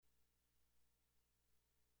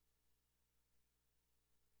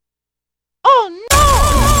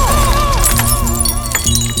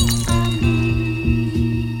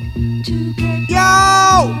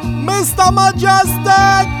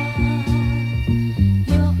Mejustik.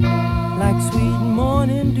 Like sweet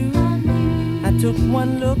morning dew, I took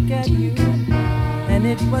one look at you, and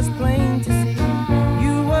it was plain to see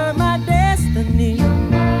you were my destiny.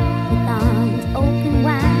 With arms open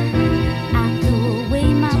wide, I threw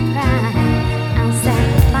away my pride. I'll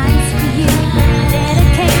sacrifice for you,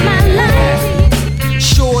 dedicate my life.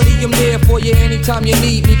 Shorty, I'm there for you anytime you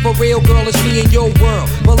need me. For real, girl, it's me in your world.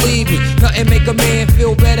 Believe me, nothing make a man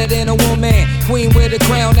feel better than a woman. Queen with a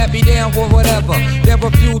crown that be down for whatever. There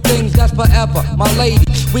are few things that's forever. My lady,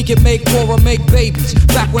 we can make more or make babies.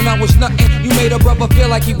 Back when I was nothing, you made a brother feel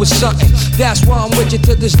like he was something. That's why I'm with you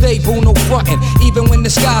to this day, boo, no frontin'. Even when the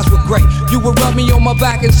skies were gray, you would rub me on my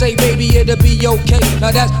back and say, baby, it'll be okay. Now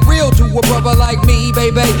that's real to a brother like me,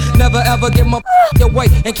 baby. Never ever give my away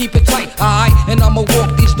and keep it tight, alright? And I'ma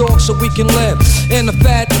walk these dogs so we can live in a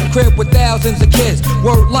fat crib with thousands of kids.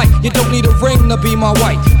 Word like, you don't need a ring to be my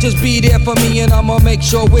wife. Just be there for me and I'ma make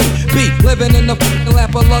sure we be living in the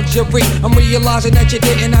lap of luxury. I'm realizing that you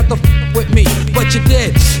didn't have to with me, but you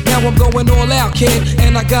did. Now I'm going all out, kid,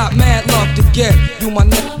 and I got mad love to give. You my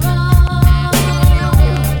nigga.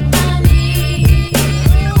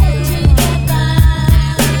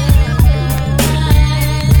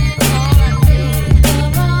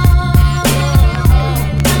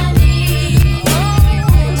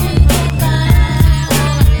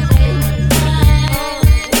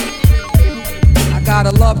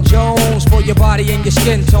 Gotta love Jones for your body and your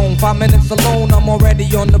skin tone. 5 minutes alone, I'm already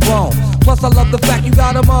on the bone. Plus I love the fact you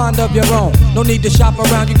got a mind of your own. No need to shop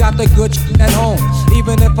around, you got the good shit at home.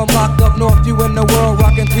 Even if I'm locked up north, you in the world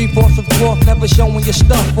rocking 3/4 of cloth, never showing your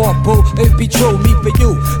stuff off, boo. It be true, me for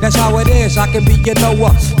you, that's how it is. I can be your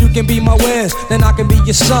Noah, you can be my Wiz, then I can be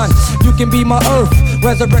your son. You can be my earth,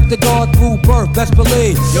 resurrect the God through birth, best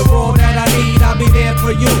believe. You're all that I need, I'll be there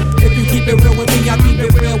for you. If you keep it real with me, I'll keep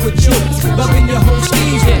it real with you. Loving your whole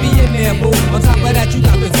steez, yeah, be in there, boo. On top of that, you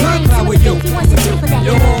got the good crowd with you.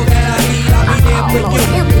 You're all that I need, I'll be there for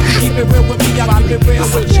you. If you keep it real with me, I'll keep it real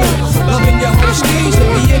with you. Loving your whole steez, yeah,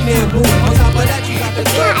 be in there, boo. On top of that, you got the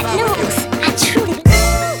good crowd with you.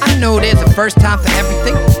 I know there's a first time for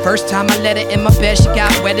everything. First time I let her in my bed, she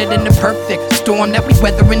got wetter than the perfect storm that we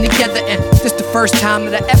weathering together. And this the first time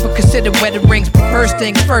that I ever considered wedding rings. But first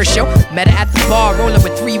things first, yo, met her at the bar, rolling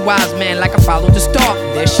with 3 wise men like I followed the star.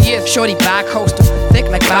 There she is, shorty bi-coastal, thick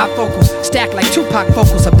like bifocals, stacked like Tupac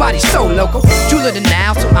vocals. Her body so local, jeweler than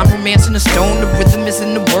now, so I'm romancing the stone. The rhythm is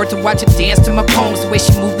in the word to watch her dance to my poems. The way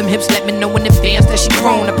she moved them hips let me know in advance that she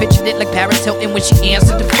grown. I pictured it like Paris Hilton when she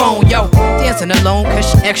answered the phone. Yo, dancing alone cause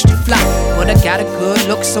she extra fly, but I got a good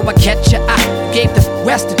look so I catch your eye. Gave the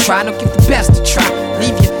rest a try, don't give the best a try.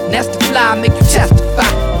 Leave your nest to fly, make you testify.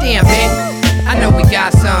 Damn man, I know we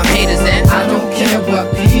got some haters and I don't care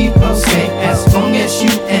what people say, as long as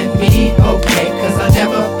you and me okay. Cause I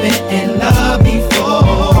never been in love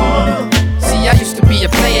before. See, I used to be a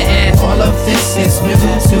player and all of this is new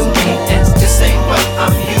to me, and this ain't what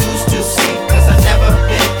I'm used to see. Cause I never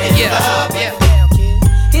been in love.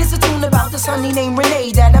 Here's a tune about this honey named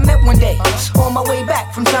Renee that I met one day on my way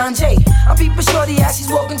back from John Jay. I'm peeping shorty as she's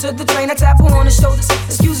walking to the train. I tap her on the shoulders.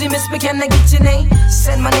 Excuse me, miss, but can I get your name? She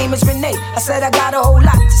said my name is Renee. I said I got a whole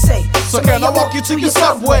lot to say. So can I walk you to your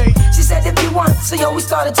subway? She said if you want, so yo, we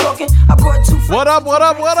started talking. I brought 2 friends. What up, what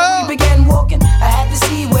up, what up? We began walking. I had to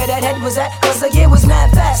see where that head was at, cause the year was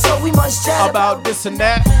mad fast, so we must chat about this and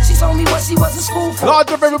that. She told me what she was in school for.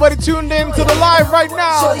 Large up, everybody tuned in to the live right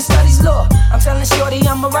now. Shorty studies law. I'm telling Shorty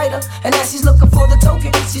I'm a writer, and as she's looking for the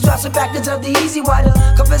token, she drops a package of the easy wider.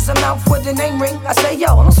 Covers her mouth with the name ring. I say,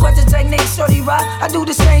 yo, don't sweat the technique, Shorty ride. I do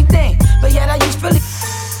the same thing, but yet I use Philly.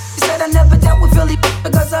 She said I never dealt with Philly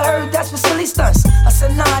because I heard that's for silly stunts. I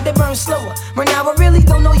said, nah, they burn slower. Right now I really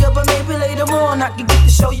don't know you, but maybe later on I can get to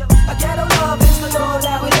show you. I ghetto love is the law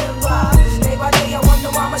that we live by. Day by day I wonder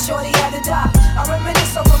why my shorty had to die. I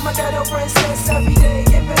reminisce over my ghetto princess every day.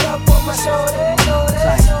 Give it up on my shoulder.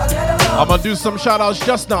 I'm gonna do some shout outs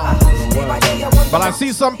just now, but I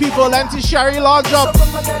see some people. Auntie Sherry launch up,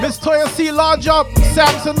 Miss Toya C launch up,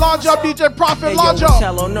 Samson launch up, DJ Prophet launch up.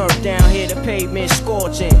 Hell on earth down here, the pavement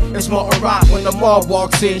scorching. It's more rock when the mob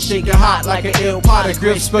walks in, shaking hot like an ill pot of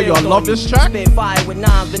grips for your love this track. Spit fire with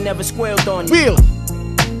nines but never squealed on you. Wheel.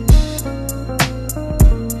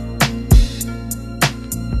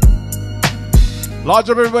 Large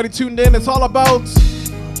up, everybody tuned in. It's all about,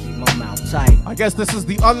 I guess this is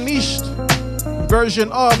the unleashed version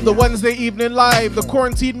of the Wednesday evening live, the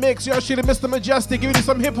quarantine mix. Yo, shit, Mr. Mejustik, giving you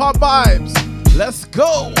some hip hop vibes. Let's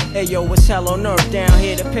go. Hey yo, it's hell on earth down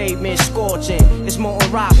here, the pavement scorching. It's molten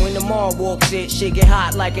rock when the mall walks it. Shit get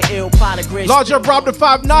hot like an ill pot of grits. Large up, Rob the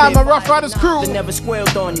 5'9", my Rough Riders crew. They never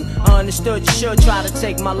squealed on you. I understood you should try to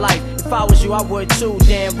take my life. If I was you, I would too,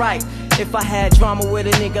 damn right. If I had drama with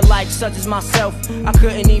a nigga like such as myself, I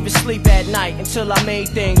couldn't even sleep at night until I made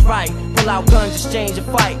things right. Pull out guns, exchange a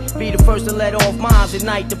fight. Be the first to let off mines,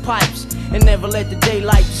 ignite the pipes, and never let the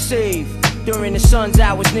daylight deceive. During the sun's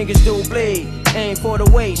hours, niggas do bleed. Aim for the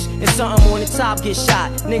waist, and something on the top get shot.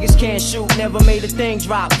 Niggas can't shoot, never made a thing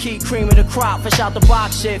drop. Keep creaming the crop, fish out the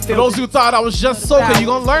box shit. For those who thought I was just soaking, you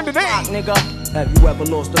gonna learn today. Nigga, have you ever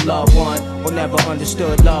lost a loved one, or never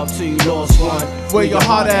understood love till you lost one? Where your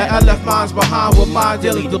heart at? I left mines behind with mine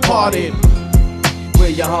dearly departed. Where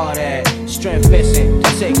your heart at? Strength missing,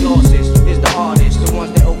 to take losses is the hardest. The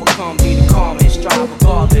ones that overcome be the calmest. Strive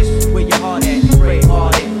regardless. Where your heart at? Pray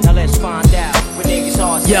hearted. Now let's find out where niggas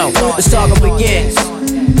hearts. Yo, the saga begins.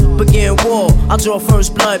 Begin war. I'll draw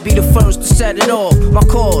first blood, be the first to set it off. My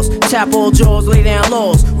cause, tap all jaws, lay down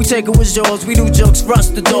laws. We take it with yours, we do jokes,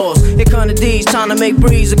 rust the doors. Here come the D's, time to make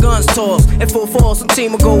breeze, a guns toss. At full force, some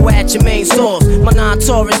team will go at your main source. My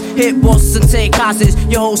non-Taurus, hit bosses and take hostages.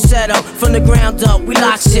 Your whole setup, from the ground up, we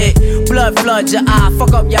lock shit. Blood floods your eye,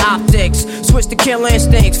 fuck up your optics. Switch to kill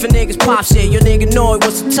instincts, for niggas pop shit. Your nigga know it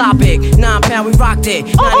was the topic. 9 pound, we rocked it.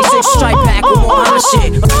 96 strike back with more hot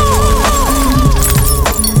shit.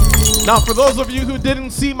 Now, for those of you who didn't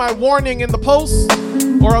see my warning in the post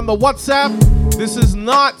or on the WhatsApp, this is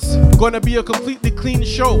not going to be a completely clean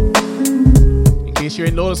show. In case you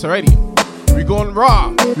ain't noticed already, we going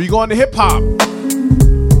raw, we going to hip hop,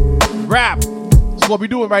 rap. That's what we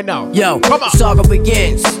doing right now. Yo, come on. Saga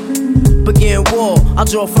begins. Begin war. I'll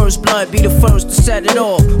draw first blood, be the first to set it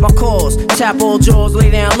off. My cause, tap all jaws,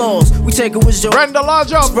 lay down laws. We take it with yours. Brenda,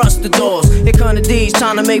 large up. Rust the doors. Here come the D's,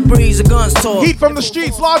 trying to make breeze, a guns toss. Heat from the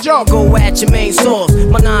streets, large up. Go at your main source.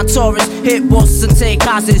 My non-Taurus, hit bosses and take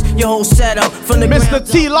hostages. Your whole setup from the Mr. ground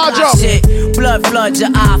T, large up. Shit. Blood floods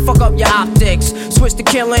your eye, fuck up your optics. Switch to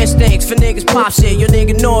kill instincts, for niggas pop shit. Your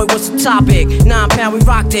nigga know it was the topic. 9 pound, we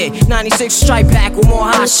rocked it. 96 strike back with more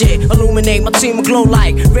hot shit. Illuminate, my team will glow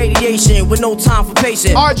like radiation with no time for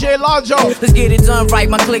patience. RJ Larjo. Let's get it done right,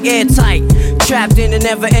 my click airtight. Trapped in the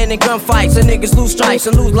never-ending gunfights. And niggas lose strikes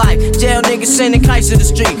and lose life. Jail niggas sending kites to the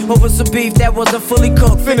street over some beef that wasn't fully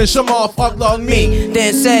cooked. Finish them off, upload me.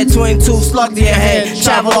 Then said 22 slug to your head.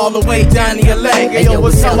 Travel all the way down to your leg. Hey yo,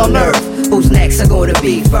 what's hell on earth? Who's next? I go to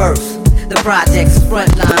be first. The project's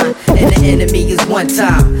front line, and the enemy is one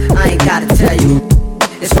time. I ain't gotta tell you,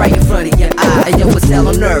 it's right in front of your eye. Hey yo, what's hell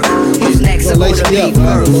on earth? Who's next? I go to be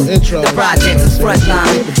first. The project's front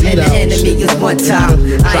line, and the enemy is one time.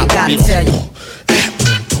 I ain't gotta tell you.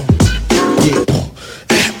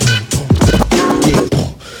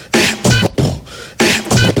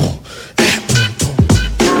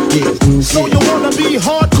 So you wanna be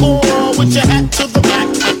hardcore with your hat to the back,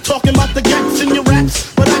 talking about the gaps in your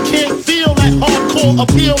raps, but I can't feel that hardcore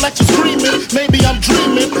appeal that you're screaming. Maybe I'm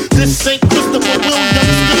dreaming. This ain't Christopher Williams.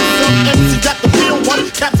 Some MC got the feel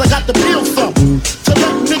one, caps I got the feel some. To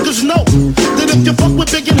let niggas know that if you fuck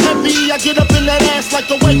with big and heavy, I get up in that ass like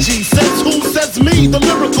a wedgie. Says who? Says me, the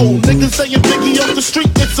lyrical. Niggas saying Biggie off the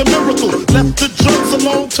street, it's a miracle. Left the drugs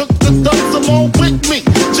alone, took the thugs along with me.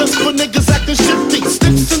 Just for niggas acting shifty.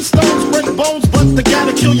 Sticks and stones break bones, but they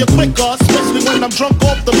gotta kill you quicker, especially when I'm drunk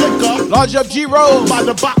off the liquor. Large up G-Roll. By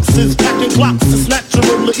the boxes, packing glocks. It's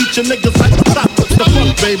natural to eat your niggas like a top. What's the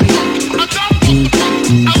fuck, baby?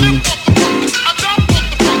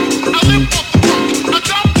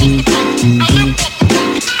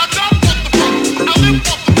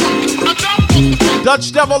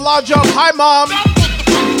 Dutch Devil, large up. Hi, Mom.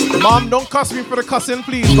 Mom, don't cuss me for the cussing,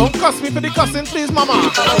 please. Don't cuss me for the cussing, please, Mama.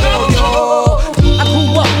 I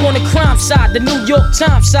grew up on the crime side, the New York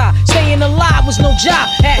Times side. Staying alive was no job,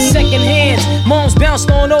 had second hands. Moms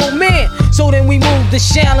bounced on old men, so then we moved to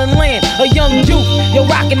Shaolin Land. A young youth, you're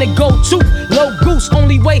rocking the go-to. Low goose,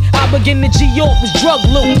 only way I begin to G-York was drug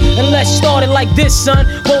loot. And let's start it like this, son.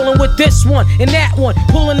 Rolling with this one and that one,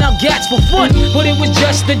 pulling out gats for fun. But it was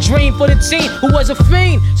just a dream for the teen who was a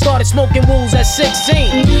fiend. Started smoking wools at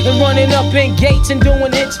 16 and running up in gates and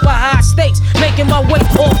doing hits for high stakes, making my way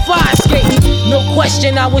on fire skates. No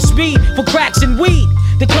question I was speed for cracks and weed.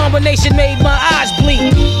 The combination made my eyes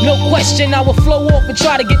bleed. No question I would flow off and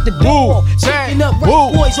try to get the door. Taking up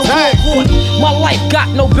rap boys on board. My life got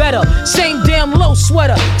no better. Same damn low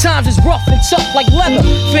sweater. Times is rough and tough like leather.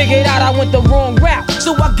 Figured out I went the wrong route,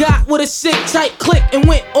 so I got with a sick tight click and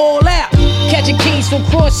went all out. Catching keys from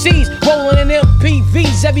cross seas, rolling in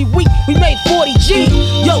MPVs every week. We made 40 G.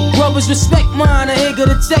 Yo, brothers, respect mine. I ain't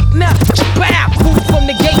gonna tech now. Bow.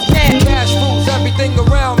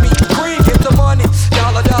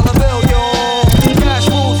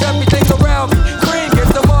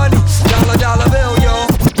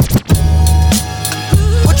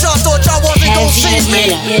 thought y'all wasn't gonna see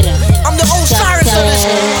me. I'm the Osiris of this.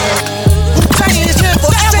 Wu-Tang is here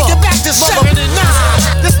forever. Take it back to 79.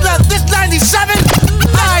 This 97.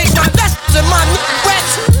 Alright, now that's in my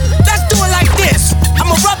wets. Let's do it like this.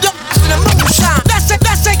 I'ma rub your ass in the moonshine. Let's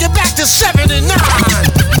take it back to 79.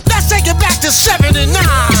 Let's take it back to 79.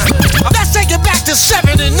 Let's take it back to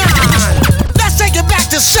 79. Let's take it back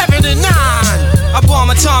to 79. I bomb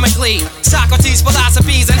atomically. Socrates'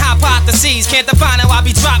 philosophies and hypotheses. Can't define how I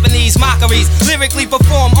be dropping these mockeries. Lyrically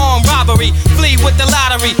perform armed robbery. Flee with the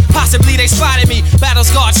lottery. Possibly they spotted me. Battle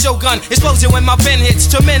scarred shogun. Explosion when my pen hits.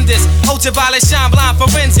 Tremendous. Ultraviolet shine blind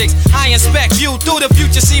forensics. I inspect view through the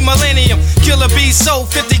future. See millennium. Killer bees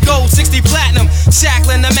sold 50 gold, 60 platinum.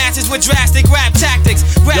 Shackling the masses with drastic rap tactics.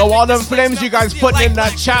 Yo, all them flames you guys putting in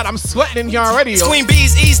that chat. I'm sweating in here already, yo. Queen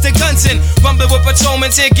bees ease the gunson. Rumbling with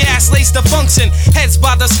patrolmen. Tear gas. Lace the function. Heads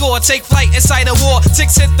by the score. Take flight inside a war.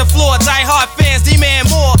 Ticks hit the floor. Die hard fans demand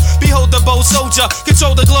more. Behold the bold soldier.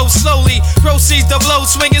 Control the glow slowly. Proceeds the blow.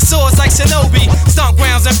 Swinging swords like Shinobi. Stomp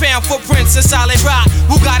grounds and pound footprints in solid rock.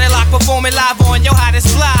 Who got it locked? Performing live on your hottest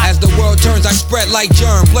fly. As the world turns, I spread like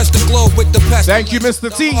germ. Bless the globe with the pest. Thank you, Mr.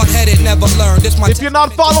 T. Hard-headed never learned. If you're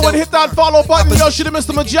not following, hit that follow button. Yo, should have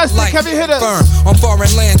Mr. Mejustik. Heavy hitters. On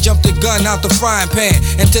foreign land, jump the gun out the frying pan.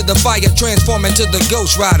 Into the fire, transform into the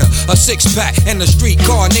Ghost Rider. A six-pack and a street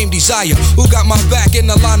car named Desire. Who got my back in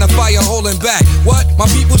the line of fire holding back? What? My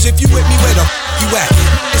peoples, if you with me, where the you at?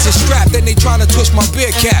 It's a strap, then they trying to twist my beer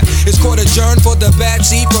cap. It's called a adjourn for the bad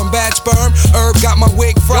seed from bad sperm. Herb got my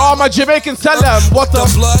wig fried. Yo, all my Jamaicans, tell them what the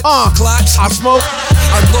blood clots. I smoke.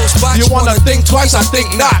 I blow spots. You wanna think twice? I think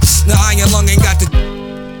not. The iron lung ain't got the.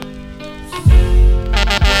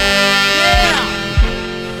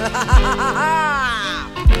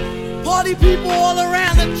 Party people all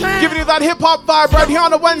around the town. Giving you that hip hop vibe right here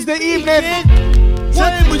on a Wednesday evening.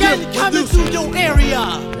 Once again, coming through your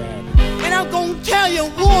area. And I'm gonna tell you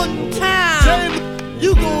one time.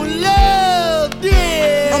 You gonna love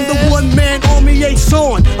this. I'm the one man army ain't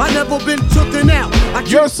on. I never been tooken out.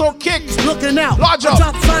 You're so kicked. Looking out. Large I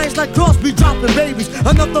drop signs like Crosby dropping babies.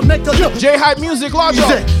 Enough to make a look. J-Hype music, large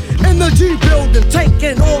up. In the G building,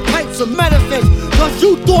 taking all types of medicines. Cause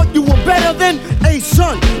you thought you were better than a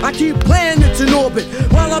son. I keep planets in orbit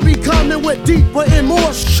while I be coming with deeper and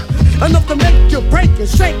more enough to make you break and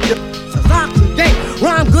shake you. Oxidate,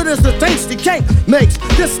 rhyme good as the tasty cake makes.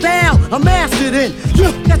 This style I'm mastered in.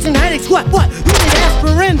 You got some headaches, what? You need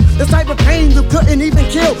aspirin? This type of pain you couldn't even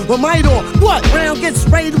kill with might or what? Round gets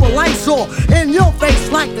sprayed with Lysol in your face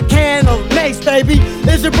like the can of mace, baby.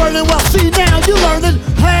 Is it burning? Well, see now you learning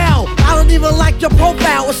how. I don't even like your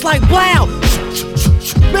profile. It's like blow.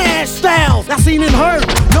 Mad styles, I seen and heard.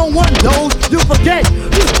 No one knows. You forget.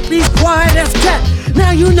 You be quiet as cat.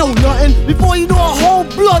 Now you know nothing before you know a whole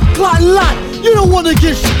blood clot lot. You don't wanna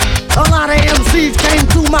get A lot of MCs came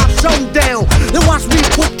to my showdown. They watch me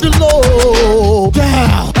put the low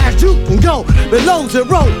down. As you can go below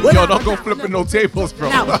zero. Yo, don't go flipping no tables, bro.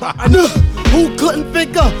 Now, who couldn't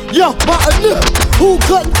figure? Yo, who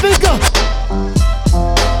couldn't figure?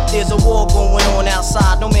 There's a war going on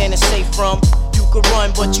outside, no man is safe from. You could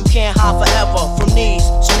run, but you can't hide forever from these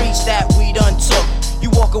streets that we done took. You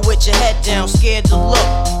walking with your head down, scared to look.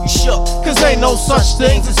 You shook, cause ain't no such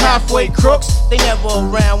things as halfway crooks. They never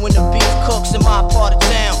around when the beef cooks in my part of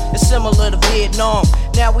town. It's similar to Vietnam.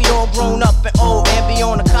 Now we all grown up and old and be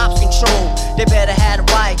on the cops' control. They better have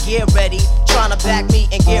the riot gear ready. Trying to back me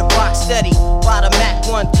and get rock steady. By the Mac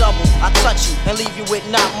 1 double, I touch you and leave you with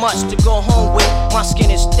not much to go home with. My skin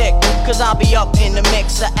is thick, cause I'll be up in the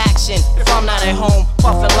mix of action. If I'm not at home,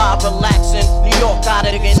 puffin' live, relaxing. New York got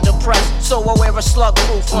it again depressed, so I wear a slug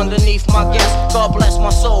proof underneath my guest. God bless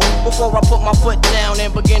my soul, before I put my foot down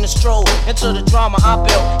and begin to stroll into the drama I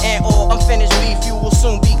built. And all unfinished beef, you will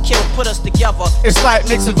soon be killed. Put us together, it's like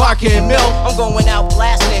mixing vodka and milk. I'm going out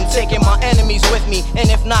blasting, taking my enemies with me.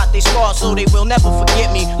 And if not, they scar so they will never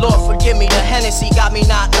forget me. Lord forgive me, the Hennessy got me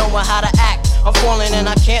not knowing how to act. I'm falling and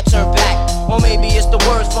I can't turn back. Or maybe it's the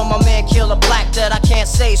words from my man Killer Black that I can't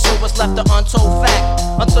say, so it's left an untold fact.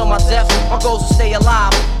 Until my death, my goals to stay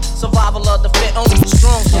alive. Survival of the fit, only the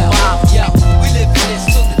strong survive. Yo, we live in this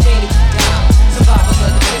till the day that we die. Survival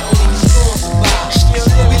of the fit, only the strong survive.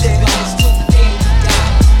 We live in this till the day that we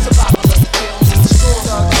die. Survival of the fit, only the strong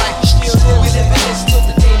survive. We live in this till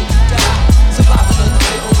the day that we die. Survival of the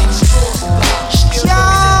fit, only the strong survive. Yo,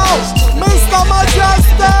 Mr.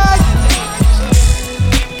 Mejustik.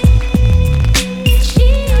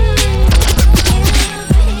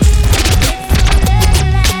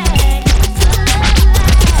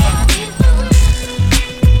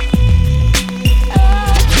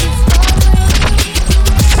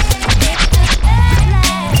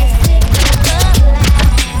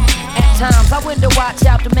 watch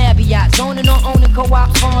out the Marriott. Zoning on owning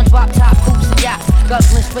co-ops, farms, drop top, coops and yachts.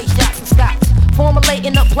 Guzzling space yachts and scotch.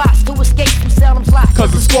 Formulating up plots to escape from Salem slots.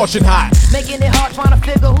 Cause it's scorching hot. Making it hard trying to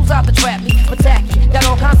figure who's out to trap me. But tacky, got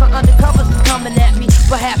all kinds of undercovers coming at me.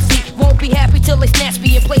 Perhaps he won't be happy till they snatch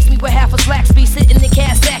me and place me where half a slack be sitting in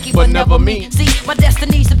Kawasaki, but never me. See, my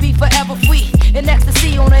destiny's to be forever free. In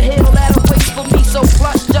ecstasy on a hill that awaits for me. So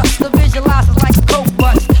plush, just to visualize it like a coke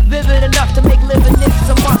bus. Vivid enough to make living this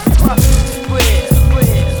a must. Spread.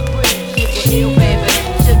 Sugar ill, baby.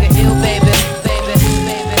 Sugar ill, baby.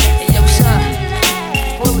 And yo, son,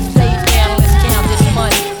 pull the stage down, let's count this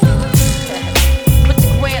money. Put the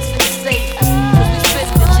grass in the safe, cause we spit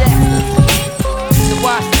the Jackson. So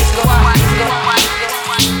watch this, go on.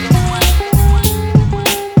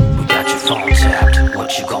 We got your phone tapped, what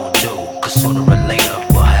you gon' do? Cause sooner or later,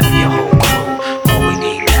 we'll have your whole crew. All we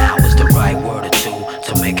need now is the right word or two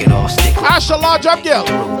to make it all stick. Asha Lodge up, girl.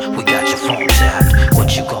 We got your phone tapped,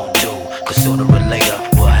 what you gon' do? Cause sooner or later,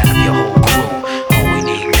 we'll have your whole crew. All we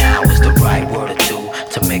need now is the right word or two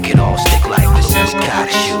to make it all stick like glue. Got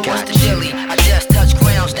you. What's the dilly? I just touched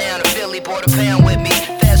grounds down in Philly, bought a pound with me.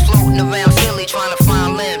 Fast floating around silly, trying to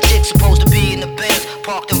find limbs. Chick supposed to be in the Benz,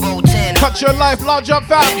 parked in row 10. Cut your life, Lodge up,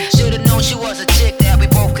 fam. Should've known she was a chick that we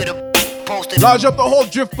both could've posted. Lodge up the whole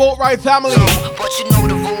Drift Boat Ride family. But you know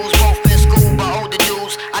the rules, both been schooled by older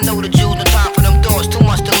dudes. I know the Jews, no time for them doors, too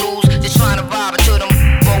much to lose. Just trying to vibe until them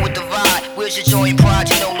roll with the vibe. Where's your joy and pride?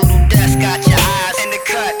 You know little desk got your eyes in the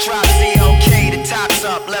cut. Drop CLK, the tops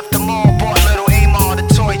up. Left them all, bought little Amar, the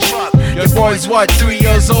toy truck. Your boy's what, 3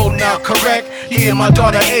 years old now, correct? He and my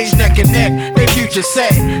daughter age neck and neck. They future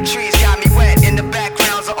set. Trees got me wet, in the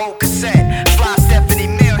background's an old cassette. Fly Stephanie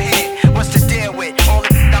Millhead, what's the deal with? All the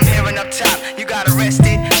I'm hearing up top, you got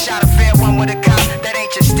arrested. Shot a fair one with a cop, that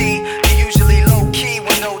ain't your steed. You usually low key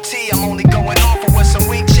with no T. I'm only going off of what some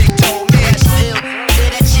weak chick told me. That's ill,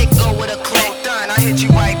 did that chick go with a click? Done, I hit you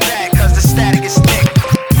right back, cause the static is thick.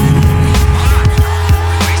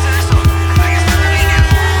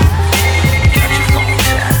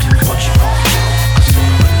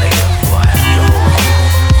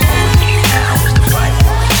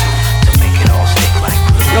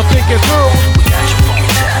 You'll think it through.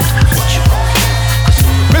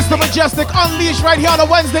 Mr. Mejustik Unleashed right here on a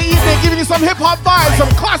Wednesday evening, giving you some hip-hop vibes, some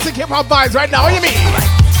classic hip-hop vibes right now. What do you mean?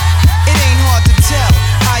 It ain't hard to tell.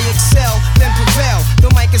 I excel, then prevail. The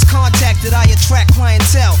mic is contacted, I attract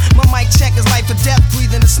clientele. My mic check is life or death,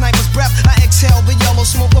 breathing a sniper's breath. I exhale the yellow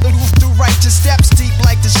smoke of the roof through righteous steps, deep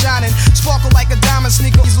like the shining. Sparkle like a diamond,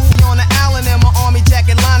 sneaker on the island, and my army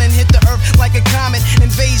jacket lining hit the earth like a comet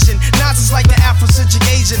invasion. Nonsense like the Afrocentric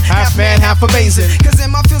Asian, half man, half amazing. Cause in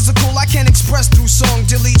my physical, I can express through song.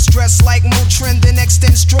 Delete stress like Motrin, then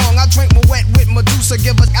extend strong. I drink my wet with Medusa,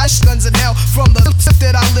 give us ash guns in hell from the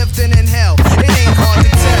that I lived in hell. It ain't hard to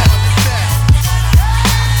tell.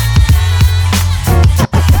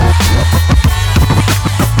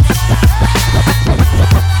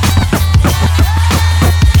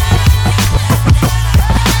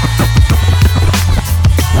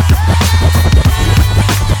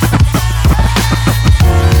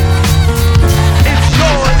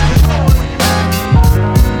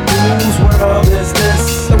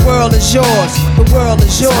 The world is yours, the world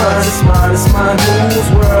is yours. It's mine, it's mine,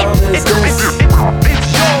 whose world is this?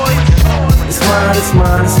 It's yours. It's mine, it's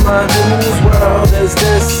mine, it's mine, whose world is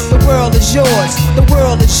this? The world is yours, the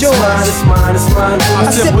world is yours. It's mine, it's mine,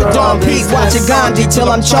 I sip with Don Pete, watching Gandhi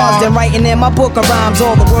till I'm charged and writing in my book of rhymes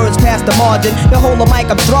all the words past the margin. The whole of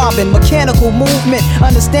mic I'm throbbing, mechanical movement,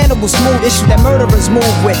 understandable smooth issue that murderers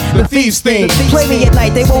move with. The thieves thing. Play me at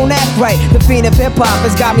night, they won't act right. The fiend of hip hop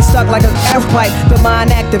has got me stuck like a air pipe. The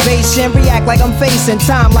mind activation, react like I'm facing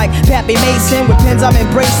time like Pappy Mason. With pins I'm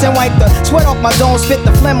embracing, wipe the sweat off my dome, spit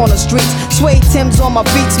the phlegm on the streets. Suede Timbs on my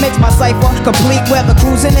beats makes my cipher complete. Weather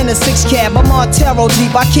cruising in a 6 cab, I'm on Taro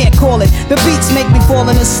Jeep, I can't call it. The beats make me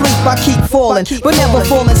falling asleep, I keep falling, but never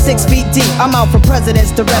falling 6 feet deep. I'm out for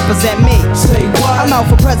presidents to represent me. Say what? I'm out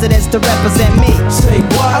for presidents to represent me. Say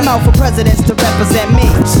what? I'm out for presidents to represent me.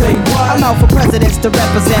 Say what? I'm out for presidents to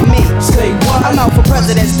represent me. Say what? I'm out for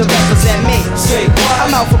presidents to represent me. Say what?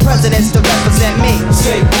 I'm out for presidents to represent me.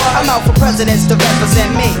 Say what? I'm out for presidents to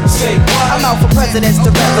represent me. Say what? I'm out for presidents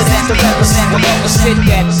to represent me. Sit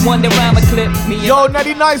that, one that rhyme a clip. Me Yo,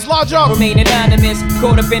 Netty Nice, Lodge up. remain anonymous.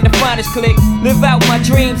 Caught up in the finest clique. Live out my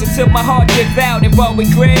dreams until my heart gives out and what we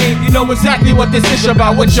crave. You know exactly what this is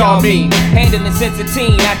about, what y'all mean. Handling since a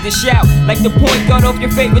teen, not to shout. Like the point guard off your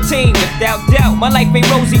favorite team. Without doubt, my life ain't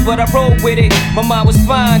rosy, but I roll with it. My mind was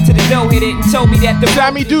fine till the dough hit it and told me that the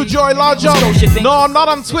Sammy do Joy Large up. No, I'm not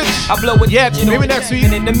on Twitch. I blow it yet, maybe next week.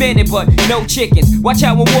 In a minute, but no chickens. Watch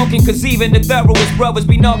how we're walking, cause even the thoroughest brothers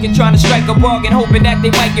be knocking, trying to strike a bargain, hoping that they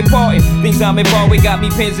might get parted. Things I'm involved with got me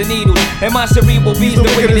pins and needles. And my cerebral beats the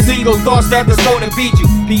wickedest ego thoughts that the score to beat you.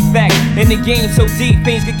 Beat fact, in the game so deep,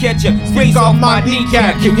 things can catch ya. Straight off my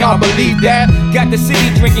kneecap, can y'all believe that? Got the city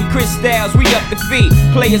drinking crystals, we up the feet.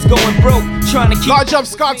 Players going broke, trying to keep. Large up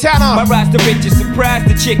Scott Tanner. My rise to riches, surprise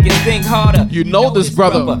the chickens, think harder. You know this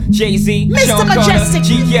brother. Jay-Z, Mr. Sean Mejustik. Carter,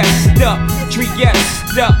 G-yes, up,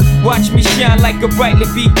 Tree-yes, up. Watch me shine like a bright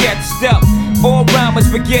if he gets up. All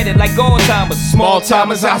rhymers forget it like all timers. Small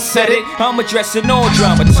timers, I said it. I'm addressing all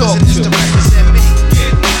drama. Talk to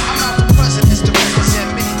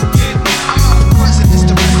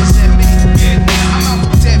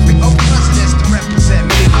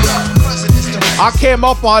I came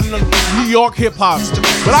up on New York hip hop,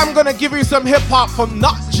 but I'm gonna give you some hip hop from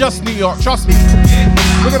not just New York. Trust me.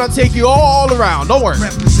 We're gonna take you all around. Don't worry.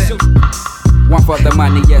 One for the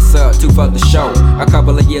money, yes sir, two for the show. A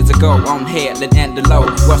couple of years ago, on Headland and the low.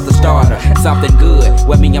 What's the starter? Something good.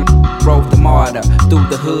 Where me and drove the martyr through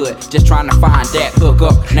the hood, just trying to find that hook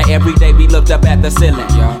up. Now every day we looked up at the ceiling,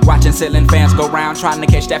 watching ceiling fans go round, trying to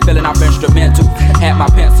catch that feeling off instrumental. Had my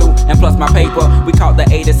pencil and plus my paper. We caught the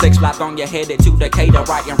 86 block on your head to Decatur,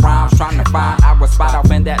 writing rhymes, trying to find our spot off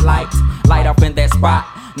in that light off in that spot.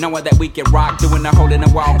 Knowing that we can rock, doing the hole in the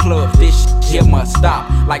wall club. This shit must stop,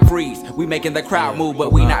 like freeze. We making the crowd move,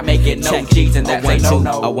 but we not making no G's, and that's a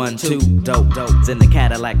no-no. A 1-2, dope's in the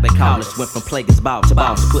Cadillac, they call us. Went from plaguers ball to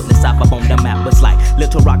boss, putting the South up on the map. Was like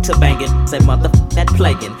Little Rock to banging. Say mother that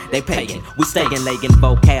plaguing, they paying. We staying, legging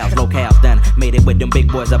vocals, locales done. Made it with them big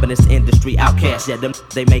boys up in this industry. Outcast, yeah, them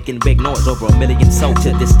they making big noise, over 1 million sold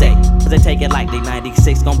to this day. They take it like they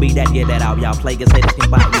 96, gon' be that year that out. Y'all plaguers haters can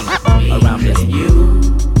buy me around this.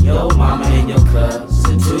 Your mama and your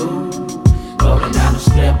cousin too. Rolling down the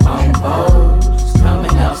strip on boats.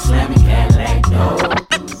 Coming up, slamming Cadillac doors.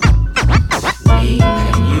 Me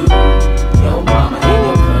and you, your mama and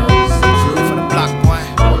your cousin too. For the block, boy.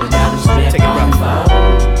 Rolling down the strip on boats.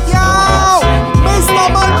 Yo, Mr.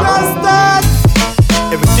 Mejustik.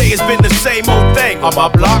 Every day has been the same old thing on my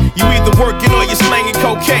block. You either working or you're slanging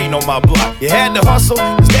cocaine on my block. You had to hustle,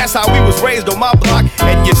 cause that's how we was raised on my block.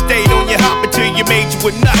 And you stayed on your hop until you made you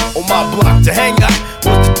a nut on my block. To hang out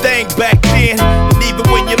was the thing back then. And even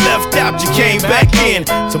when you left out, you came back in.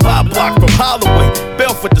 To my block from Holloway,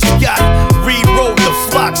 Belford to Scott, Reed Road to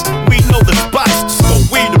Flocks. We know the spots, just go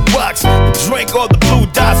weed the rocks. The drink or the blue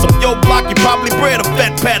dots on your block. You probably bred a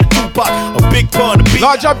fat pat of Tupac, a big pun to beat.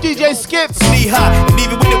 Large up DJ Skips. Knee high, and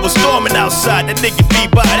even when it was storming outside, that nigga be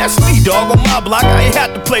by. That's me, dog, on my block. I ain't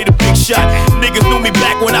had to play the big shot. Niggas knew me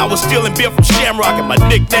back when I was stealing beer from Shamrock, and my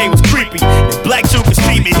nickname was Creepy. If Black Joe could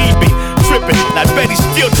see me, he'd be tripping. Now I bet he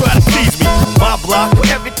still try to tease me. My block, where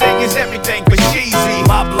everything is everything for cheesy.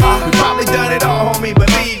 My block, we probably done it all, homie,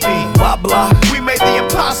 believe me. My block, we made the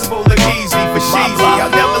impossible look easy for cheesy. I'll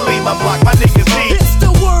never leave my block, my niggas need. It's the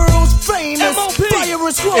world's famous Fire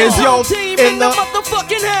and Squad. Is your team in the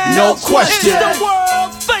motherfucking house? No question. It's the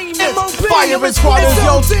world's famous Fire and Squad is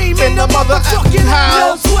your team in the motherfucking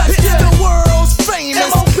house. It's the world's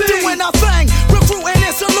famous doing our thing, recruiting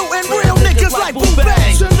and saluting real niggas like Boo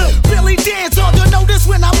Bang. Billy Dance on the notice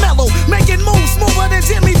when I mellow, making moves smoother than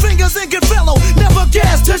Jimmy Fingers and Goodfellow. Never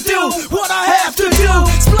gas to do what I have to do.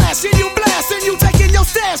 Splashing you, blasting you, taking your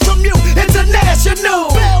stash from you. International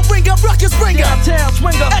bell ringer, ruckus bringer, downtown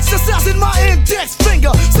swinger, exercising my index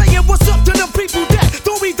finger, saying what's up to the people that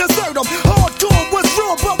don't we desert them. Hardcore was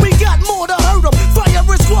raw, but we got more to hurt them. Fire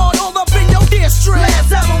and Squad all up in your district.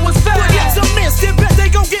 Last album was fine, but yet some missed it. Bet they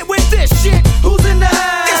gon' get with this shit. Who's in the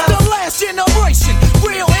house? It's the last generation.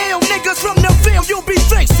 Real ill niggas from the field you'll be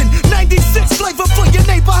facing. 96 flavor for your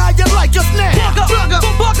neighbor, how you like us now? It's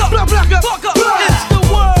the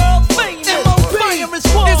world famous Fire and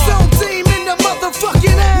Squad. It's on team in the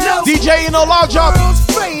motherfucking house. DJ in a large up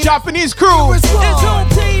Japanese crew. It's on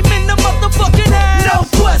team in the motherfucking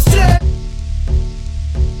house. No question.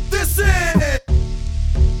 This is it.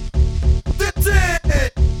 This is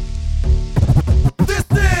it. This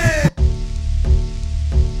is.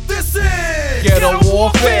 This is. Ghetto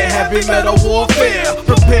warfare, heavy metal warfare.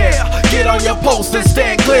 Prepare, get on your post and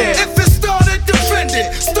stand clear. If it started, defend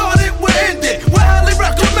it. Started, we'll end it. We highly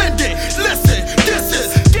recommend it. Listen, this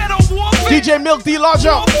is ghetto warfare. DJ Milk D Large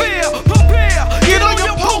up. Warfare, prepare, get on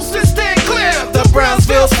your post and stand clear. The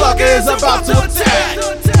Brownsville slugger is about to attack.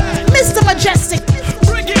 Mr. Mejustik.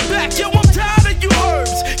 Bring it back, yo, I'm tired of you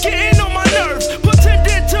herbs. Getting on my nerves,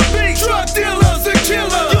 pretending to be drug dealers and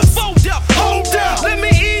killers. You fold up, hold up. Let me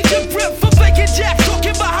ease your grip for faking jack.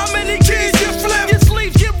 Talking about how many keys you flip. Your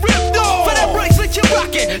sleeves get ripped off. For that bracelet you're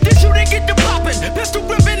rocking. Then you didn't get the popping. Pistol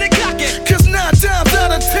ripping and cocking. Cause 9 times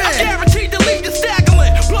out of 10, I guaranteed to leave you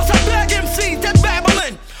staggering. Plus I bag MCs that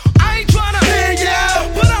babbling. I ain't trying to hear you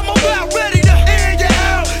out, but I'm about ready to hear you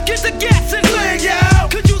out. Get the gas and clear you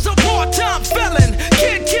out. Could use a part-time felon.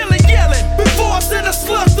 Kid killing, yelling. Before I send a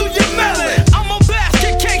slug through your melon. I'm a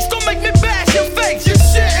basket case, don't make me bash your face. You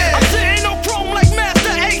shitting. I'm sitting on chrome like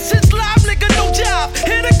Master Ace. It's live, nigga, no job.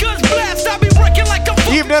 Hear the guns blast, I be wrecking like a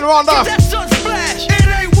Evening, Rhonda. That sun splash. It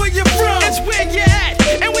ain't where you from, it's where you at.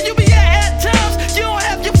 And when you be at times, you don't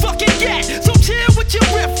have your fucking gat. So chill with your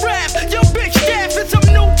riff rap. Your big staff and some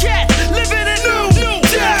new cat. Living in new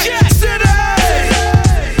Jack City.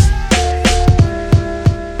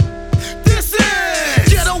 This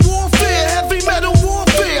is ghetto warfare, heavy metal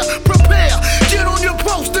warfare. Prepare, get on your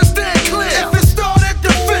post and stand clear. If it started,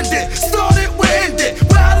 defend it. Started, we end it.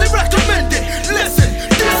 We highly recommend it. Listen,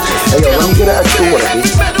 this is Hey yo, let me get an extra water,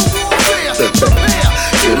 dude.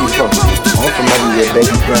 I'm from everywhere,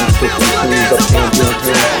 baby.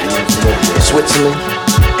 Switzerland.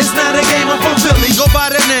 It's not a game, I'm from Philly. Go by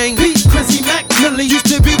the name Pete Chrissy Mac Millie. Used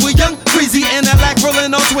to be with Young Freezy and I like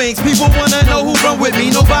rolling on swings. People wanna know who run with me.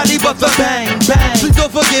 Nobody but the bang bang. Please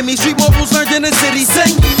don't forgive me. Street morals learned in the city.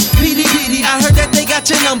 Sing PD PD. I heard that they got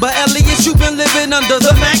your number. Elias, you been living under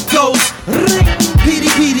the Mac goes. PD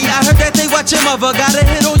PD. I heard that they watch your mother. Got a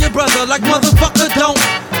hit on your brother like motherfucker don't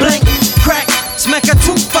blink crack. Smack a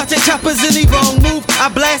tooth, fight your choppers any wrong move. I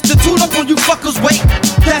blast the tool up on you fuckers, wait.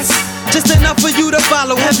 That's just enough for you to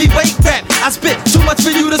follow. Heavyweight rap, I spit too much for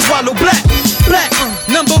you to swallow. Black,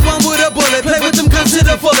 number one with a bullet. Play with them guns to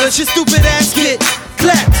the fullest. Your stupid ass get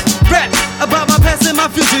clapped. Rap about my past and my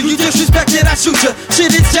future. You disrespected, I shoot you.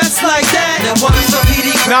 Shit is just like that.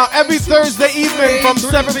 Now every Thursday evening from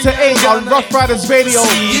 7 to 8 on Rough Riders Radio,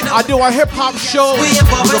 I do a hip hop show with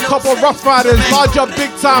a couple of Rough Riders. Large up big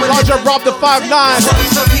time, large up Rob the 5'9".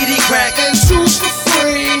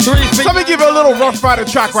 So let me give you a little Rough Rider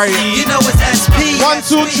track right here. You know it's SP. 1,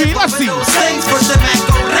 2, 3, let's see.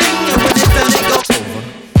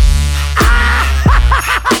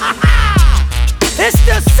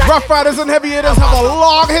 Rough Riders and Heavy Hitters have a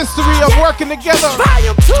long history of working together.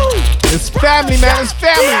 It's family, man, it's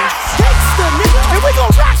family. And we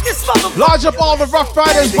gon' rock this motherfucker. Lodge up all the Rough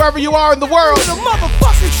Riders wherever you are in the world.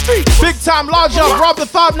 Big time, lodge up, Rob the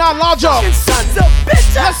 5'9", lodge up.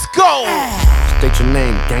 Let's go. State your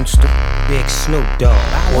name, gangster. Big Snoop Dogg.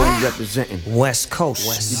 Where you representing? West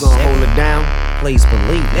Coast. You gonna hold it down? Please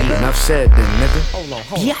believe me. Enough said then, nigga. Hold on.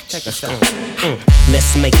 Let's go.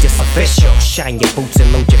 Let's make this official. Shine your boots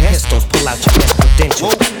and load your pistols. Pull out your best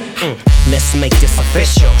credentials. Let's make this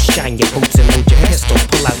official. Shine your boots and load your pistols.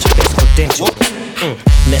 Pull out your best credentials.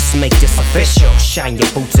 Let's make this official. Shine your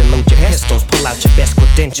boots and load your pistols. Pull out your best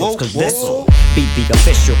credentials. Cause this'll be the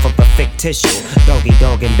official for the fictitious. Doggy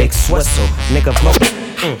Dog and Big Swizzle. Nigga blow it.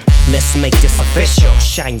 Let's make this official.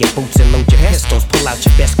 Shine your boots and load your pistols. Pull out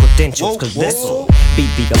your best credentials. Cause this'll be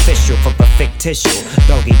the official for the fictitious.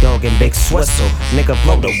 Doggy Dog and Big Swizzle. Nigga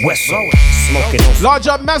blow the whistle. Smoking on large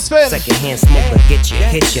up Mesfin. Secondhand smoker get you,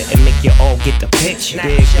 hit you, and make you all get the picture.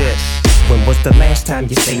 Dig this. When was the last time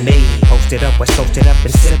you say me? Posted up, West Coasted up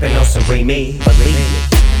and sipping on some Remy. Believe me,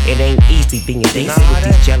 it ain't easy being decent with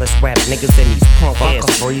these jealous rap niggas and these punk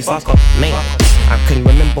ass breeze. Fuck up, man. I couldn't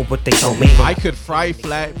remember what they told me. I could fry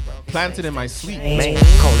flat, planted in my sleep. Man,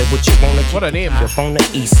 call it what you wanna. What a name. Up on the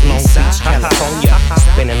East Long Beach, California.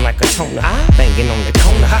 Spinning like a toner, banging on the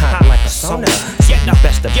corner, hot like a sauna. The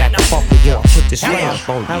best of back off of you. Put this rap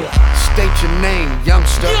on you. State your name,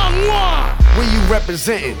 youngster. Young one. Where you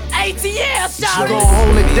representing? ATL, You gonna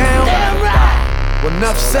hold it down? Damn right. Well,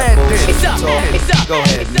 enough said then. It's up, it's up. Go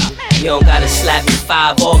ahead, nigga. You don't gotta slap me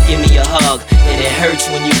 5 or give me a hug. And it hurts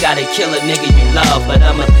when you gotta kill a nigga you love. But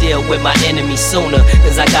I'ma deal with my enemy sooner.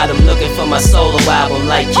 Cause I got him looking for my solo album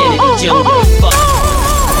like Kennedy Jr. Fuck.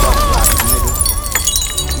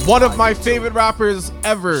 One of my favorite rappers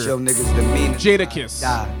ever. Show niggas the meaning. Jadakiss.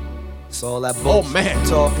 It's all that bullshit. Oh man.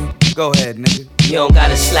 Talking. Go ahead, nigga. You don't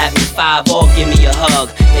gotta slap me 5 or give me a hug.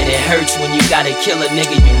 And it hurts when you gotta kill a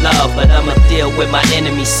nigga you love. But I'ma deal with my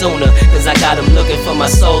enemy sooner, cause I got him looking for my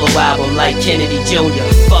solo album like Kennedy Jr.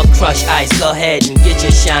 Fuck Crush Ice, go ahead and get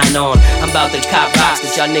your shine on. I'm about to cop rocks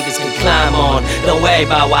that y'all niggas can climb on. Don't worry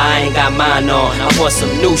about why I ain't got mine on. I want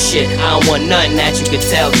some new shit, I don't want nothing that you can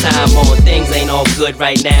tell time on. Things ain't all good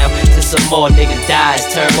right now, till some more niggas dies.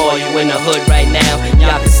 Turmoil, you in the hood right now.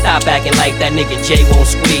 Y'all can stop acting like that nigga Jay won't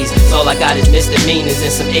squeeze. So all I got is misdemeanors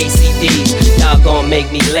and some ACDs. Y'all gon' make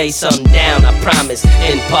me lay something down, I promise.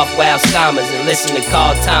 And puff wild scammers and listen to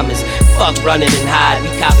Carl Thomas. Fuck running and hide, we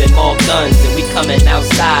copping more guns and we coming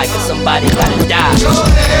outside, cause somebody gotta die. Go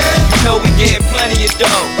ahead. You know we getting plenty of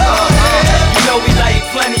dough. Go ahead. You know we like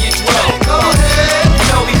plenty of dro. Go ahead. You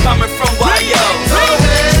know we coming from YO. Go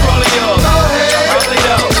ahead. Rollio. Go ahead.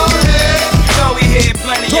 Rollio. Go ahead. You know we hitting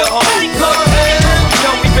plenty of hoes. Go ahead. You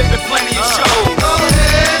know we ripping plenty of shows. Go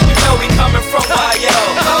ahead. You know we coming from YO.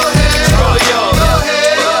 Go ahead. Rollio. Go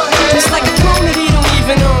ahead. It's like a throne that he don't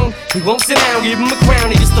even own. He won't sit down, give him a crown,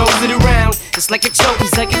 he just throws it around. It's like a joke,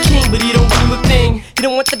 he's like a king, but he don't do a thing. He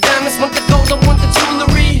don't want the diamonds, want the gold, don't want the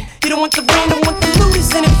jewelry. He don't want the ring, don't want the loot,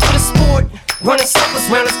 he's in it for the sport. Running circles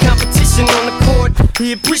round his competition on the court.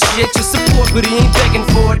 He appreciates your support, but he ain't begging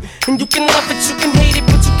for it. And you can love it, you can hate it,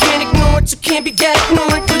 but you can't ignore it. You can't be that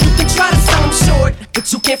ignorant, or you can try to sell him short. But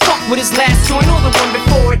you can't fuck with his last joint or the one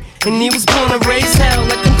before it. And he was born to raise hell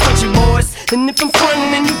like them country boys. And if I'm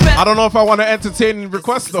frontin', then you better. I don't know if I want to entertain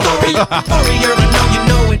requests though. Warrior, I know you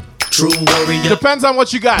know it. True warrior. Depends on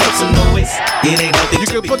what you got. It ain't nothing. You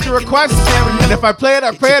can put your request, and if I play it,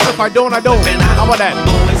 I play it. If I don't, I don't. How about that?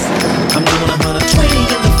 I'm doing 120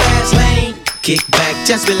 in the fast lane. Kick back,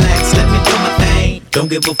 just relax, let me do my thing. Don't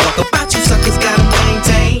give a fuck about you suckers, gotta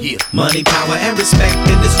maintain money, power, and respect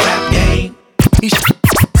in this rap game.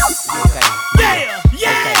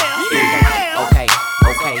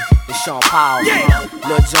 Okay. It's Sean Paul,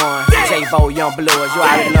 Lil Jon, J-Bo, Young Blues. You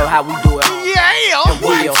already know how we do it. Yeah.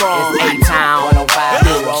 It's A-Town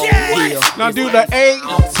 105. Now do the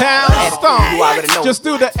A-Town stomp. Just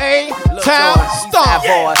do the A-Town stomp.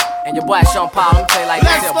 And your boy Sean Paul, let me tell you like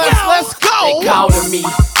this. Let's go. They calling me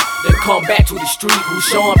to come back to the street. Who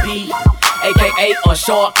Sean P, a.k.a.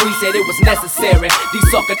 Sean Cree, said it was necessary.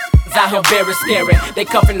 These sucker out here very scary. They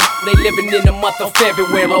cuffin', they living in the month of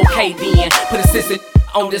February. Okay then, put a sister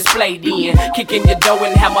on display then. Kicking your dough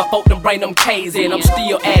and have my folk to bring them K's in. I'm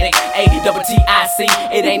still addict, A-double-T-I-C.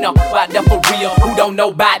 It ain't no about that for real. Who don't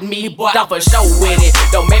know about me, but I'm for sure with it.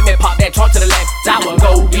 Don't make me pop that trunk to the left, I will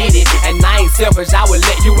go get it. And I ain't selfish, I will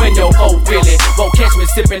let you in your old feeling. Won't catch me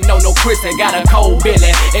sippin' on no Chris and got a cold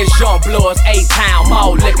billy. It's Jean Blues, A-Town,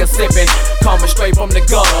 mall liquor sippin'. Coming straight from the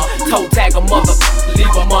gutter. Toe tag a mother,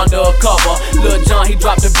 leave him under a cover. Lil Jon, he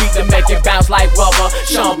dropped the beat to make it bounce like rubber.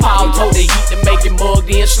 Sean Paul told the heat to make it mug,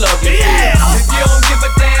 then slug it. Yeah. If you don't give a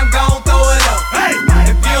damn, gon' throw it up. Hey.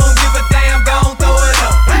 If you don't give a damn, gon' throw it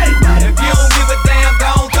up. Hey. If you don't give a damn,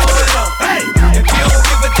 gon' throw it up. Hey. If you don't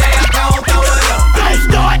give a damn, gon' throw it up. Don't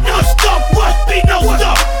start no stuff, must be no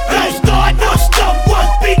stuff. Don't start no stuff,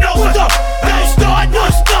 must be no stuff. Don't start no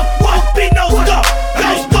stuff, must be no stuff.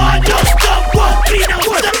 Don't start no stuff, must be no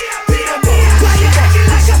stuff. Why you acting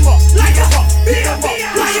like a fuck? Like a fuck?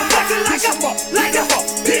 Why you acting like a fuck? Like a fuck?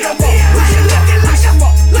 Why you looking like a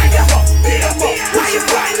fuck? Like a fuck? Why you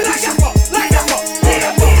crying like a fuck? Like a fuck? Why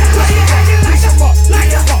you acting like a fuck?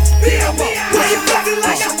 Like a fuck? Why you acting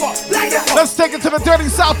like a fuck? Like a fuck? Let's take it to the dirty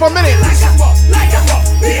south for a minute. Like a fuck? Like a fuck?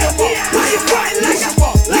 Why you crying like a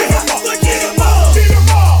fuck? Like a fuck? Get 'em all. Get 'em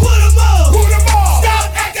all. Put 'em all. Put 'em all. Stop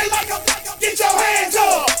acting like a fuck. Get your hands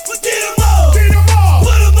up. Get 'em all. Get 'em all.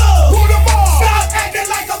 Put 'em all. Put 'em all. Stop acting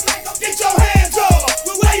like a fuck. Get your hands up.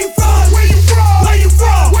 Where you from? Where you from? Where you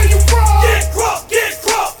from? Where you from? Get crunk. Get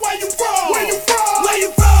crunk. Where you from? Where you from? Where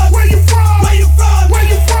you from? Where you from? Where you from? Where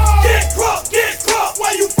you from? Get crunk. Get crunk.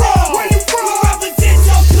 Where you from? Where you from? Represent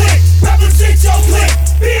your clique. Represent your clique.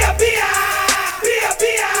 B.I.B.I.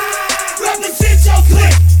 B.I.B.I. Represent your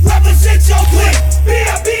clique. Represent your clique.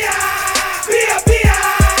 B.I.B.I. B.I.B.I.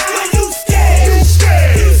 When you scared. You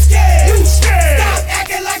scared. You scared. You scared. Stop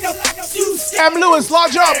acting like a you scared. M. Lewis,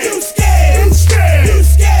 lodge up. You scared. You scared. You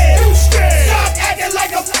scared. You scared. Stop acting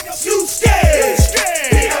like a you scared. You scared.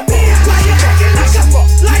 Why you acting like a fuck?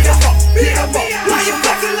 Like a fuck? Why you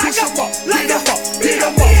acting like a fuck? Like a fuck?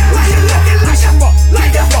 Why you looking like a fuck?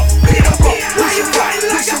 Like a fuck? Why you crying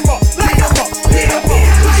like a fuck? Like a fuck? Why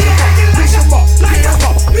you acting like a fuck? Like a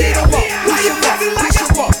fuck? Why you acting like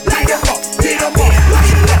a fuck? Like a fuck? Why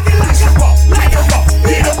you looking like a fuck? Like a fuck?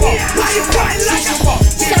 Why you crying like a fuck?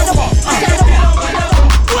 Shut up.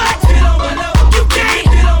 What?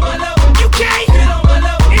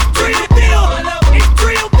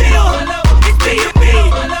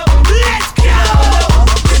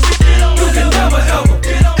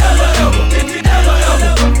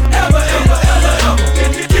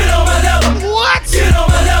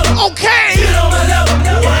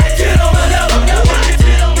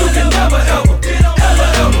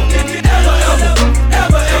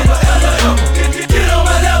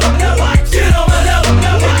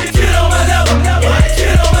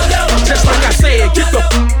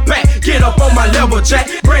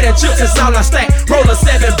 chips is all I stack. Roll a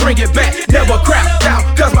 7, bring it back, never crap out.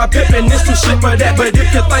 Cause my pimpin' is too slick for that. But if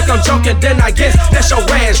you think I'm joking, then I guess that's your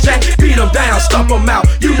ass, Jack. Beat them down, stomp them out.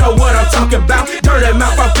 You know what I'm talking about. Dirty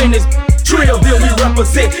mouth up in this Trillville, we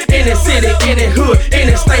represent any city, any hood,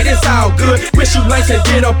 any state, it's all good. Wish you links and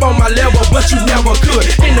get up on my level, but you never could.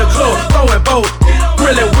 In the club, throwing bows,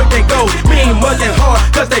 grilling with they gold. Mean mugging hard,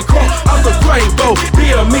 cause they crunk off the grave bow.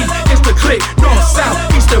 Dear me, it's the click, north, south,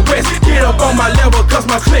 east and west. Get up on my level, cause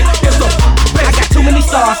my click is the best. I got too many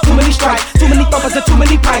stars, too many stripes, too many thumpers and too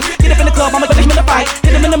many pipes. Get up in the club, I'ma put him in the fight.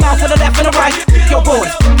 Hit him in the mouth with a left and a right. Yo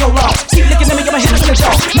boys, yo law, keep looking at me, I'ma hit him in the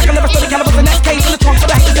jaw. Make a liver study calibers in that case in the trunk for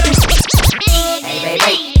the haters to be. Hey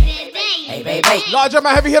baby, hey baby. Large up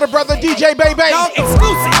my heavy hitter brother DJ baby.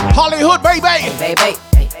 Exclusive. Hollywood baby. Hey baby,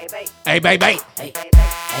 hey baby. Hey baby,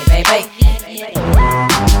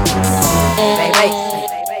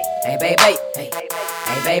 hey baby,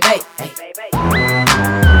 hey baby,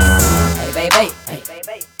 hey baby,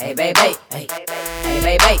 hey baby, hey baby, hey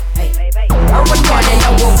baby. Everybody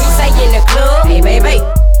know what we say in the club. Hey baby.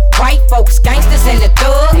 White folks, gangsters in the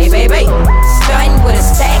thug. Hey baby, stunning with a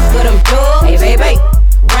stack of them dubs. Hey baby,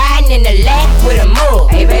 riding in the lap with a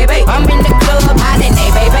mug. Hey baby, I'm in the club hiding.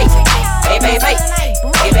 Hey baby, hey baby,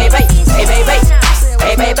 hey baby, hey baby,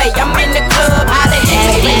 hey baby, I'm in the club hiding.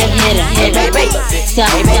 Hey baby, hey baby,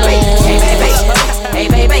 hey baby, hey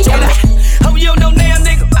baby, hey baby. Oh, you don't know damn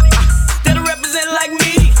nigga that'll represent like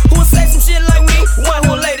me, who'll say some shit like me, one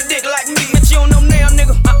who'll lay the dick like me. But you don't know damn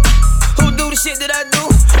nigga who do the shit that I do.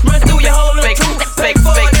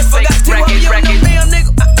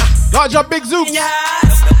 Large up Big Zoops.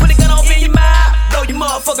 Put a gun off in your mouth, blow your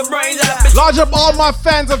motherfucking brains out. Large up all my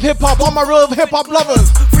fans of hip hop, all my real hip hop lovers.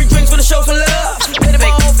 Free drinks for the show some love. Let them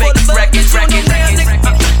all for the records. You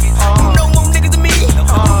know more niggas than me. You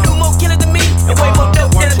do more killers than me. And way more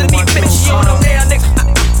dope killers than me. Bitch, you don't know damn nigga.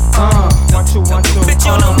 1, 2, 1, 2. Bitch,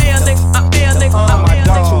 you don't know damn nigga. Damn nigga.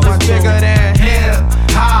 It's bigger than hip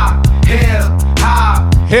hop, hip hop.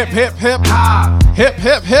 Hip, hip, hip, hop. Hip,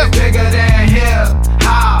 hip, hip. It's bigger than hip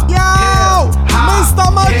hop. Yo, Mr.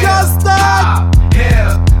 Mejustik.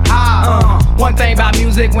 Hip hop. One thing about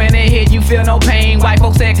music, when it hit, you feel no pain. White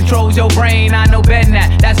folks say it controls your brain. I know better than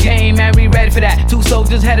that. That's game, man. We ready for that. 2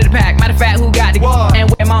 soldiers head of the pack. Matter of fact, who got the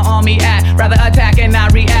and where my army at? Rather attack and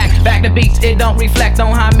not react. Back to beats, it don't reflect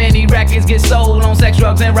on how many records get sold on sex,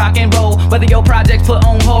 drugs, and rock and roll. Whether your projects put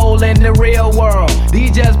on hold in the real world.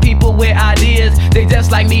 These just people with ideas. They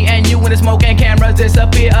just like me and you when the smoke and cameras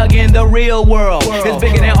disappear again. The real world is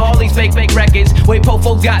bigger than all these fake records. Wait, po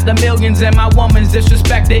folks got the millions and my woman's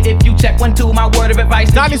disrespected. If you check 1, 2, my word of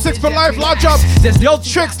advice. 96 for life, large up. Yo,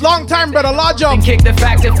 Tricks, long time, better large up. And kick the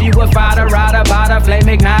fact if you a fighter, rider, bada, flame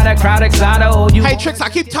igniter, crowd exciter, oh you. Hey Tricks, I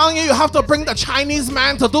keep telling you, you have to bring the Chinese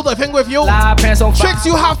man to do the thing with you. Pants on Tricks,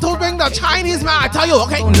 you have to bring the Chinese man, I tell you,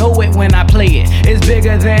 okay? Don't know it when I play it. It's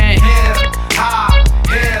bigger than hip hop,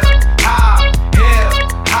 hip hop, hip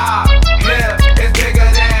hop, hip. It's bigger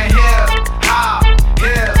than hip hop,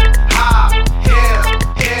 hip hop, hip.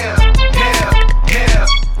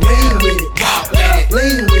 Lean with it,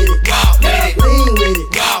 lean with it, lean with it,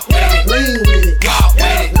 lean with it, lean with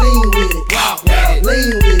it,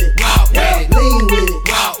 lean with it, lean with it,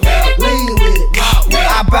 lean with it.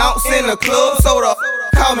 I bounce in the club, so the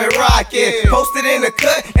call me Rocket. Posted in the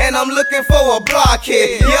cut, and I'm looking for a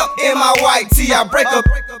blockhead. Yep, in my white tee, I break a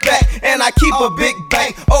back, and I keep a big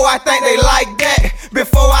bank. Oh, I think they like that.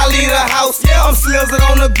 Before I leave the house, I'm slizzing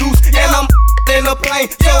on the goose, and I'm in a plane.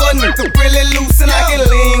 So a nigga really loose, and I can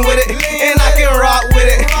lean with it, and I can rock with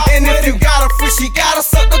it. And if you got a free, she gotta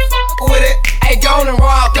suck the with it. Hey, go and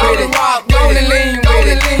rock with it, go and lean with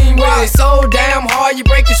it, so damn hard you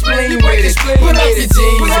break your spleen with it. Put up your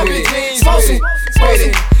jeans with it, smoke some with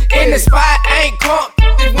it. In the spot, ain't crunk.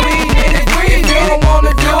 If you don't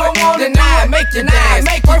wanna do it, deny it, make you dance.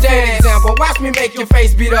 Perfect example, watch me make your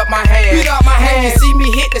face beat up my hand. When you see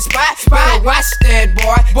me hit the spot, better watch that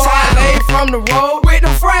boy. Lay from the road with the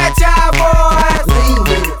franchise boys. Lean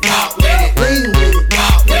with it, lean with it,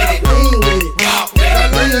 lean with it,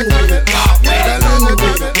 lean with it, lean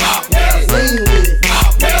with it, lean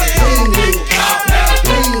with it.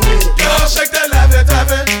 Girl, shake that laffy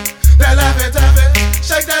taffy, that laffy taffy.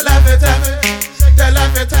 Shake that laffy taffy, that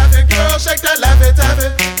laffy taffy. Girl, shake that laffy taffy,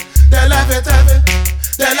 that laffy taffy,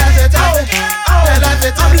 that laffy taffy, that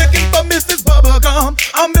laffy taffy. I'm looking for Mrs. Bubblegum,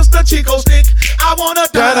 I'm Mr. Chico Stick. I wanna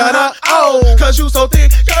da-da-da, oh, cause you so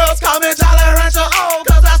thick. Girls call me Jolly Rancher, oh,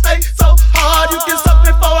 cause I stay so hard. You can suck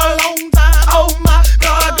me for a long time, oh my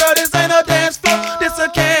God. Girl, this ain't a dance floor, this a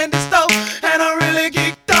candy store. And I'm really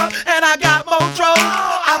geeked up, and I got more troll.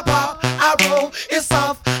 I pop, I roll, it's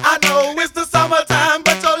soft, I know it's the summertime,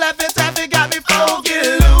 but your laugh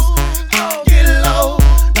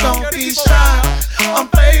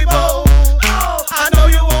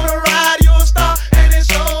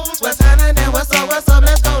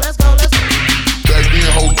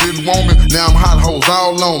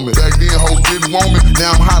Back then, hoes didn't want me.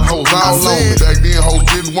 Now I'm hot hoes all on me. Back then, hoes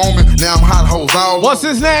didn't want me. Now I'm hot hoes all on me. What's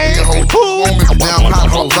his name? Who? Now I'm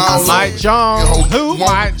hot hoes all on me. Mike John. Who?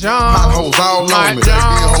 Mike John. Hot hoes all on me. Back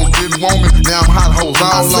then, hoes didn't want me. Now I'm hot hoes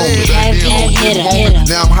all on me. Back then, hoes didn't want me.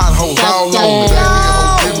 Now I'm hot hoes all on me. Back then,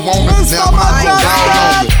 hoes didn't want me. Now I'm hot hoes all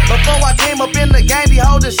on me. Before I came up in the game, these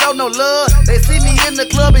hoes didn't show no love. They see me in the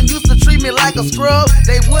club and used to treat me like a scrub.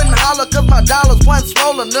 They wouldn't holler cause my dollars wasn't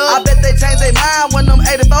swollen up. I bet they changed their mind when them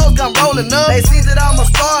 84s come rolling up. They see that I'm a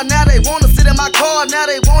star, now they wanna sit in my car. Now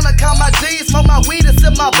they wanna count my G's, smoke my weed and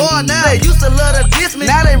sip my bar. Now they used to love to diss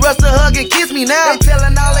me, now they rush to hug and kiss me. Now they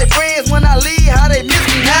telling all their friends when I leave how they miss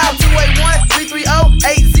me. Now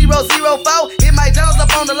 281-330-8004. Hit Mike Jones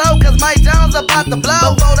up on the low cause Mike Jones about to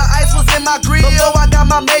blow. Before the ice was in my grill, before I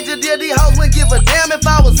got my major deal, these hoes wouldn't give a damn if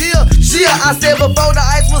I was here. Shit, I said before the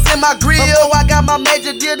ice was in my grill, before I got my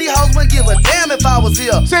major deal, these hoes wouldn't give a damn if I was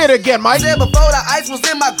here. Say it again, Mike. I said before the ice was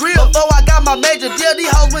in my grill, before I got my major deal,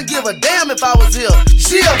 these hoes wouldn't give a damn if I was here.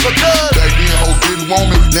 Shit, because back then hoes didn't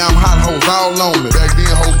want me, now I'm hot hoes all on me. Back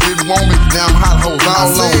then hoes didn't want me, now I'm hot hoes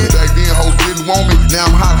all on me. Back then hoes didn't want me, now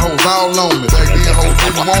I'm hot hoes all on me. Back then hoes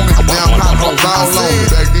didn't want me, now I'm hot hoes all on me.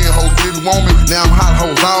 Back then hoes didn't want me, now I'm hot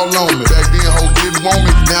hoes all on me. Back then hoes didn't want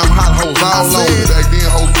me, now I'm hot hoes all on me. Back then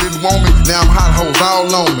hoes didn't want me, now I'm hot hoes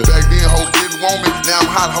all on me. Back then hoes didn't want me, now I'm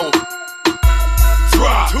hot hoes.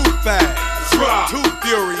 Drop. Too fast. Drop. Too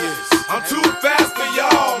furious. I'm too fast for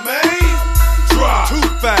y'all, man. Drop. Too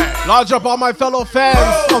fast. Lodge up all my fellow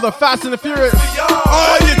fans of the Fast and the Furious.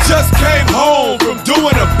 Oh, you just came home from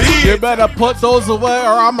doing a bid. You better put those away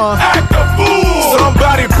or I'ma act a fool.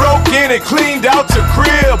 Somebody broke in and cleaned out your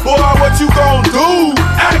crib. Boy, what you gon' do?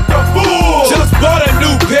 Act a fool. Just bought a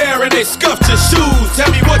new pair and they scuffed your shoes.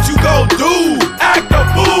 Tell me what you gon' do? Act a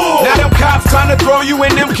fool. Now them cops trying to throw you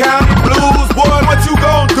in them county blues. Boy, what you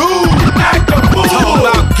gon' do? Act a fool. Talking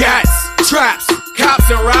about gats, traps, cops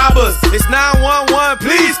and robbers. It's 911,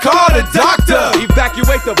 please call the doctor.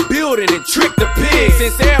 Evacuate the building and trick the pigs.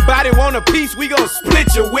 Since everybody want a piece, we gon'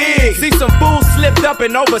 split your wig. See some fools slipped up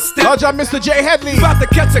and overstepped. Lodge up Mr. J. Headley. About to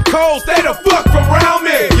catch a cold, stay the fuck from around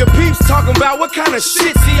me. Your peeps talking about what kind of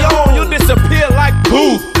shit he on. You'll disappear like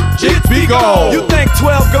poof. Jits be gone. You think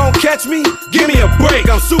 12 gon' catch me? Give me a break.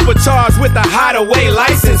 I'm supercharged with a hideaway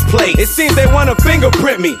license plate. It seems they wanna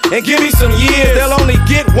fingerprint me and give me some years. They'll only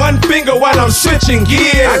get one finger while I'm switching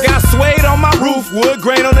gears. I got suede on my roof, wood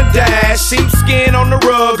grain on the dash, sheepskin on the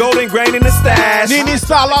rug, golden grain in the stash. Nini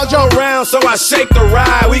style, Lodge around, so I shake the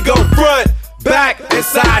ride. We go front, back, and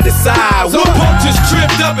side to side. Some punk just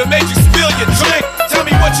tripped up and made you spill your drink. Tell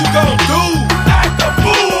me what you gon' do? Act a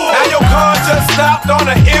fool. Now your car just stopped on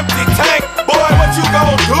an empty tank. Boy, what you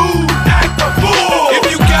gon' do? Act a fool. If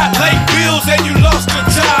you got late bills and you lost your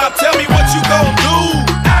job, tell me what you gon' do?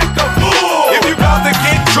 Act a fool. If you about to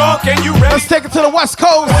get drunk and you ready, let's take it to the West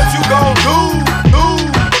Coast. What you gon' do?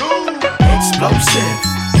 Explosive.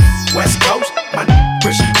 West Coast, my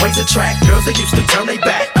rich ways attract girls that used to turn they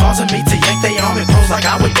back, causing me to yank they arm and pose like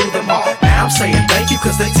I would do them all. Now I'm saying thank you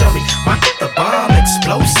cause they tell me my the bomb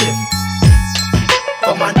explosive.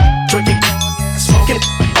 For my drinking, smoking,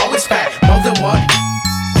 always fat, more than one.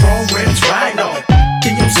 Chrome rims riding on.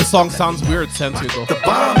 This song sounds weird, Sensi though. The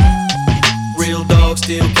bomb. Real dogs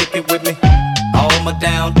still kicking with me. All my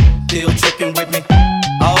down, still tricking with me.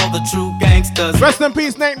 All the true gangsters. Rest in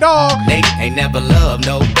peace, Nate Dogg. Nate ain't never loved,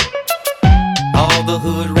 no. All the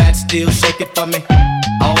hood rats still shaking for me.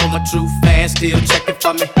 All my true fans still checking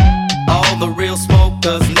for me. All the real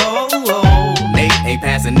smokers know Nate ain't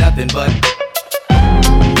passing nothing but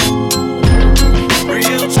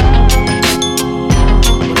real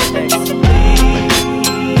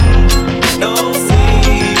no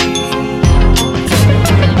see.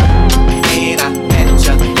 And I met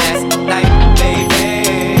you last night, baby.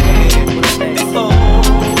 Before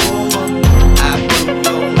I blew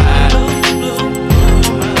your mind.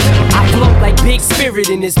 I float like big spirit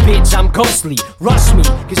in this bitch, I'm ghostly. Rush me,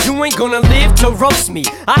 cause you ain't gonna live to roast me.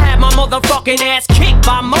 I had my motherfucking ass kicked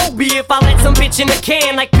by Moby if I let some bitch in a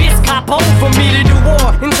can like Biz Capo for me to do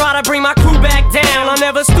war and try to bring my crew back down. I'll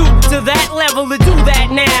never stoop to that level to do that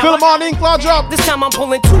now. Philmon Ink, Lodge up. This time I'm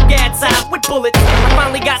pulling 2 gats out with bullets. I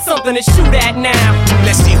finally got something to shoot at now.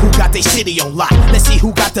 Let's see who got they city on lock. Let's see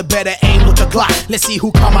who got the better aim with the Glock. Let's see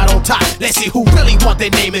who come out on top. Let's see who really want their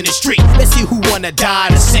name in the street. Let's see who wanna die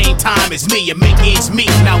at the same time as me and make ends meet.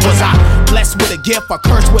 Now was I blessed with a gift or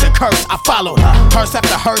cursed with a curse? I followed her, verse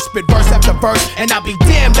after verse, spit verse after verse, and I'll be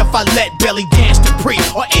damned if I let Belly Dance to Pre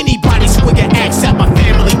or anybody swig an axe at my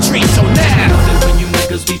family tree. So now, when you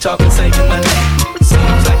niggas be talking, saying my name,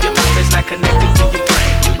 seems like your mouth is not connected to your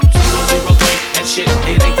brain. 203 and shit,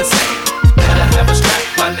 it ain't the same. better have a strap,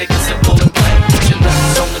 my nigga, simple and plain. Put your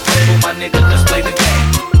nuts on the table, my nigga, let's play the game.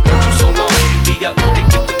 Heard you so long, you be up,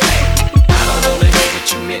 addicted to pain. I don't wanna hear what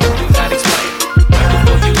you meant, do not explain. Right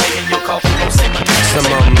before you lay in your coffin, don't say my name. Some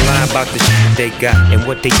of them lie about the shit they got and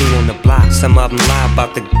what they do on the block. Some of them lie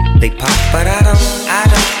about the they pop. But I don't.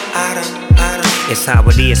 It's how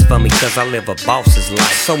it is for me, cause I live a boss's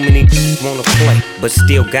life. So many wanna play, but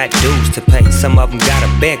still got dues to pay. Some of them gotta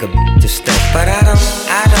beg a to stay. But I don't.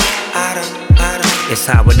 It's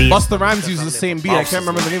how it is. Busta Rhymes uses the same beat. I can't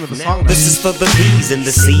remember the name of the song now. This is for the B's and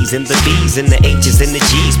the C's and the B's and the H's and the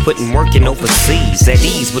G's. Putting working overseas at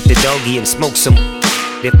ease with the doggy and smoke some.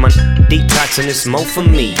 If my detoxing is more for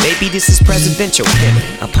me, baby, this is presidential.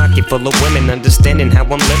 A pocket full of women understanding how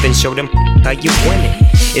I'm living. Show them how you winning.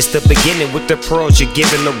 It's the beginning with the pearls you're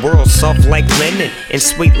giving the world. Soft like linen and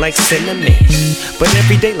sweet like cinnamon. But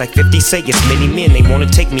every day, like 50 say, it's many men. They wanna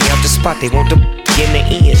take me out the spot. They want the in the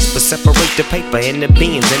ends. But separate the paper and the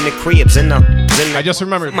beans and the cribs and the. I just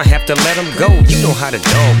remembered. I have to let him go. You know how the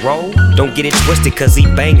dog roll. Don't get it twisted, cause he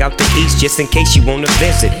bang out the east just in case you wanna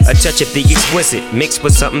visit. A touch of the exquisite mixed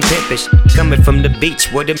with something pimpish. Coming from the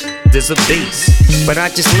beach where the there's a beast. But I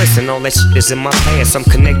just listen, all that shit is in my past. I'm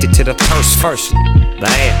connected to the first.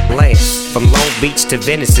 Last. From Long Beach to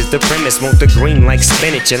Venice is the premise. Want the green like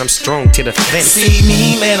spinach and I'm strong to the fence. See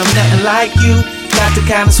me, man, I'm nothing like you. Got the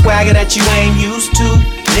kind of swagger that you ain't used to.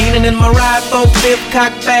 Leaning in my ride, 4-5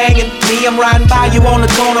 cock banging. Me, I'm riding by you on the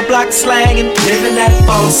corner block slanging. Living that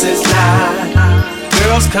boss's life.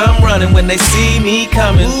 Girls come running when they see me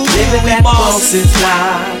coming. Living that boss's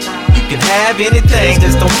life. You can have anything,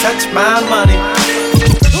 just don't touch my money.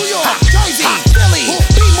 New York, Jersey, Philly,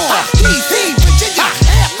 Baltimore, DC, Virginia,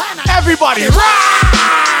 Atlanta. Everybody, ride!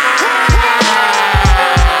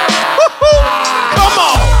 Come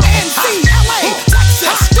on! NC, LA,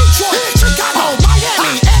 Texas, Detroit, Chicago,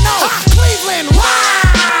 Miami, NO, Cleveland,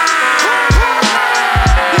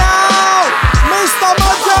 Yo, Mr.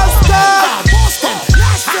 Mejustik. Boston,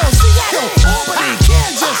 Nashville, Seattle, Albany,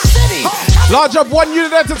 Kansas City. Large up One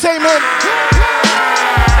Unit Entertainment.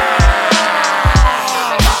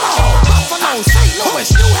 Buffalo, St. Louis,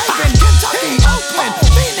 New Haven, Kentucky, Oakland,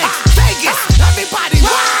 Phoenix, Vegas. Everybody,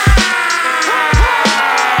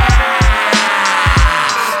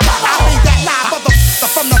 I made that live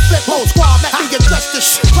motherfucker from the flip mode squad. Let me address this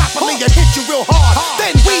shit properly and hit you real hard.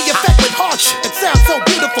 Then we effect with harsh. It sounds so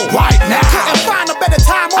beautiful right now. Couldn't find a better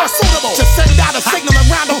time more suitable to send out a signal and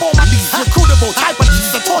round up all my recruitable type of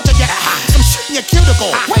to torture you. Some shit in your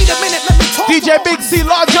cuticle. Wait a minute, let me talk. DJ Big C,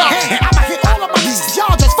 large up. I'ma hit all of my beats.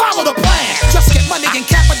 Y'all just follow the plan. Just get money and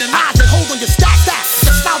capitalize and hold on your stack.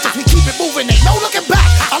 Nostalgic, we keep it moving, ain't no looking back.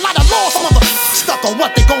 A lot of lost motherfuckers stuck on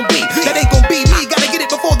what they gon' be. That ain't gon' be me, gotta get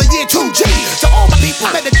it before the year 2G. So all my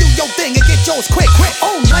people better do your thing and get yours quick.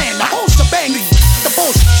 Own land, the whole shebang, the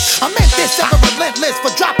bullshit. I meant this, ever relentless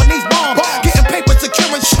for dropping these bombs. Getting paper,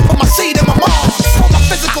 securing shit for my seed and my mom. For my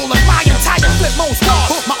physical and my entire flip mode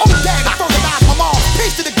squad. My own dad, I fertilized my mom.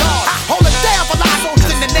 Peace to the God. Hold it down for life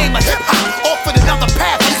in the name of hip hop. Offered another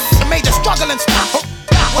path, I made the struggle and stop.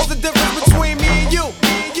 What's the difference between me and you?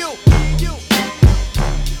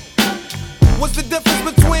 What's the difference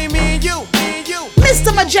between me and you?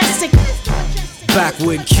 Mr. Mejustik. Back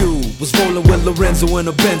when Q was rolling with Lorenzo in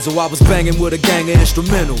a Benzo, I was banging with a gang of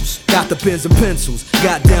instrumentals. Got the pens and pencils,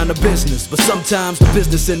 got down to business. But sometimes the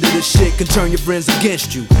business end of this shit can turn your friends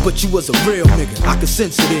against you. But you was a real nigga, I could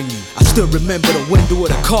sense it in you. I still remember the window of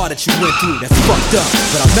the car that you went through. That's fucked up,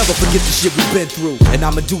 but I'll never forget the shit we've been through. And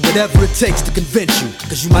I'ma do whatever it takes to convince you.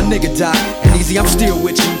 Cause you my nigga, Doc, and easy, I'm still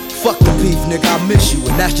with you. Fuck the beef, nigga, I miss you.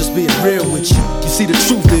 And that's just being real with you. You see, the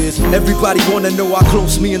truth is, everybody wanna know how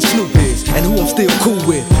close me and Snoop is, and who I'm still cool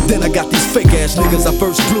with. Then I got these fake ass niggas I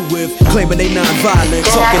first flew with, claiming they non-violent,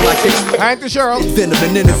 talking like they Venom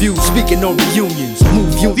in interviews, speaking on reunions.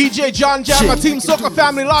 Move you DJ John Jam, my Team Soca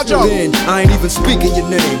family, large up. I ain't even speaking your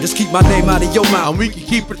name, just keep my name out of your mouth. And we can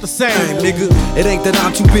keep it the same, nigga. It ain't that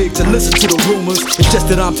I'm too big to listen to the rumors, it's just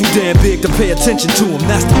that I'm too damn big to pay attention to them.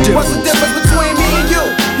 That's the difference. What's the difference between me and you?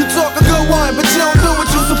 You talk a good one, but you don't do what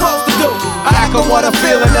you're supposed to do. I act on what I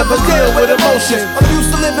feel and never deal with emotion. I'm used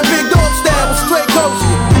to living big dog style with straight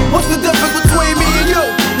coasting. What's the difference between me and you?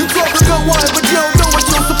 You talk a good one, but you don't do what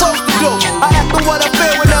you're supposed to do. I act on what I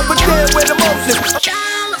feel and never deal with emotion.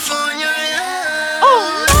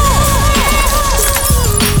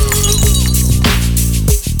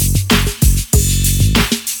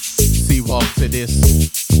 See, walk to this.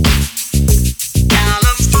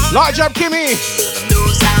 Large up, Kimmy.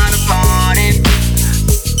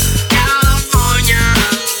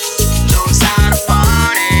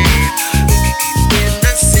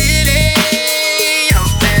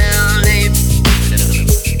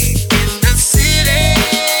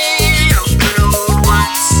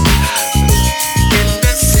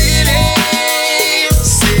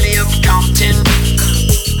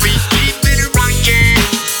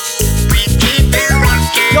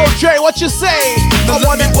 What you say? Now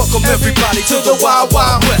let me welcome everybody to the Wild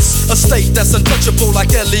Wild West, a state that's untouchable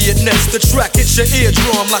like Elliot Ness. The track hits your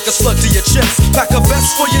eardrum like a slug to your chest. Pack a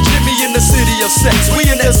vest for your Jimmy in the city of sex. We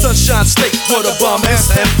in the Sunshine State where the bomb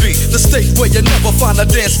is and be. The state where you never find a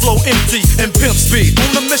dance floor empty and pimp speed.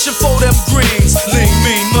 On a mission for them greens. Lean,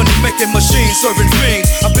 mean, money making machines serving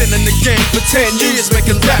fiends. I've been in the game for 10 years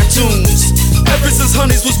making rap tunes. Ever since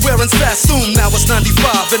Honeys was wearing Sassoon. Now it's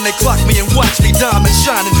 95 and they clock me and watch me diamond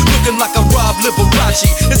shining, looking like a Rob Liberace.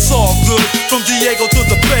 It's all good from Diego to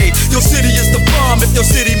the Bay. Your city is the bomb if your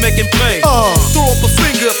city making pain. Throw up a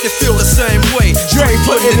finger if you feel the same way. Dre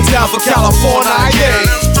putting it down for California.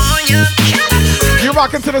 Yeah. You're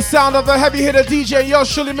rocking to the sound of the heavy hitter DJ, yo,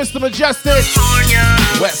 surely Mr. Mejustik.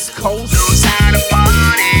 West Coast.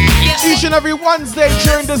 Each and every Wednesday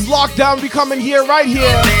during this lockdown, we coming here, right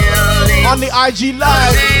here on the IG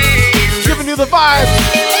Live, giving you the vibes.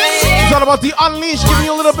 It's all about the Unleashed, giving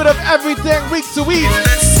you a little bit of everything week to week.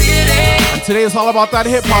 And today is all about that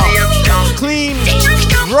hip hop. Clean,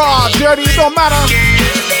 raw, dirty, it don't matter.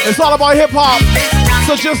 It's all about hip hop.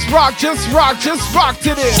 So just rock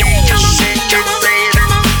to this.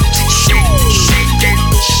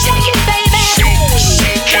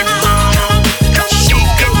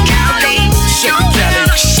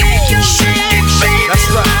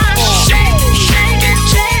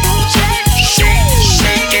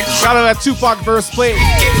 Got that Tupac verse played.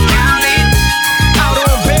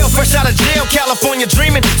 Fresh out of jail, California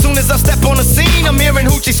dreaming. Soon as I step on the scene, I'm hearing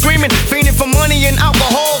hoochie screaming. Fiending for money and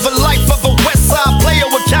alcohol. The life of a West Side player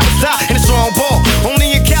with cowards die in a strong ball.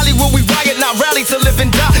 Only in Cali will we riot, not rally to live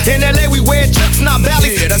and die. In LA we wear chucks, not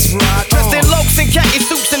valleys. Yeah, that's right. Dressed in lokes and khaki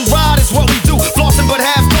suits and ride is what we do. Flossing but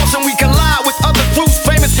half caution, we collide with other crews.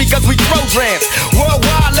 Famous because we throw drams.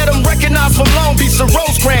 Worldwide, let them recognize from Long Beach to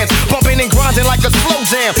Rosecrans. Bumping and grinding like a slow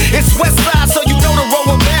jam. It's West Side, so you know the road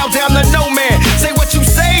will bow down to no man. Say what you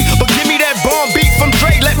say, but give me that bomb beat from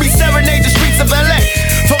Dre. Let me serenade the streets of LA.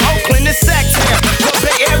 From Oakland to Sacktown, the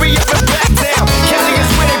Bay Area and back down. Cali is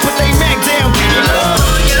where they put their Mac down.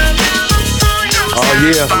 Oh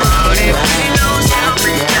yeah,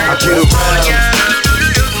 I get around.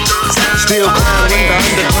 Still climbing the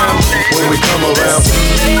underground when we come around.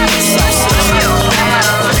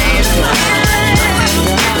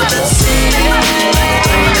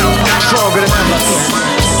 Stronger than ever.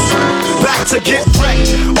 Back to get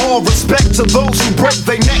wrecked. All respect to those who break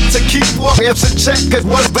their neck to keep warriors in check. Cause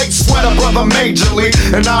what they sweat a brother majorly.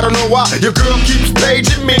 And I don't know why your girl keeps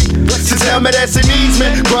paging me. She tell me that she needs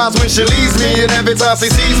me. Cries when she leaves me. And every time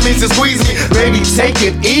she sees me, she squeeze me. Baby, take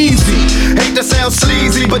it easy. Hate to sound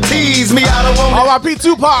sleazy, but tease me. I don't want R.I.P.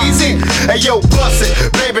 Tupac. Easy. Hey yo, bust it.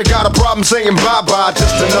 Baby got a problem saying bye-bye.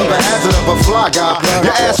 Just another hazard of a fly guy.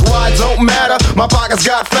 Your ass wide don't matter. My pockets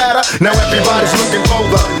got fatter. Now everybody's looking for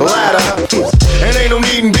the ladder. And ain't no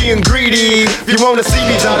need in being greedy. If you wanna see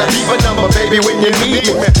me, try to keep a number, baby, when you need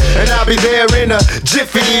me. And I'll be there in a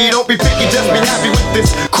jiffy. Don't be picky, just be happy with this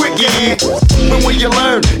quickie. But when you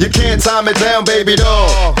learn, you can't time it down, baby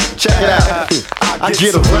doll. Check it out, I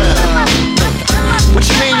get around. What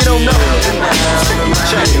you mean you don't know?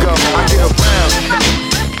 Check it go, I get around.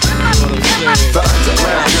 The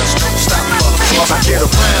underground just don't stop, I get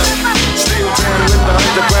around. Still down with the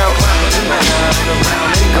underground.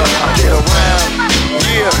 I get around.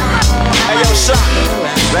 Yeah. Hey yo, Shock,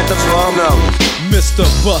 let the drum know. Mr.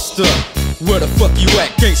 Buster, where the fuck you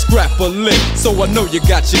at? Can't scrap a lick, so I know you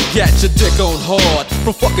got your dick on hard.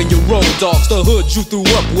 From fucking your road dogs, the hood you threw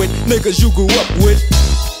up with, niggas you grew up with.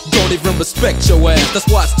 Don't even respect your ass, that's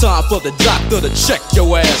why it's time for the doctor to check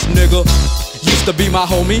your ass, nigga. Used to be my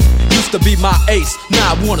homie, used to be my ace.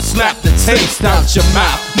 Now I wanna slap the taste out your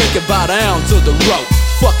mouth, make it bow down to the rope.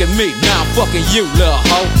 Fucking me, now I'm fucking you, little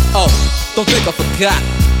hoe. Oh, don't think I forgot,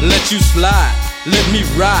 let you slide. Let me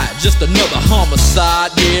ride, just another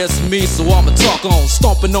homicide. Yeah, it's me, so I'ma talk on.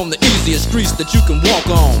 Stomping on the easiest streets that you can walk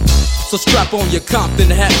on. So strap on your Compton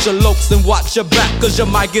hat, your lokes, and watch your back, cause you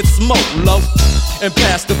might get smoked, low. And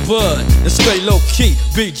pass the bud, and stay low key,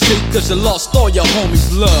 BG, cause you lost all your homies'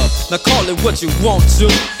 love. Now call it what you want to.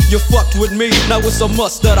 You fucked with me, now it's a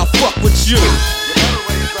must that I fuck with you.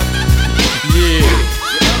 Yeah,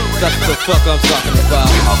 that's what the fuck I'm talking about.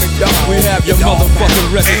 We have your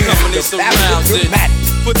motherfucking record company surrounded.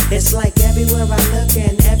 It's like everywhere I look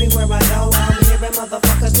and everywhere I go, I'm hearing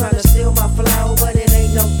motherfuckers trying to steal my flow, but it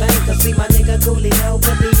ain't no thing, cause see my nigga Coolio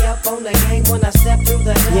put me up on the game when I step through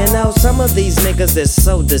the door. You know, some of these niggas is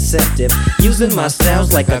so deceptive, using my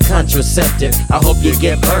styles like a contraceptive. I hope you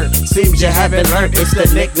get burnt, seems you haven't learned. It's the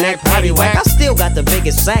knick-knack paddywhack. I still got the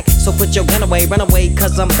biggest sack, so put your gun away, run away,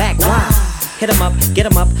 cause I'm back. Why? Hit 'em up, get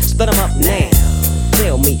 'em up, split 'em up now.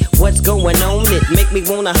 tell me what's going on. It make me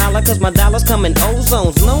wanna holler cause my dollars come in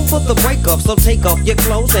ozones. Known for the break off, so take off your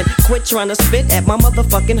clothes and quit trying to spit at my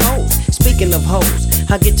motherfucking hoes. Speaking of hoes,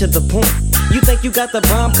 I get to the point. You think you got the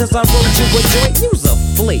bomb cause I wrote you a joint? You's a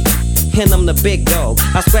flea. And I'm the big dog.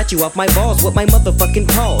 I scratch you off my balls with my motherfucking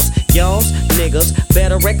paws. Y'all's niggas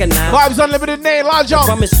better recognize. Vibes Unlimited name, large on.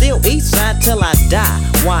 From it still east side till I die.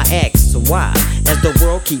 Why X Y? As the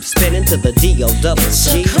world keeps spinning to the D-O double G. It's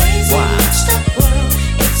a crazy world.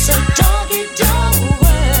 It's a doggy dog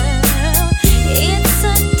world. It's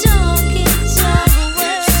a doggy dog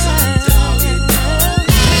world. It's a doggy dog.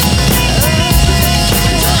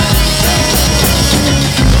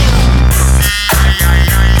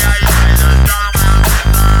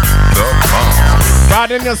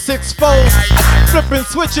 Riding your 6-4, flipping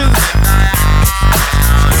switches.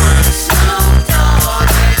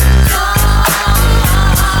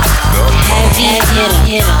 Heavy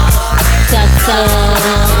hitter.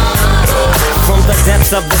 From the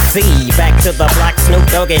depths of the sea, back to the block, Snoop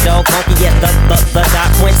Doggy Dogg, funky as the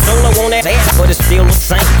doc went solo on that ass, but it's still the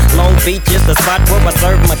same. Long Beach is the spot where I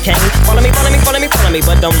serve my cane. Follow me,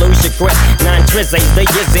 but don't lose your grip. 9 trizz ain't the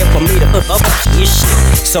years in for me to up your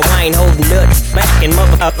shit. So I ain't holding nothing back, and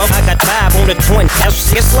motherfucker, I got 5 on the twin.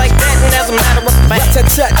 It's like that, and as a matter of fact,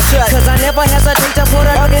 cause I never hesitate to put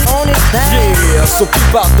a nugget on his back. Yeah, so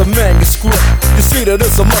keep out the manuscript. You see that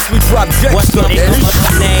it's a must we drop gangsta. What's my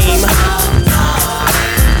name?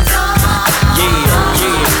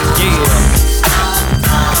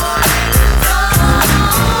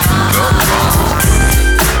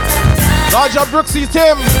 Large up Brooksy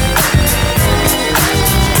Tim.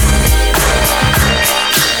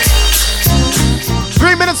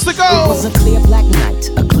 3 minutes to go. It was a clear black night,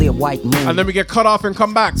 a clear white moon. And then we get cut off and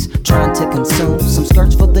come back. Trying to consume some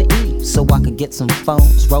skirts for the eve, so I could get some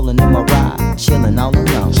phones rolling in my ride, chilling all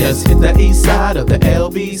alone. Just hit the east side of the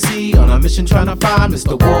LBC on a mission trying to find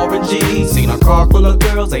Mr. Warren G. Seen a car full of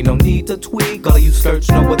girls, ain't no need to tweak. All of you skirts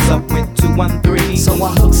know what's up with 213. So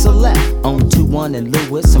I hooked a left on 21 and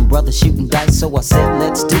Lewis. Some brothers shooting dice, so I said,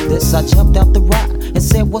 let's do this. I jumped out the ride and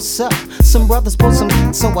said, what's up? Some brothers pulled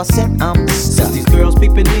some, so I said, I'm stuck. Since these girls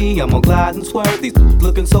peeping me, I'm gonna glide and swerve. These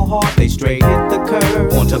looking so hard, they straight hit the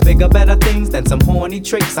curve. Want to bigger, better things than some horny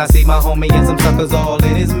tricks. I see my homie and some suckers all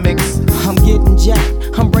in his mix. I'm getting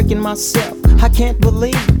jacked, I'm breaking myself. I can't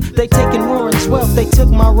believe they taking Warren's wealth. They took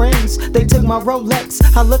my rings, they took my Rolex.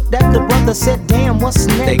 I looked at the brother, said, damn, what's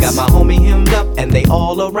next? They got my homie hemmed up and they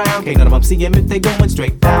all around. Can't none of them see him if they going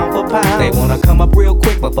straight pound for pound. They wanna come up real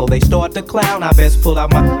quick before they start to clown. I best pull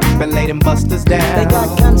out my and lay them busters down. They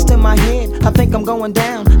got guns to my head, I think I'm going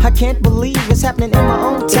down. I can't believe it's happening in my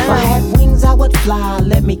own town. If I had wings, I would fly,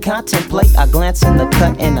 let me contemplate. I glance in the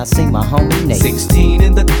cut and I see my homie Nate. 16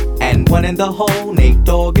 in the and 1 in the hole. Nate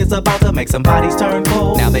Dogg is about to make some bodies turn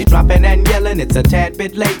cold. Now they dropping and yelling, it's a tad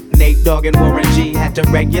bit late. Nate Dogg and Warren G had to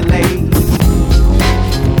regulate.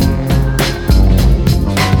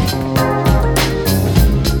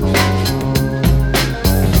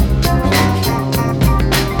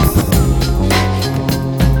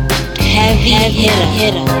 Heavy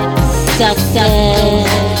hitter, sucker.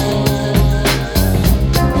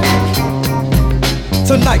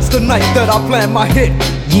 Tonight's the night that I plan my hit.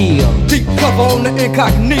 Yeah. Deep cover on the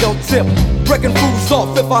incognito tip. Breaking fools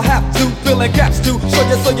off if I have to. Filling gaps too.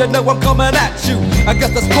 So you know I'm coming at you. I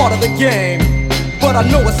guess that's part of the game. But I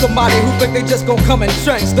know it's somebody who think they just gon' come and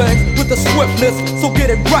change things with the swiftness. So get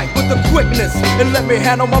it right with the quickness and let me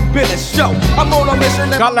handle my business. Show I'm on a mission.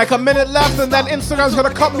 Got like a minute left and then Instagram's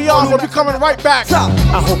gonna cut me off. We'll be coming right back.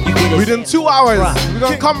 I hope you get it. Within 2 hours, we're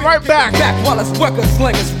gonna come right back. Back while it's record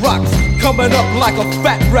slingers rocks. Coming up like a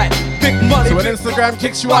fat rat. Big money. So when Instagram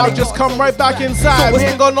kicks you out, just come right back inside. We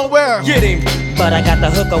ain't going nowhere. Get him. But I got the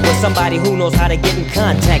hooker with somebody who knows how to get in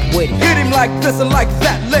contact with him. Hit him like this and like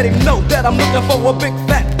that. Let him know that I'm looking for a big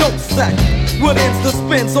fat dope sack. What ends the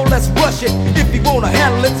spin, so let's rush it. If you wanna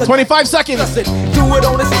handle it, 25 seconds. Do it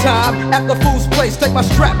on his time at the fool's place. Take my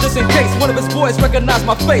strap just in case one of his boys recognize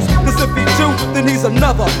my face. Cause if he do, then he's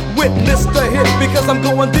another witness to hit. Because I'm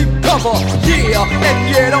going deep cover. Yeah, and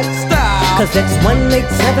yeah, don't stop. Cause it's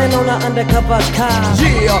 187 on an undercover car.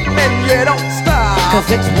 Yeah, and yeah, don't stop. Cause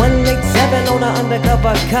it's 187 on an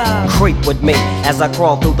undercover car. Creep with me as I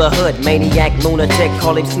crawl through the hood. Maniac, lunatic,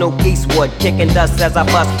 call him Snoop Eastwood. Kicking dust as I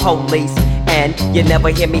bust police. And you never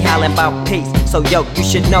hear me hollering about peace. So yo, you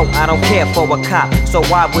should know I don't care for a cop. So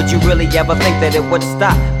why would you really ever think that it would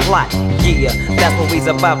stop? Plot, yeah, that's what we's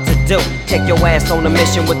about to do. Take your ass on a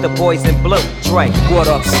mission with the boys in blue. Dre, what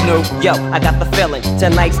up, Snoop? Yo, I got the feeling.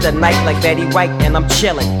 Tonight's the night like Betty Wright, and I'm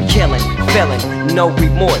chillin', killing, feeling, no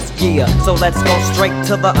remorse, yeah. So let's go straight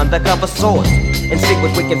to the undercover source. and see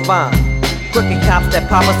what we can find. Crooked cops that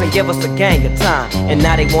pop us and give us a gang of time. And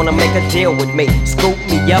now they wanna make a deal with me. Scoop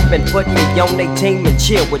me up and put me on their team and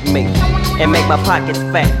chill with me. And make my pockets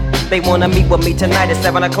fat. They wanna meet with me tonight at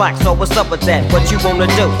 7 o'clock. So what's up with that? What you wanna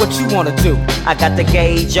do? What you wanna do? I got the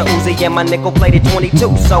gauge, a Uzi, and my nickel plated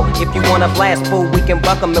 22. So if you wanna blast, fool, we can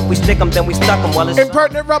buck 'em. If we stick 'em, then we stuck 'em. Well, it's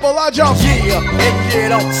Impertinent Rebel, I jump. Yeah, and you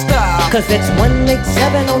don't stop. Cause it's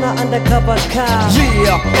 187 on an undercover car.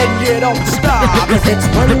 Yeah, and you don't stop. Cause it's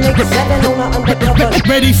 187 on an undercover.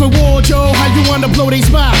 Ready for war, Joe? How you wanna blow they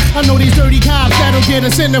spot? I know these dirty cops that'll get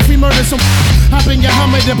us in if we murder some. Hop in your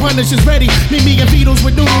Hummer, the punish is ready. Meet me and Beatles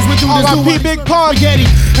with noodles with R.I.P. Big Pun. Spaghetti.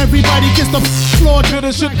 Everybody gets the floor to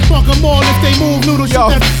the shit. Fuck 'em all if they move noodles.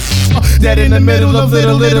 Yo. Dead in the middle of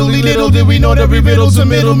little did we know that we riddles a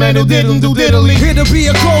middleman who didn't do diddly. Here to be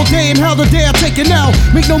a cold day and hell the day I take it now.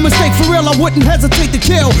 Make no mistake, for real, I wouldn't hesitate to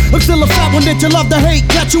kill. I'm still a fat one that you love to hate.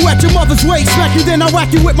 Catch you at your mother's waist, smack you then I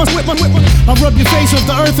whack you with my. I rub your face off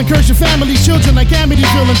the earth and curse your family's children like Amity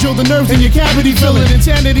filling. Chill the nerves in your cavity filling.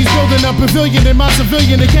 Insanity's building a pavilion in my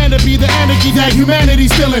civilian. It can't be the anarchy that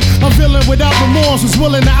humanity's filling. A villain without remorse who's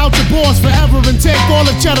willing to out your boss forever and take all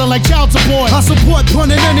the cheddar like child support. I support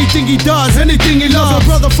Pun in anything he does, anything he loves. A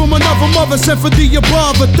brother from another mother sent for the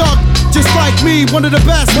above. A thug just like me, one of the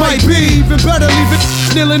best might be. Even better, leave it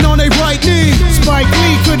kneeling on their right knee. Spike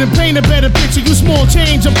Lee couldn't paint a better picture. You small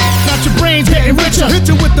change, got your brains getting richer. Hit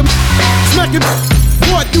you with the smacking.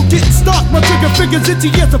 What? You getting stuck? My trigger fingers itchy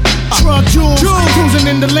as a truck jewels. Cruising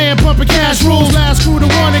in the land, pumping cash rules. Last crew to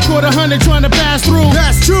one, it caught 100 trying to pass through.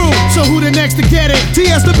 That's true. So who the next to get it?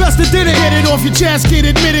 TS the best that did it. Get it off your chest, get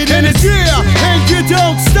admitted, and it's yeah, and you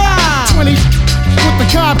don't stop. 20 with the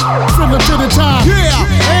cop, fill it to the top.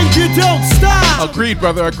 Yeah, and you don't stop. Agreed,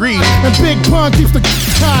 brother, agreed. And Big Pun keeps the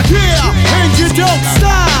cock. Yeah, and you don't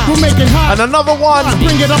stop. We'll make it hot. And another one,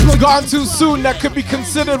 bring it up, gone too soon. That could be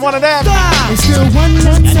considered one of them. It's still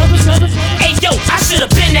 1-9-7-7. Hey yo, I should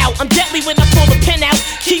have been out. I'm deadly when I pull the pin out.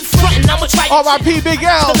 Keep frontin', I'ma try. R.I.P. Big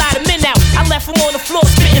L. A lot of men out. I left him on the floor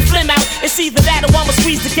spitting phlegm out. It's either that or I'ma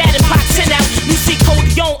squeeze the gat and pop 10 out. You see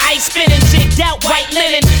Cody on ice spinning, jigged out white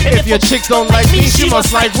linen. And if your chicks don't like me, she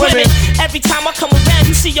must like women. Every time I come around,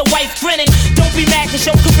 you see your wife grinning. Don't be mad cause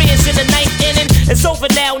your career's in the ninth inning. It's over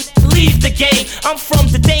now, leave the game. I'm from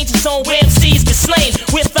the danger zone where MCs get slain.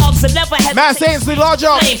 Where thugs that never had Mass Ainsley, large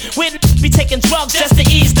up. Where be taking drugs just to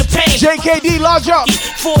ease the pain. JKD, large up.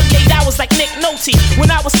 48 hours like Nick Nolte.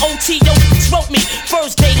 When I was OT, yo, wrote me.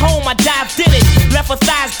 First day home, I dived in it. Left her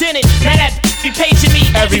thighs in it. Now that be paging me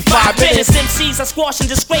every 5 minutes. MCs I squash and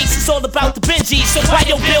disgrace. It's all about the Benjis. So why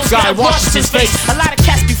your bills got Washington's face? A lot of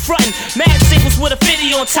cats be frontin'. Mad singles with a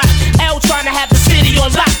 50 on top. L trying to have the city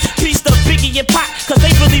on lock. Piece of Biggie and Pop, cause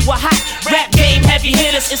they really were hot. Rap game, heavy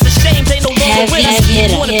hitters. It's a shame they no longer with us.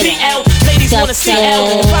 You wanna be L, ladies wanna see L.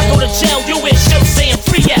 If I go to jail, you wear shirts saying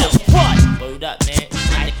free L. What? Word up, man.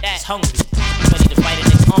 That's hungry. Ready to fight a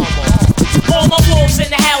nigga's arm off. All my wolves in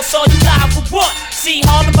the house, all you live for what? See,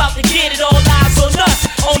 hard about to get it, all eyes on us.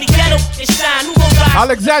 Only ghetto is shine, who gon' ride?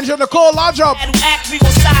 Alexandra Nicole, large up. Act, we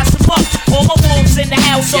gon' size them up. All my wolves in the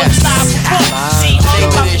house, all you live for what? See, hard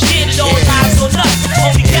about to get it, all eyes on us.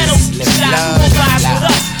 Only ghetto is shine, who gon' rise with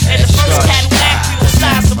us? And the first Cadillac, we gon'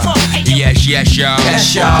 size them up. Yes, yes, y'all.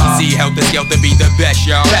 Yes, y'all. See Helter Skelter be the best,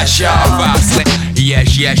 y'all. Best, y'all.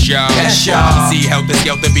 Yes, yes, y'all. Yes, y'all. See Helter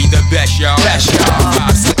Skelter be the best, y'all. Best, y'all.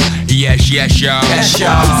 Yes, yes, y'all. Yes,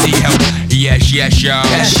 y'all. See Helter. Yes, yes, y'all.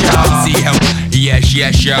 Yes, y'all. See Helter. Yes,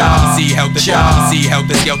 yes, y'all. See Helter. See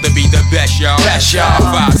Helter Skelter be the best, y'all. Best, y'all.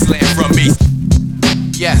 5 slam from me.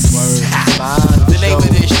 Yes. The name of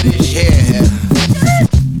this here.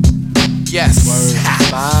 Yes.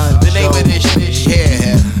 The name of this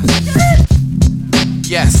here.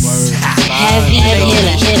 Yes. Heavy hitter.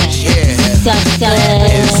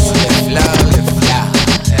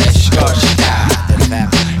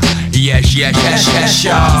 Yes, yes, yes, yes,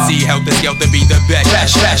 y'all. See Helter Skelter be the best,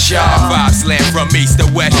 best, y'all. 5 slam from east to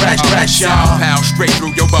west, y'all. Pound straight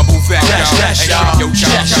through your bubble fat, y'all.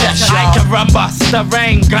 I can run bust the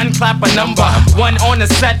rain, gun clap a number. One on the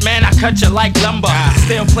set, man, I cut you like lumber.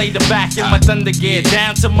 Still play the back in my thunder gear,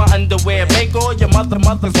 down to my underwear. Make all your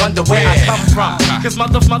mothers wonder where I come from. Cause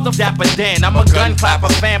mother dapper Dan, I'm a gun clapper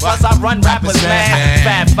fan. Plus I run rappers, man.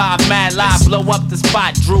 Fat 5 mad live, blow up the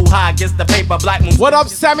spot. Drew High gets the paper, Black Moon. What up,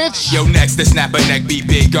 Samich? Yo, next to snap a neck, be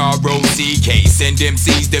big R-O-C-K. Send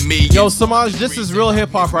MCs to me. Yo, Samaj, this is real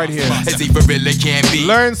hip hop right here. As he for really can be.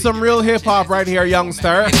 Learn some real hip hop right here,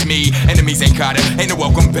 youngster. It's me, enemies ain't caught it. Ain't no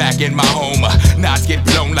welcome back in my home. Knots get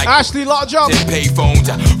blown like Ashley Lodge up. Pay phones,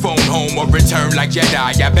 phone home or return like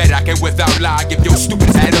Jedi. I bet I can without lie give your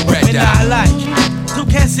stupid head a red eye. who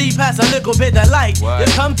can't see past a little bit of light. You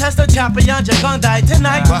come test the champion, you're gonna die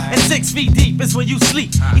tonight. And 6 feet deep is where you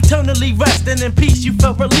sleep. Eternally resting in peace, you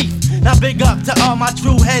felt relief. Now big up to all my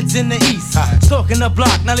true heads in the east. Stalking the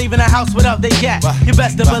block, not leaving the house without they gat. You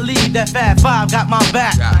best to believe that Fat Five got my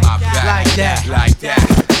back. Like that. Like that.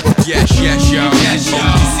 Yes, yes, yo. Yes, yo.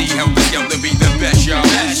 OTC help us to be the best, yo.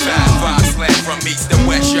 Fat Five slam from east to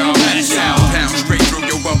west, yo. Sound pound straight through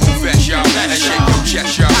your bubble vest, yo. And shake your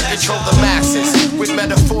chest, yo. I control the masses with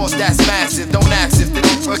metaphors that's massive. Don't ask if the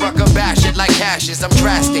rock and bash it like ashes. I'm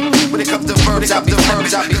drastic when it comes to verbs. I be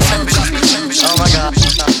verbs. Oh my god.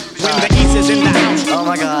 When the east is in the house. Oh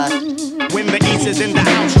my god. When the east is in the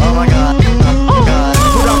house. Oh my god. Oh god.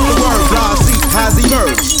 Put out the word, Blasi has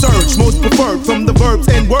emerged. Surge, most preferred from the verbs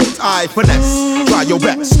and words I finesse. Try your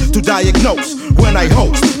best to diagnose. When I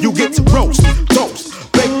host, you get to roast, toast,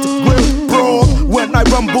 baked, grilled, broad. When I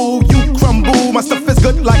rumble, you crumble. My stuff is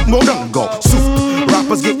good like Morongo soup.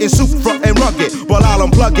 Rappers getting soup front and rugged, while I'll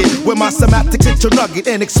unplug it with my semantics into nugget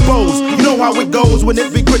and expose. You know how it goes when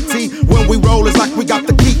it be gritty. When we roll, it's like we got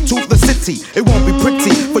the key to the city. It won't be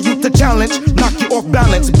pretty for you to challenge, knock you off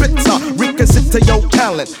balance. Bitter, reconsider your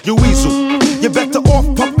talent. You weasel, you're better off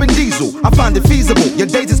pumping diesel. I find it feasible. Your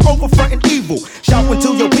days is over fronting evil. Shouting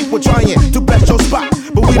to your people trying to bless your spot.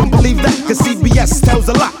 But we don't believe that, cause CBS tells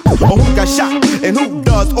a lot on who got shot and who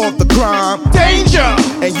does all the crime. Danger!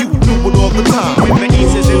 And you do it all the time. When the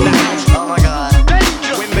east is in the house. Oh my god.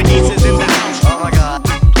 When the east is in the house. Oh my god.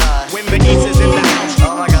 When the east is in the house.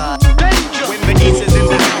 Oh my god. When the east is in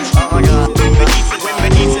the house. Oh my god. When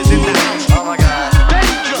the east is in the house. Oh my god.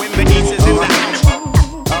 When the east is in the house.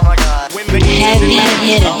 Oh my god. When the east is Heavy in the house.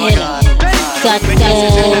 hitter, Oh my god.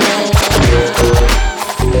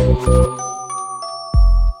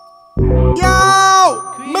 Yo!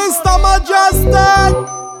 Mr. Mejustik!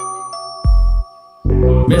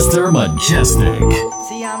 Mr. Mejustik.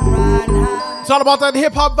 See, I'm riding high. It's all about that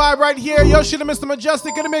hip hop vibe right here. Yo, shit, Mr.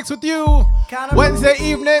 Mejustik in the mix with you. Wednesday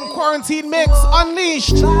evening, quarantine mix,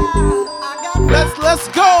 unleashed. Let's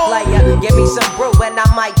go. Player, give me some brew and I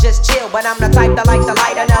might just chill. But I'm the type that like to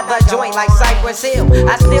light another joint like Cypress Hill.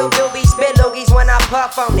 I still do be spit loogies when I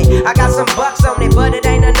puff on it. I got some bucks on it, but it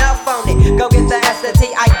ain't enough on it. Go get the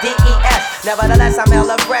S-T-I-D-E-S. Nevertheless, I'm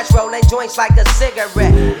hella fresh, rolling joints like a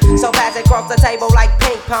cigarette. So pass it across the table like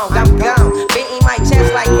ping pong. I'm gone, beating my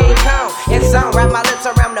chest like King Kong. It's on, wrap my lips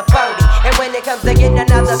around the 40. And when it comes to getting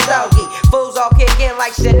another stogie, fools all kick in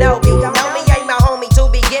like Shinobi. Know me ain't my homie to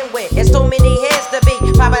begin with. It's too many heads to be.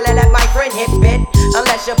 Probably let my friend hit bit.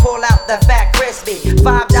 Unless you pull out the fat crispy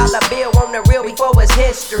 $5 bill on the real before it's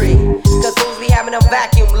history. Cause fools be having them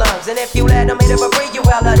vacuum lungs. And if you let them hit it for free, you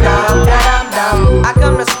hella dumb. I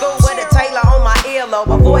come to school with a Taylor on my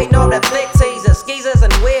earlobe. Avoiding all the flick teasers, skeezers,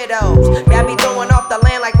 and weirdos. Got me throwing off the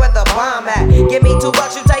land like where the bomb at. Give me $2,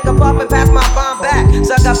 you take a puff and pass my bomb back.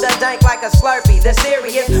 Suck up the dank like a Slurpee. The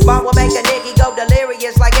serious bomb will make a nigga go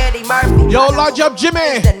delirious like Eddie Murphy. Yo, lodge up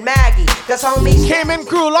Jimmy. And Maggie, cause homies came in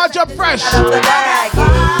crew, lodge up fresh.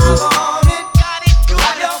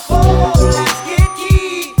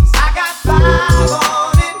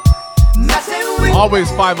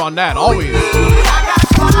 Always 5 on that, always.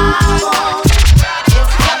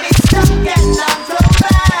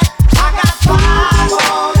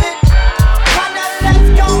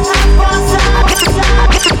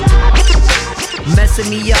 Messing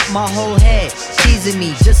me up my whole head, teasing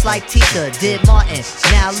me just like Tita did Martin.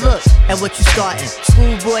 Now look at what you starting.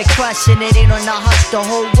 Schoolboy crushing it ain't on the hush, the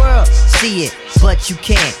whole world see it, but you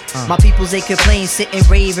can't. My peoples they complain, sit and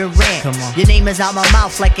rave and rant. Your name is out my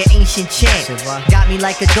mouth like an ancient chant. Got me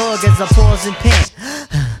like a dog as I pause and pant.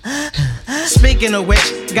 Speaking of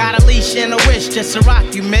which, got a leash and a wish just to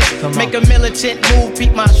rock you, miss. Make a militant move,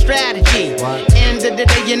 peep my strategy. End of the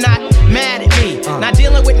day, you're not mad at me. Not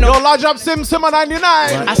dealing with no. Yo, lodge up Sim 99.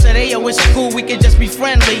 I said, hey, yo, it's cool, we can just be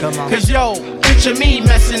friendly. Cause yo, picture me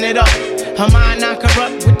messing it up. Her mind not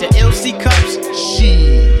corrupt with the LC cups.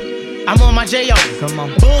 I'm on my J.O.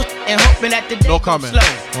 Bull and hoping that the day goes slow.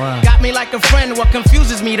 Got me like a friend, what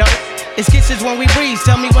confuses me though is kisses when we breathe.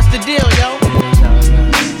 Tell me what's the deal, yo.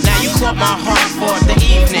 Now you caught my heart for the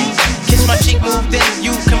evening. Kiss my cheek, move, then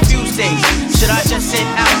you confuse things. Should I just sit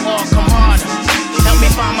out or come harder? Help me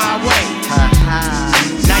find my way.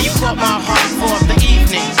 Now you caught my heart for the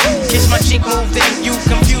evening. Kiss my cheek, move, then you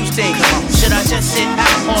confuse things. Should I just sit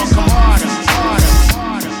out or come harder?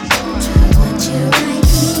 Want you right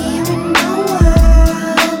here in my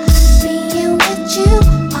world. Being with you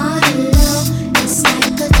all alone, it's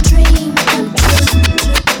like a dream come true.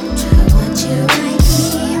 Want you right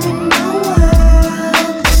here in my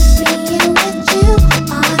world. Being with you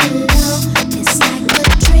all alone, it's like a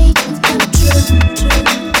dream come true.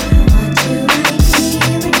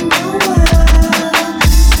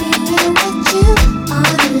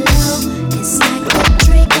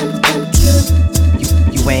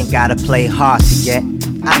 gotta play hard to get.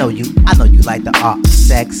 I know you like the art of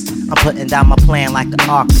sex. I'm putting down my plan like an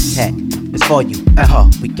architect. It's for you and her,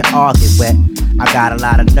 we can all get wet. I got a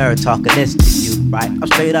lot of nerve talking this to you, right? I'm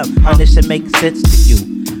straight up, and this should make sense to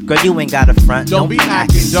you. Girl, you ain't got a front, don't be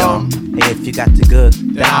acting dumb. Hey, if you got the good,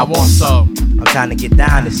 then I want some. I'm trying to get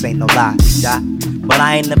down, this ain't no lie, yeah? But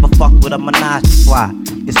I ain't never fucked with a menage a trois.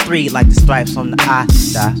 It's 3 like the stripes on the eye,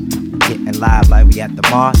 yeah? Getting live like we at the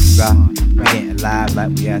Mardi Gras. We getting live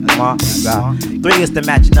like we at the Mardi Gras. 3 is the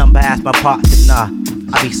match number, ask my partner.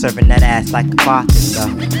 I be serving that ass like a bartender.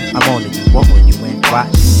 I'm on it, you want when you ain't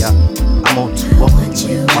watching, yeah. I'm on it, you want when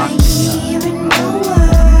you ain't watching, yeah.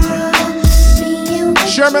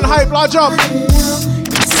 Sherman Hype, lodge up. You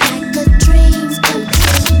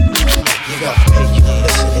got hey, you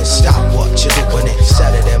listen and stop what you're doing and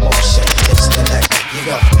set it in motion. It's the next. You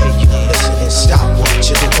got hey, you listen and stop what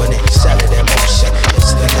you're doing and set it in motion.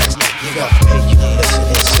 It's the next. You got hey, you listen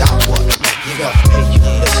and stop what. You got hey, you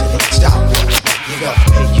listen and stop what. You got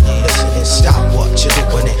hey, you listen and stop what you're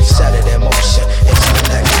doing and set it in motion. It's the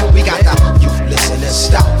next. We got the you listen and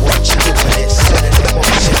stop what you're doing and set it in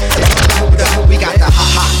motion. We got the ha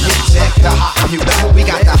ha music, the ha music. We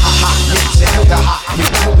got the ha ha music, the ha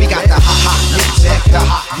music. We got the ha ha music, the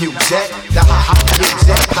ha music, the ha ha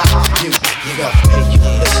music, the ha music. You got hey, you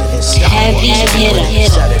listen and stop what you're doing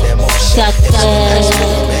and set it in motion. It's the next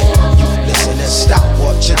movement. You listen and stop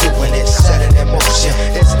what you're doing and set it in motion.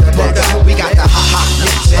 It's the next. We got the ha ha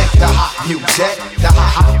music, the ha music, the ha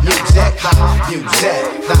ha music, the ha music,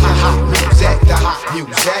 the ha ha music, the ha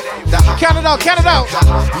music, the ha. Count it out, count it out.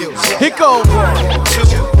 Here goes.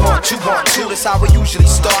 1, 2, 1, 2, 2. That's how we usually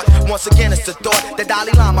start. Once again, it's the thought, the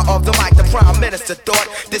Dalai Lama of the mic, the Prime Minister thought.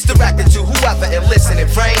 This directed to whoever and listen it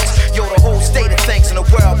rains. Yo, the whole state of things in the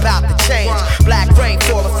world about to change. Black rain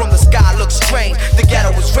falling from the sky looks strange. The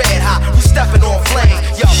ghetto was red hot, we stepping on flame.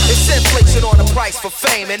 Yo, it's inflation on the price for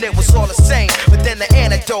fame, and it was all the same. But then the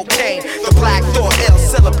antidote came. The black thought, ill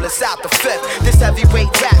syllabus out the fifth. This heavyweight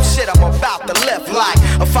rap shit I'm about to live like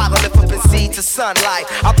a father lift up his seed to sunlight.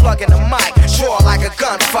 I plug in the mic, draw like a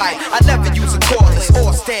gunfight. I never use a cordless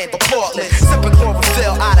or stand applaudless. Sipping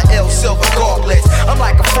chlorophyll out of ill silver gauntlets. I'm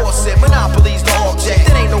like a faucet, monopolies the object.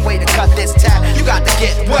 There ain't no way to cut this tap, you got to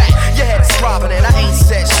get wet. Your head is throbbing and I ain't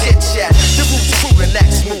said shit yet. The root's through the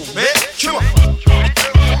next movement. Come on.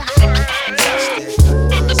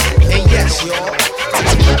 And yes, y'all,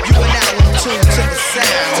 you are now in tune to the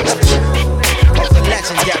sound of the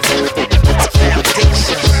legendary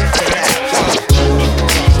foundation to that.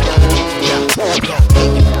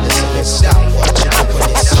 Listen and stop what you're doing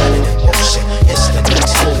and set it in motion. It's the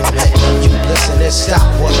next movement. You listen and stop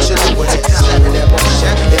what you're doing and set it in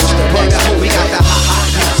motion. It's the next movement. We got the ha ha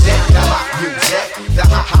music, the ha music, the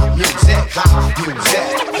ha ha music, the ha music,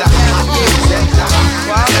 the ha music, the ha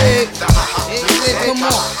music, the ha music. Come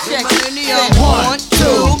on, check it. 1,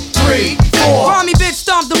 2, 3, 4. Mommy bitch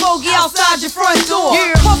stomp the bogey outside your front door.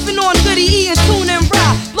 Yeah. Puffin' on goody, eating tuna and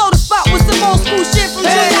rye. Blow the spot with some old school shit from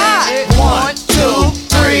junior high. 1, 2,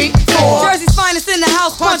 3, 4. Jersey's finest in the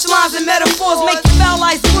house, punchlines and metaphors make you foul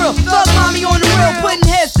like squirrel. Thug mommy on the real, putting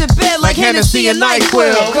heads to bed like Hennessy and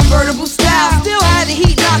NyQuil. Convertible style, still had the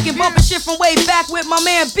heat knocking, bumping shit from way back with my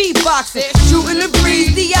man beatboxing. Shooting the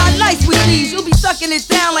breeze, D.I. nice with these. You'll be sucking it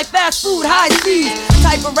down like fast food, high seas.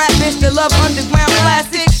 Type of rap bitch that love underground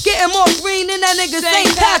classics. Getting more green than that nigga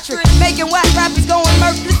St. Patrick. Making whack rappers going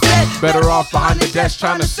murk the set. Better off behind the desk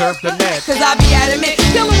trying to surf the net. Cause I be adamant,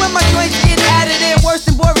 killing when my joints get added in. Worse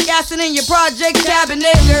than boric acid in your project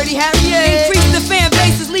cabinet. Dirty Harry, increase the fan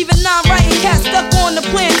bases, leaving non-writing cats stuck on the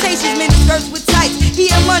plantations. Mini skirts with tights,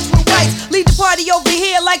 eating lunch with whites. Leave the party over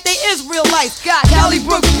here like they Israelites. Got Cali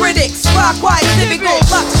Brooks critics, rock quiet civic, gon'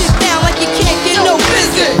 lock shit down like you can't get no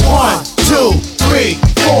visit. 1, 2, 3,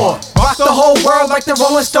 4. Rock the whole world like the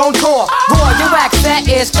Rolling Stone tour. Boy, your accent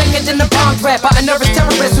is faker than the bomb threat by a nervous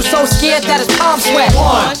terrorist who's so scared that his palms sweat.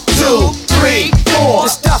 1, 2, 3, 4. The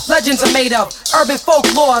stuff legends are made of, urban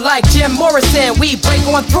folklore like Jim Morrison. We break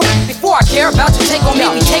on through. Before I care about you, take on me,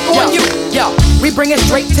 we take on you. Yo, we bring it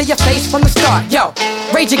straight to your face from the start. Yo,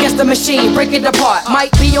 rage against the machine, break it apart. Might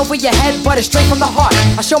be over your head, but it's straight from the heart.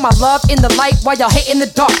 I show my love in the light while y'all hate in the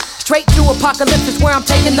dark. Straight to apocalypse is where I'm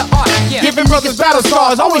taking the art. Giving brothers battle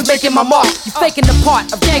scars, always making my mark. You faking the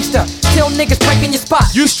part of gangster, till niggas breaking your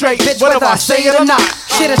spot. You straight, bitch, whether I say it or not.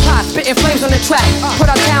 Shit is hot, spitting flames on the track. Put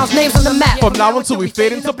our town's names on the map. From now until we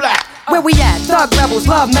fade into black. Where we at? Thug rebels,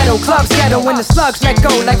 love metal, clubs ghetto. When the slugs let go,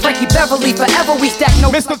 like Frankie Beverly, forever we stack no.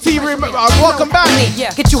 Mr. T, welcome back.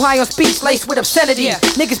 Get you high on speech, laced with obscenity.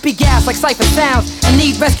 Niggas be gassed like Cypher sounds and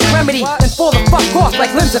need rescue remedy. Then fall the fuck off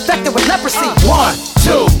like limbs affected with leprosy. 1,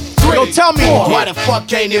 2, Yo, tell me, why the fuck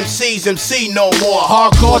can't MCs MC no more?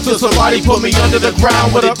 Hardcore till somebody put me under the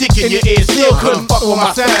ground with a dick in your ear, still couldn't fuck with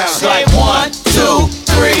my sound. Like 1, 2,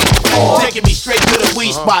 3, 4. Taking me straight to the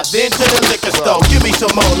weed spot, then to the liquor store. Give me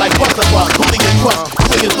some more, like what's the fuck? Who do you trust?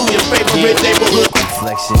 Swinging through your favorite neighborhood.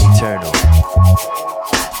 Flexion Eternal.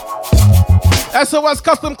 SOS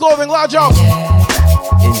Custom Clothing Lodge out.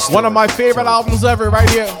 One of my favorite albums ever, right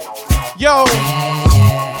here. Yo.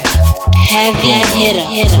 Heavy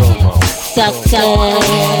hitter. Sucker.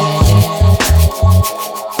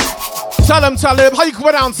 Tell him, Talib, how you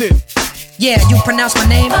pronounce it? Yeah, you pronounce my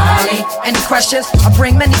name, Ali. Any questions? I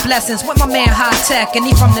bring many blessings with my man High Tech, and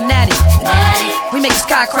he from the Natty. We make the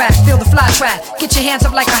sky crack, feel the fly trap. Get your hands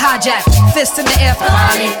up like a hijack, fists in the air for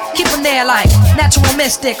Ali. Keep them there like natural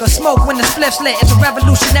mystic or smoke when the spliff's lit. It's a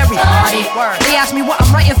revolutionary. They ask me what I'm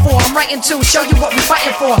writing for. I'm writing to show you what we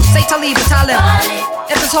fighting for. Say Talib or Talib.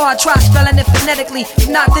 If it's hard, try spelling it phonetically. If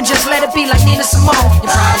not, then just let it be like Nina Simone. You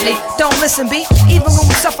probably don't listen, B. Even when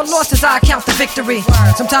we suffer losses, I count the victory.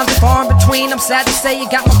 Sometimes it's far in between. I'm sad to say you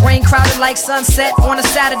got my brain crowded like sunset on a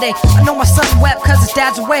Saturday. I know my son wept cause his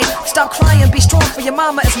dad's away. Stop crying, be strong for your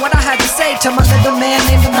mama is what I had to say to my little man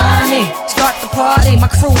named Imani. Start the party, my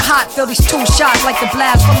crew hot, feel these 2 shots like the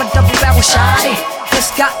blast from a double barrel shotty.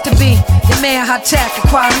 It's got to be your man High Tech and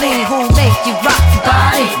Quality who make you rock your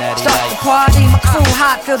body. Start the party, my crew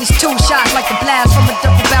hot, feel these 2 shots like the blast from a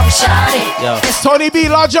double barrel shotty. It's Tony B,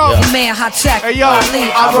 Lodge out. Your man High Tech. Hey yo,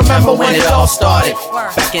 I remember when it all started.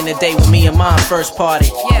 Back in the day when me and mine first party.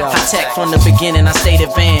 High Tech from the beginning, I stayed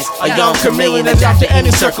advanced. A young chameleon adapted to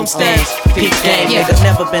any circumstance. Peak game, nigga,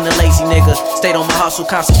 never been a lazy nigga. Stayed on my hustle,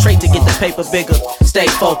 concentrate to get the paper bigger. Stay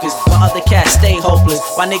focused, while other cats stay hopeless.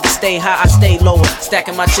 While niggas stay high, I stay lower.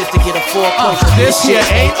 Stacking my chips to get a foreclosure. This shit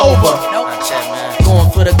ain't over.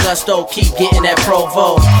 Going for the gusto, keep getting that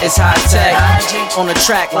Provo. It's High Tech on the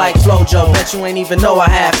track like Flojo. Bet you ain't even know I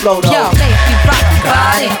had flow though. Yo, make you rock your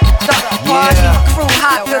body. Start the party, my crew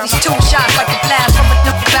hot, feel these 2 shots like the blast from a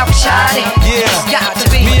double barrel shotty. It's got to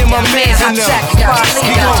be me and my man mans High in Tech.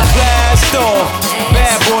 We gon' blast off,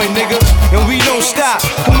 bad boy nigga, and we don't stop.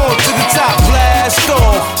 Come on to the top, blast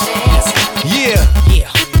off. Yeah,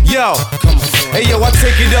 yo. Hey yo, I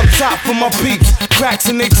take it up top for my peeps. Cracks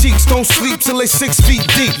in their cheeks, don't sleep till they 6 feet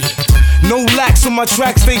deep. No lax on my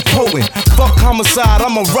tracks, they potent. Fuck homicide,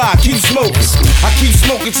 I'm a rock, keep smoking. I keep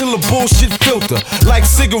smoking till the bullshit filter. Like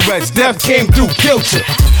cigarettes, death came through, killed ya.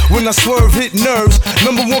 When I swerve, hit nerves.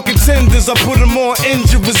 #1 contenders, I put them on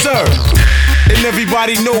injured reserve. And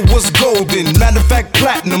everybody know what's golden. Matter of fact,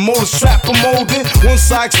 platinum, all the strap I'm holding.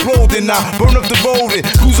 Once I exploding, I burn up the road and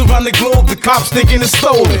cruise around the globe. The cops thinking it's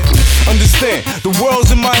stolen. Understand, the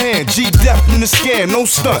world's in my hand. G-Dep in the scan, no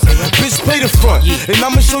stunt. Bitch, play the front, and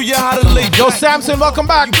I'ma show you how to lay. Yo, Samson, welcome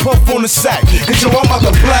back. You puff on the sack, cause yo, I'm about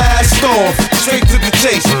to blast off. Straight to the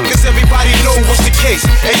chase, cause everybody know what's the case.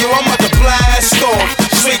 Hey yo, I'm about to blast off.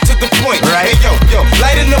 Straight to the point. Hey yo,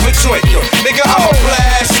 light another joint. Yo, nigga, I'ma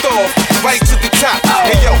blast off. Right to the top.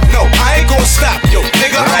 Hey yo, no, I ain't gonna stop. Yo,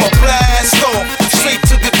 nigga, I'ma blast off. Straight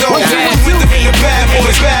to the door. With the bad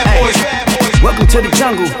boys, bad boys, bad boys. Welcome to the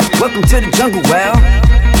jungle. Welcome to the jungle, well.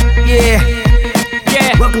 Yeah.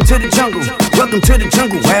 Welcome to the jungle. Welcome to the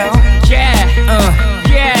jungle, well. Yeah.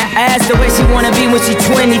 I asked her where she wanna be when she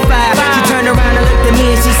 25. She turned around and looked at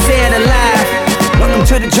me and she said alive. Welcome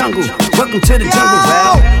to the jungle. Welcome to the jungle,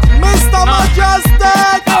 well. Mr.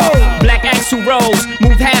 Mejustik! Black axle rolls,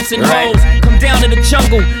 move halves and hoes. Come down to the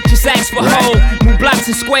jungle, just ask for hoes. Move blocks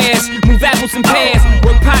and squares, move apples and pears.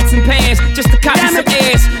 Work pots and pans, just to copy some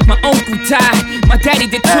airs. My uncle died, my daddy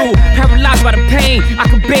did too. Paralyzed by the pain, I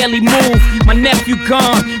could barely move. My nephew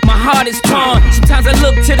gone, my heart is torn. Sometimes I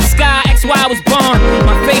look to the sky, ask why I was born.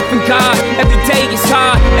 My faith in God, every day is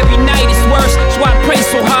hard, every night is worse. So I pray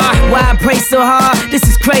so hard. Why I pray so hard? This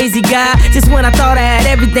is crazy, God. Just when I thought I had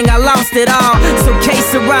everything, I lost it all. So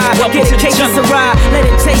case a ride, get a case of ride. Let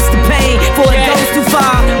it taste the pain, before it goes too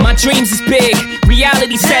far. My dreams is big,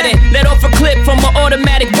 reality set it. Let off a clip from an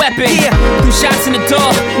automatic weapon. Two shots in the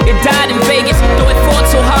door, it died in Vegas. Though it fought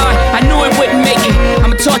so hard, I knew it wouldn't make it.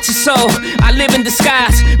 I'm a tortured soul, I live in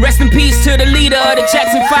disguise. Rest in peace to the leader of the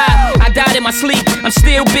Jackson 5. I died in my sleep, I'm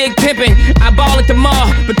still big pimpin'. I ball at the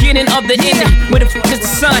mall, beginning of the ending. Where the f*** is the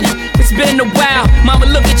sun? It's been a while, mama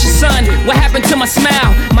look at your son. What happened to my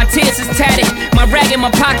smile? My tears is tatted, my rag in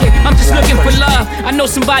my pocket. I'm just looking for love, I know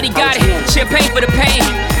somebody got it. Champagne for the pain,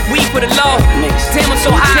 weed for the low. Damn, I'm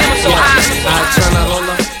so high, damn, I'm so high. I turn a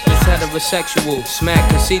roller, it's heterosexual. Smack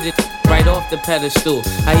conceited, right right off the pedestal.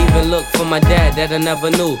 I even look for my dad that I never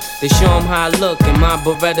knew, to show him how I look in my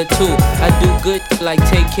Beretta too. I do good like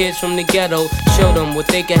take kids from the ghetto, show them what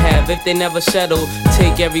they can have if they never settle.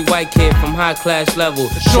 Take every white kid from high class level,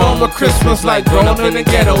 show them what Christmas like growing up in the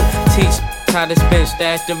ghetto. Teach how to spend,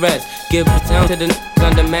 stash the rest. Give down to the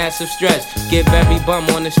under massive stress. Give every bum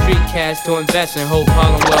on the street cash to invest and hope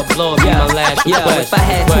Harlem will blow up. My last request. If I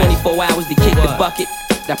had 24 hours to kick the bucket,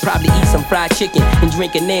 I'd probably eat some fried chicken and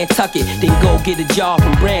drink a Nantucket. Then go get a job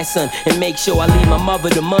from Branson and make sure I leave my mother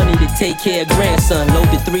the money to take care of grandson. Load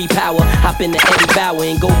the 3 power, hop in the Eddie Bauer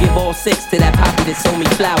and go give all 6 to that poppy that sold me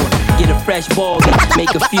flour. Get a fresh ball,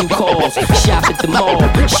 make a few calls, shop at the mall,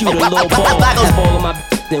 shoot a little ball, have all of my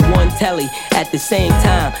in one telly at the same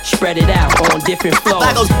time, spread it out on different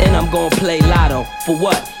floors. And I'm gonna play lotto for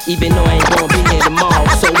what? Even though I ain't gonna be here tomorrow.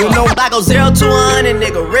 So you know I go 0 to 100,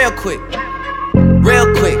 nigga, real quick.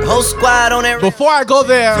 Real quick, whole squad on that. Before I go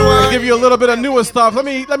there, I'll give you a little bit of newer stuff. Let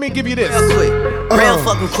me give you this. Real quick. Real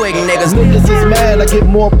fucking quick, niggas. Niggas is mad, I get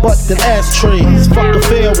more butt than ashtrays. Fuck a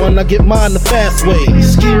fair one, I get mine the fast way.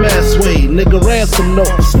 Ski mask way, nigga ransom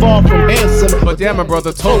notes. Far from handsome, but damn, my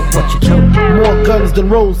brother told. More guns than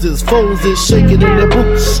roses, foes is shaking in their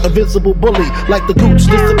boots. A visible bully, like the gooch,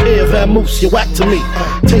 disappear, vamoose, you whack to me.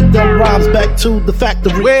 Take them rhymes back to the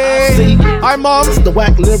factory. Wait, see, hi mom. It's the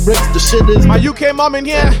whack lyrics, the shit is. My UK mom in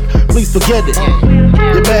here? Please forget it.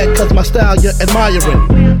 You're mad cause my style you're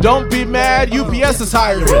admiring. Don't be mad, UPS is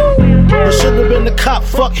hiring. You should've been the cop,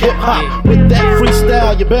 fuck hip hop. With that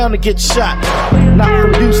freestyle, you're bound to get shot. Not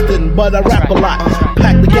from Houston, but I rap a lot.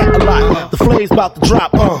 Pack the gap a lot. The flame's about to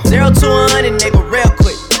drop. 0 to 100, nigga, real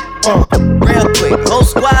quick. Real quick. Whole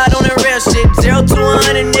squad on that real shit. 0 to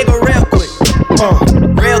 100, nigga, real quick.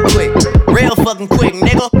 Real quick. Real fucking quick,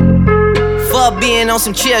 nigga. Fuck being on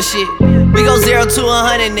some chill shit. We go 0 to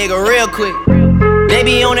 100, nigga, real quick. They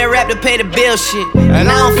be on that rap to pay the bill shit. And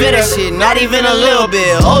I don't feel that shit, not even a little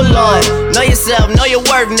bit. Oh Lord, know yourself, know your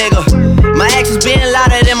worth, nigga. My actions being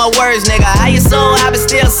louder than my words, nigga. How you so high but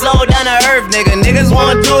still slow down to earth, nigga. Niggas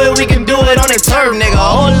wanna do it, we can do it on the turf, nigga.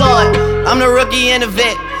 Oh Lord, I'm the rookie and the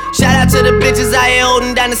vet. Shout out to the bitches out here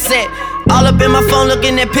holding down the set. All up in my phone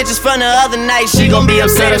looking at pictures from the other night. She gon' be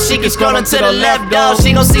upset if she keep scrolling to the left, dog.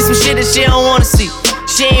 She gon' see some shit that she don't wanna see.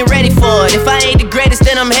 She ain't ready for it. If I ain't the greatest,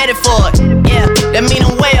 then I'm headed for it. Yeah, that mean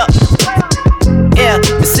I'm way up. Yeah,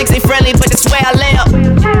 the 6 ain't friendly, but that's where I lay up.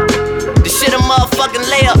 The shit a motherfucking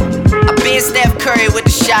layup. I been Steph Curry with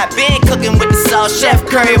the shot, been cooking with the sauce, Chef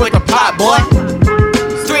Curry with the pot, boy.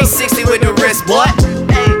 360 with the wrist, boy.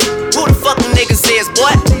 Hey, who the fucking niggas is,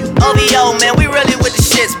 boy? OVO, man, we really with the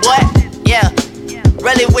shits, boy. Yeah.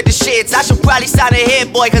 Really with the shits. I should probably sign a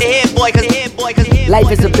hit boy, cause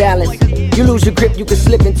life is a balance. You lose your grip, you can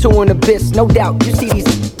slip into an abyss. No doubt, you see these.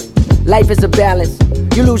 Life is a balance.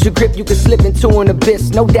 You lose your grip, you can slip into an abyss.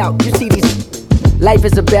 No doubt, you see these. Life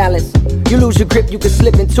is a balance. You lose your grip, you can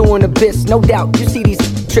slip into an abyss. No doubt, you see these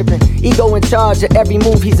tripping. Ego in charge of every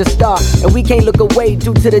move, he's a star. And we can't look away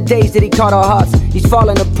due to the days that he caught our hearts. He's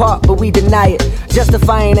falling apart, but we deny it.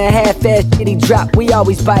 Justifying a half-ass shit he dropped, we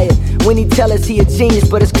always buy it. When he tell us he a genius,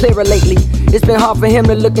 but it's clearer lately. It's been hard for him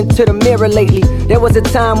to look into the mirror lately. There was a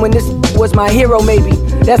time when this was my hero, maybe.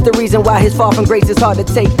 That's the reason why his fall from grace is hard to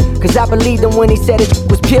take. Cause I believed him when he said it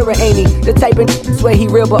was pure, ain't he? The type of swear he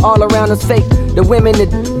real, but all around us fake. The women, the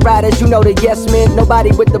riders, you know the yes men.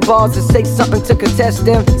 Nobody with the balls to say something to contest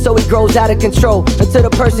them. So he grows out of control until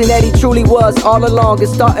the person that he truly was all along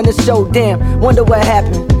is starting to show. Damn, wonder what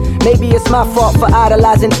happened. Maybe it's my fault for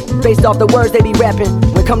idolizing based off the words they be rapping.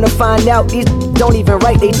 When come to find out, these don't even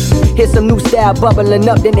write. They hear some new style bubbling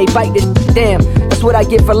up, then they bite this. Damn, that's what I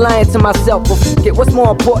get for lying to myself. But f it, what's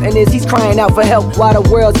more important is he's crying out for help. While the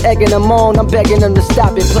world's egging him on, I'm begging him to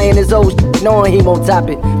stop it. Playing his old shit, knowing he won't top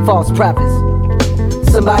it. False prophets.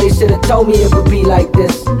 Somebody should've told me it would be like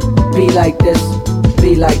this. Be like this,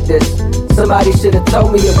 be like this. Somebody should've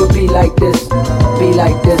told me it would be like this. Be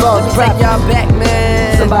like this. False prophets. Y'all back,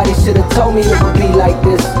 man. Somebody should've told me it would be like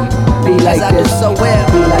this. Be like this. So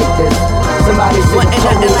well. Be like this. Somebody should've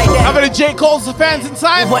told me like that. How many J. Cole's the fans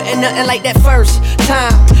inside? Wasn't nothing like that first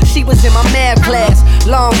time. She was in my math class.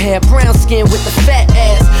 Long hair, brown skin with the fat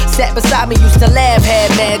ass. Sat beside me, used to laugh, had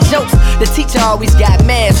mad jokes. The teacher always got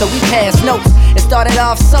mad, so we passed notes. It started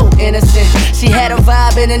off so innocent. She had a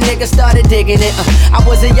vibe and a nigga started digging it. I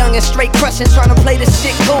was a young and straight crushing, trying to play this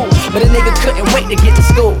shit cool. But a nigga couldn't wait to get to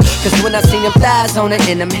school. Cause when I seen them thighs on her,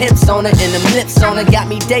 and them hips on her, and them lips on her, got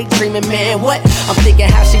me daydreaming, man, what? I'm thinking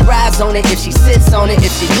how she rides on it, if she sits on it,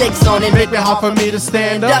 if she licks on it. Make it hard for me to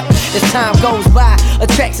stand up. As time goes by,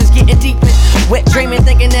 attractions getting deeper. Wet dreaming,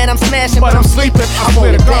 thinking that I'm smashing, but I'm sleeping. I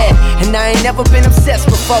swear to God, Damn, and I ain't never been obsessed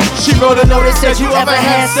before. She wrote a notice that you ever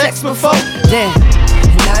had sex before. Damn,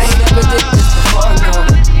 and I ain't never did this before, no.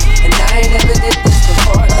 And I ain't never did this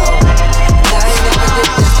before, no. And I ain't never did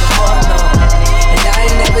this before, no. And I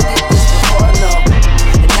ain't never did this before, no.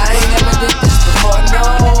 And I ain't never did this before, no.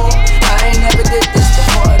 I ain't never did this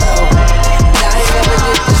before, no. And I ain't never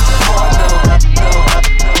did this before, no.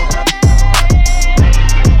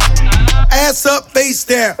 Ass up, face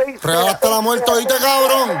down. Regaste la muerte, oíste,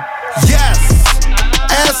 cabrón. Yes.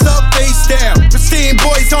 Ass up, face down. Pristine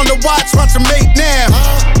boys on the watch her mate now.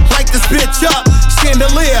 Light this bitch up,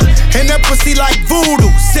 chandelier. And that pussy like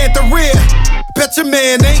voodoo, Santa Rhea. Bet your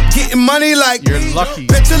man ain't getting money like you're lucky.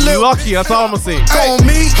 Bet your little lucky, that's all I'm gonna say. On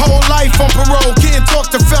me, whole life on parole, can't talk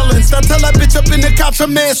to felons. Now tell that bitch up in the couch, her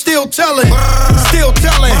man still telling. Still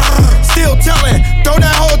telling, still telling. Throw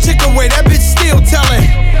that whole chick away, that bitch still telling.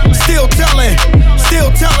 Still telling,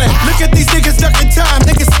 still telling. Look at these niggas ducking time,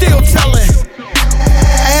 niggas still telling.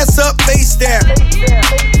 Ass up, face down.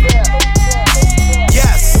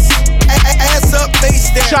 Yes. Ass up, face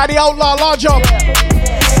down. Shotty Outlaw, large up.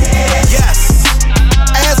 Yes.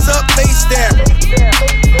 Ass up, face down.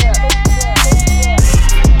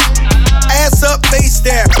 Ass up, face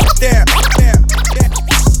down.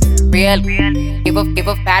 Real, give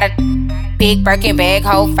a fat big Birkin bag,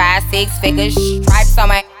 hold 5-6 figures. Stripes on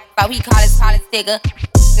my, so he call his sticker.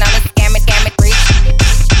 Now let's scam it, rich.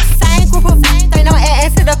 Same group of friends, they know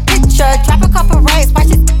add to the picture. Drop a couple rights, watch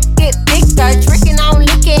it get bigger. Tricking, I'm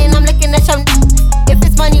licking at your. If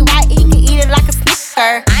it's money right, he can eat it like a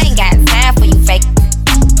snicker. I ain't got time for you fake.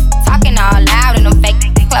 Talking all loud in them fake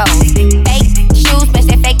clothes. Fake shoes, match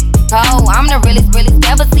that fake toe. I'm the realest,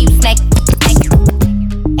 never see you snake.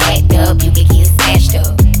 Act up, you can get smashed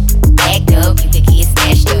up. Act up, you can get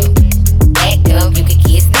smashed up. Act up, you can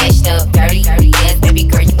get snatched up. Dirty ass baby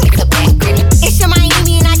girl, you get the back. It's your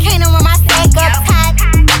Miami and I can't run my stack up. Tied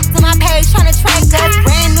to my page trying to track us.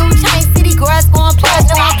 Brand new chain city girls going plus.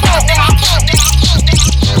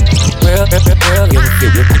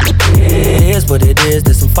 It is what it is,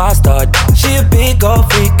 there's some 5-star. She a big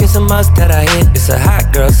old freak, it's a must that I hit. It's a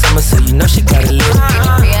hot girl summer, so you know she got it lit.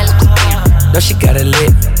 No, she got it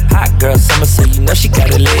lit. Hot girl summer, so you know she got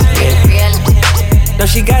it lit. Yeah. No,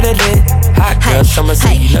 she got it lit. Hot girl summer, so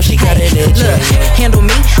you know she got it lit. Look, handle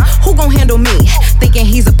me? Who gon' handle me? Thinking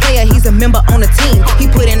he's a player, he's a member on the team. He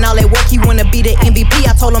put in all that work, he wanna be the MVP.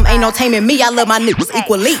 I told him ain't no taming me, I love my niggas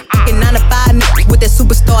equally. Fucking 9 to 5 niggas with that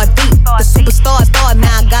superstar beat. The superstar star, now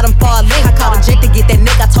I got him far link. I called a Jake to get that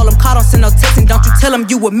nigga, I told him call, don't send no text. And don't you tell him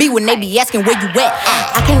you with me when they be asking where you at.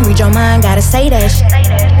 I can't read your mind, gotta say that shit.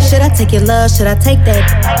 Should I take your love, should I take that?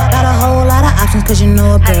 Got a whole lot of options, cause you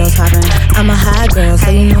know a girl's hopping. I'm a high girl, so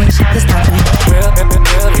you know shit is stopping.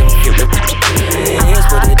 It is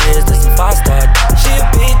what it is, there's some 5-star. She a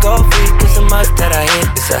big old freak, it's a must that I hit.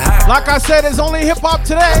 It's a hot. Like I said, it's only hip hop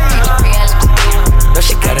today.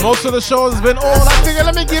 Most of the show has been old. I figure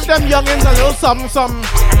let me give them youngins a little something. Give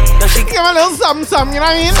them a little something, you know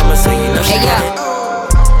what I mean? Hey, yeah.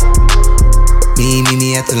 Meet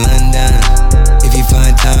me at the London. If you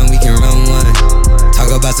find time, we can run one. Talk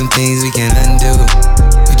about some things we can undo.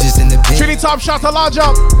 You just in the pit. Trinity Top Shot, a large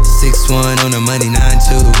up. 6'1" on the money,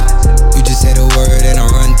 9'2". You just say the word and I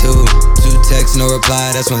run through. 2 texts, no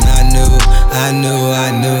reply, that's when I knew.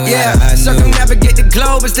 Yeah, circumnavigate the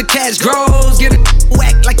globe as the cash grows. Get it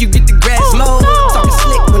whack like you get the grass mowed. Talking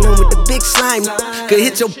slick when I'm with the big slime. Could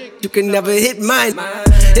hit your, you can never hit mine.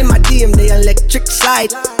 In my DM, they electric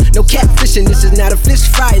slide. No catfishing, this is not a fish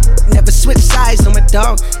fry. Never switch sides on my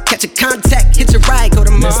dog. Catch a contact, hit your ride, go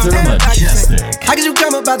to Mr. Mejustik. How could you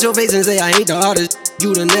come about your face and say I hate the artist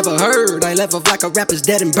you'd have never heard? I left off like a rapper's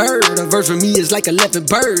dead and bird. A verse for me is like 11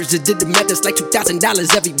 birds. Just did the math, it's like $2,000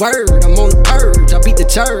 every word. I'm on the purge, I beat the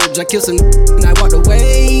church. I killed some and I walked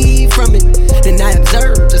away from it. Then I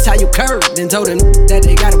observed just how you curved and told them that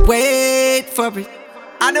they gotta wait for it.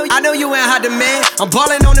 I know you ain't hot demand. I'm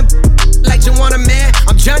ballin' on them like you want a man.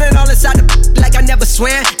 I'm drowning all inside the like I never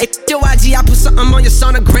swam. Hey, your IG, I put something on your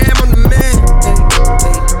sonogram. I'm the man.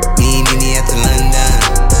 Meet me at the London.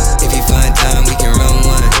 If you find time, we can run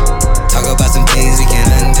one. Talk about some things we can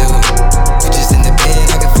undo. You just in the bed,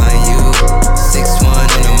 I can find you. 6'1"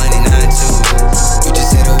 on the money, 9'2". You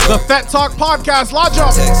just hit a The Fat Talk Podcast, large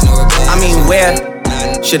up. I mean, where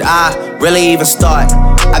should I really even start?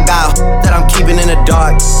 I got that I'm keeping in the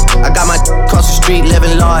dark. I got my across the street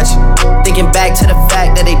living large. Thinking back to the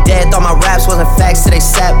fact that they dead. Thought my raps wasn't facts till they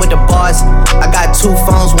sat with the bars. I got 2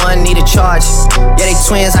 phones, one need a charge. Yeah, they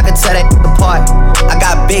twins, I can tell that apart. I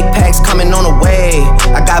got big packs coming on the way.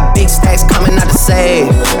 I got big stacks coming out to save.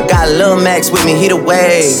 I got Lil Max with me, he the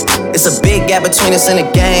wave. It's a big gap between us in the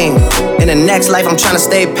game. In the next life, I'm tryna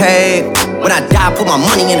stay paid. When I die, put my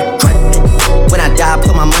money in the grave. When I die,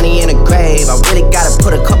 put my money in the grave. I really gotta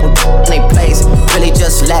put a couple in their place. Really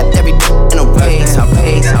just lapped every in a race. I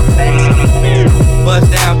race. Bust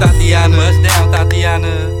down, Tatiana. Bust down,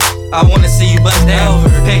 Tatiana. I wanna see you bust down.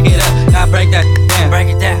 Pick it up, now break that down. Break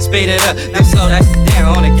it down, speed it up. Now slow that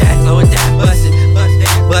down on the gas. Slow it down, bust it,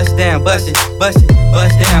 bust down, bust it, bust it,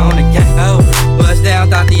 bust down on the gas. Bust down,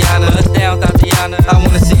 Tatiana. Bust down, Tatiana. I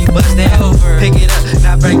wanna see you bust down. Pick it up,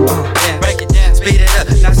 now break it down. Speed it up,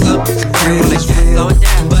 now slow down on the gas. Slow it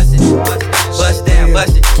down, bust it, bust down,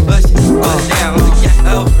 bust it, bust down on the gas.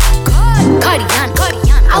 Cardiana,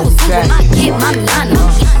 I was with my kid, Mamiana.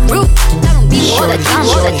 Root, I don't be all the time.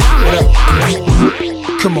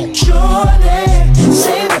 Come on. Jordan,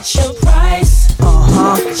 say what's your price?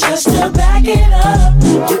 Just to back it up,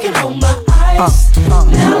 you can hold my eyes.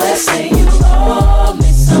 Now let's say you owe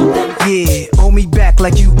me something. Yeah, owe me back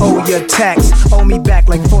like you owe your tax. Owe me back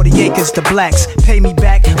like 40 acres to blacks. Pay me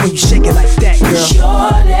back when you shake it like that, girl.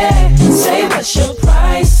 Jordan, say what's your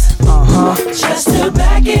price? Just to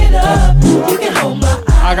back it up, you can hold my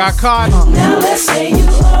eyes. I got caught. Now let's say you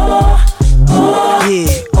owe. Yeah,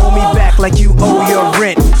 owe me back like you owe your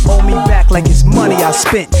rent. Owe me back like it's money I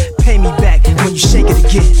spent. Pay me back when you shake it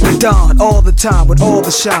again. Dawn all the time with all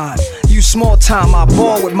the shine. You small time, I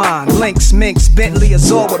ball with mine. Lynx, Minx, Bentley,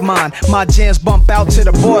 Azor with mine. My jams bump out to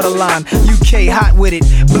the borderline. UK hot with it,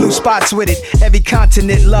 blue spots with it. Every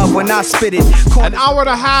continent love when I spit it. An hour and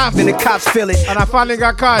a half, and the cops feel it. And I finally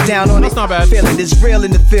got caught. Down on That's it, not bad. Feel it, it's real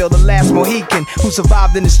in the field. The last Mohican who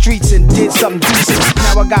survived in the streets and did something decent.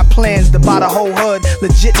 Now I got plans to buy the whole hood.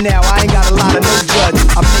 Legit now, I ain't got a lot of no judge.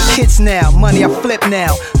 I make hits now, money I flip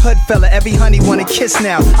now. Hood fella, every honey wanna kiss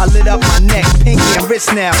now. I lit up my neck, pinky and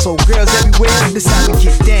wrist now. So girls everywhere, this how we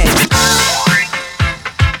get down.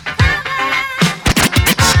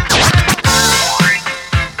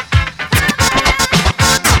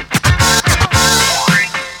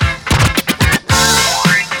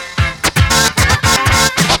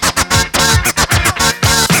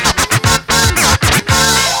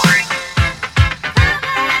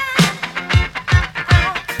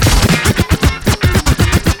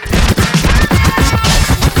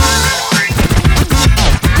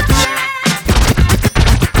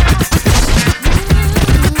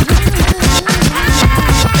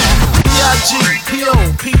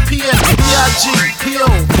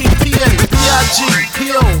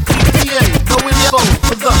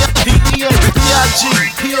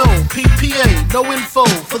 No info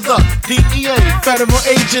for the DEA. Federal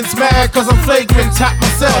agents mad cause I'm flagrant. Tap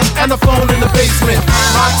myself and the phone in the basement.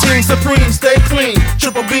 My team supreme, stay clean.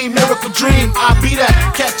 Triple B, miracle dream. I be that.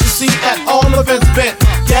 Catch a seat at all events bent.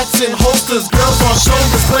 Gats in holsters, girls on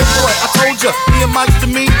shoulders. Playboy, I told ya, me and Mike to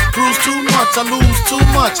me. Bruise too much, I lose too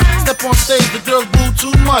much. Step on stage, the girls boo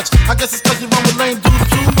too much. I guess it's cause you run with lame dudes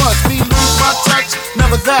too much. Me lose my touch,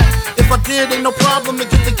 never that. If I did, ain't no problem to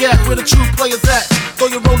get the gap where the true players at. Throw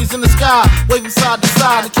your rollies in the sky, waving side to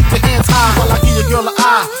side, and keep your hands high while I give your girl an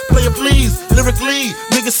eye. Player please, lyrically,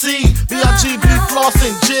 nigga C, B-I-G-B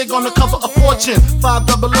flossing, jig on the cover of Fortune, 500.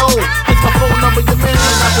 It's my phone number, your man,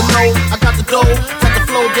 I got the know, I got the dough, got the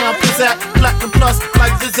flow down, pizzazz, platinum plus,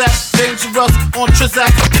 like Zizak, dangerous on Trizak,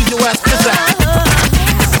 leave your ass pizzazz.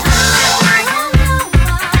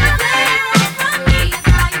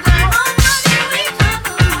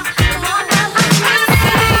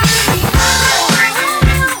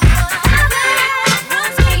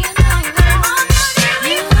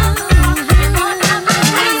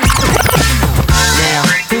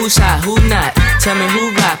 Who's hot, who not? Tell me who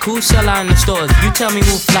rock, who sell out in the stores. You tell me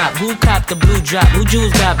who flop, who cop the blue drop, who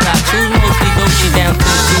jewels got blocks, who's mostly Dolce down to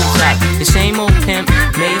the blue top. The same old pimp,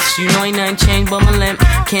 Mace, you know ain't nothing changed but my limp.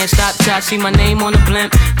 Can't stop till I see my name on the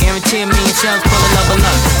blimp. Guarantee me and shells full of level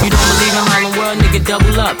up. You don't believe in Harlem World, nigga,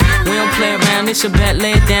 double up. We don't play around, it's a bet,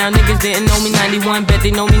 lay it down. Niggas didn't know me 91, bet they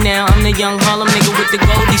know me now. I'm the young Harlem nigga with the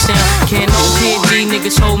Goldie sound. Can't no PD,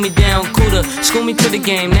 niggas hold me down. Cooler, school me to the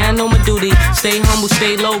game, now I know my duty. Stay humble,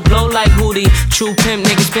 stay low, blow like Hootie. True pimp,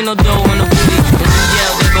 niggas spin no dough on the booty. And you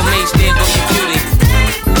yell, there go Mace, there go your cutie.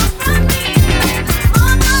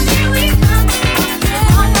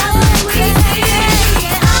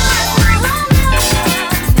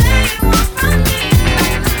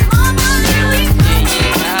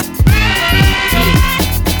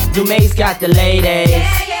 Do Mace got the ladies?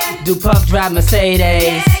 Do Puff drive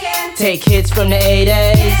Mercedes? Take hits from the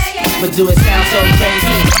 80s, but do it sound so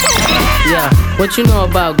crazy? Yeah, what you know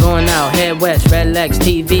about going out? Head west, red legs,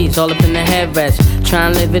 TVs, all up in the headrest. Try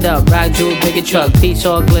and live it up, rock jewel, bigger truck, piece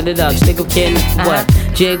all glittered up, stick a kid, what?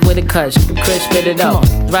 Jig with a cut, Chris spit it out.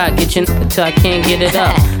 Rock, get your till I can't get it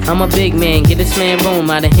up. I'm a big man, get this man room.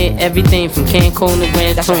 I done hit everything from Cancun to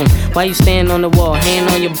Grand Tune. Why you stand on the wall, hand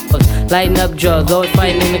on your butt, lighting up drugs, always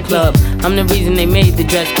fighting in the club. I'm the reason they made the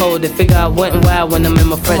dress code. They figure out what and why when I'm in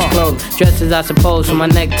my fresh clothes. Dresses, I suppose, from my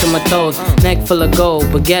neck to my toes. Neck full of gold,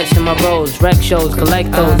 baguettes in my rolls. Rec shows,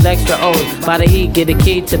 collect those extra O's. By the E, get a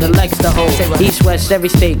key to the Lex to hold. East, West, every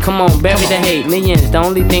state, come on, bury the hate. Millions, the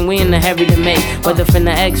only thing we in the heavy to make. Whether from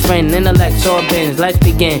the ex-friend, intellect, or bins. Let's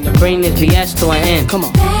begin, bring this BS to an end. Come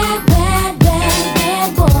on. Bad, bad, bad,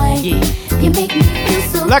 bad boy. Yeah. You make me feel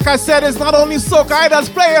so. Like I said, it's not only soca, I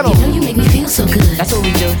just play it. You know you make me feel so good. That's what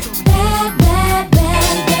we do. Bad, bad,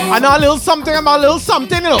 bad, bad. I know a little something about a little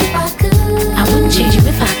something, you know. If I could, I wouldn't change you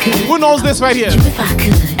if I could. Who knows this right here? If I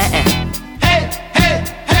could. Hey, hey,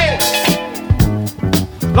 hey.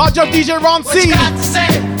 Large up DJ Ron C. What you got to say?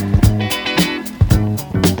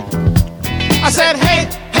 I said, hey,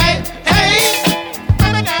 hey, hey.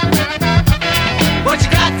 What you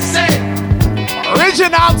got to say?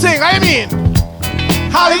 Original thing, I mean.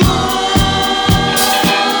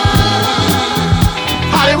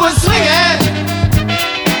 Hollywood swinging.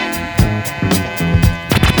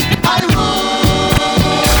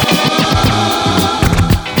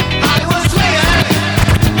 Hollywood swinging.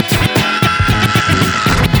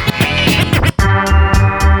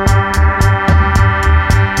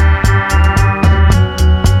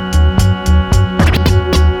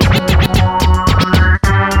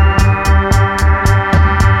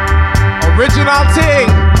 Original thing.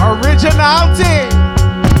 Original thing.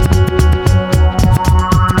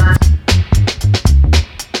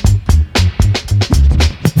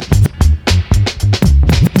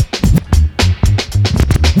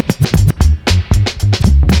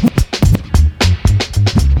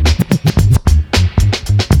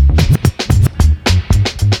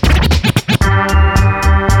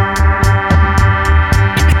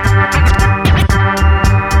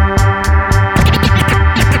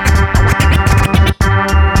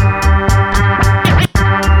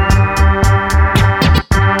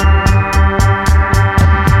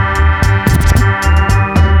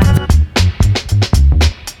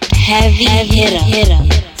 Heavy hitter.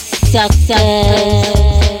 Success.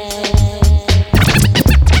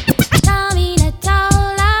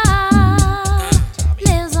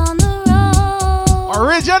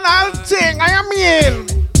 Original thing, I mean.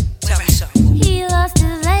 He lost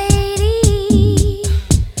his lady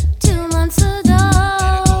 2 months ago.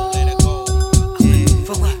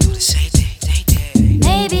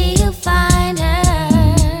 Maybe he'll find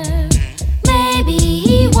her. Maybe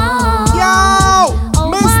he won't. Yo,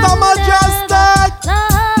 Mr. Mejustik.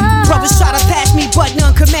 Brothers try to pass me, but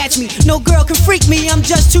none can match me. No girl can freak me, I'm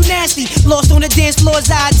just too nasty. Lost on the dance floors,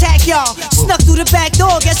 I attack y'all. Snuck through the back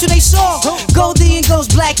door, guess who they saw? Goldie and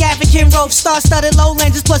Ghost, black African rope, star-studded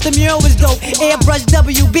lowlanders, plus the mural was dope. Airbrush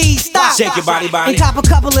WB, stop. Shake your body, body. And cop a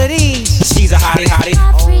couple of these. She's a hottie, hottie.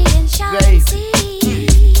 Free and shiny.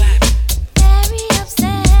 Very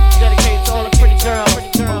upset. Dedicated to all the pretty girls.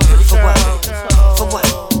 For what?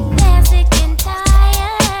 They're sick and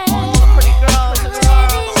tired. Pretty girls.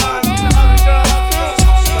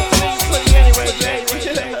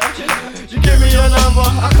 You give me your number,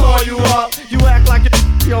 I call you up. You act like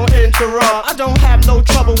you don't interrupt. I don't have no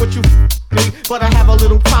trouble with you, me, but I have a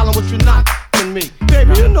little problem with you not me.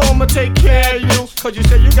 Baby, you know I'ma take care of you, cause you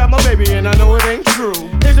say you got my baby and I know it ain't true.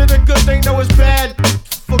 Is it a good thing? No, it's bad.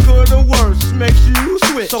 For good or worse, makes you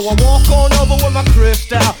switch. So I walk on over with my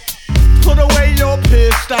crystal. Put away your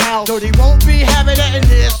pistol. Dirty won't be having it in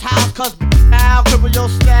this house, cause I'll cripple your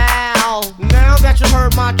style. Now that you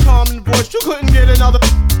heard my charming voice, you couldn't get another.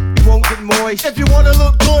 You won't get moist. If you wanna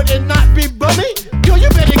look good and not be bummy, yo, you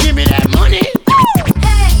better give me that money.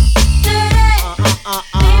 Hey, dirty.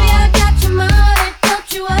 Baby, I got your money,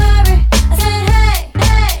 don't you worry. I said,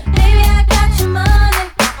 hey, baby, I got your money.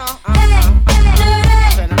 Hey,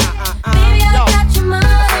 dirty. Baby, I got your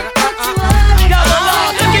money, don't you worry. Yo,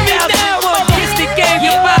 Lord, look at me now. Mejustik gave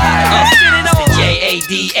you vibe.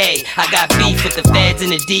 J-A-D-A. I got beef with the feds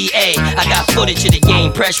and the DA. I got footage of the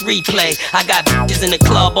game, press replay. I got bitches in the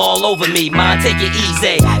club all over me. Mine, take it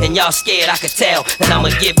easy. And y'all scared, I could tell that I'ma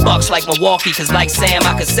get bucks like Milwaukee, cause like Sam,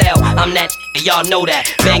 I could sell. I'm that, y'all know that.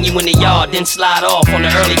 Bang you in the yard, then slide off on the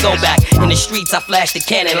early go back. In the streets, I flash the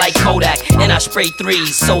cannon like Kodak. And I spray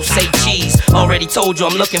threes, so say cheese. Already told you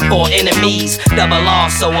I'm looking for enemies. Double R,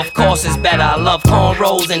 so of course it's better. I love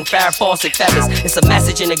cornrows and Farrah Fawcett feathers. It's a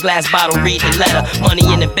message in a glass bottle, read the letter. Money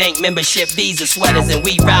in the bank, membership, visa, sweaters. And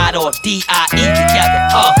we ride off D-I-E together.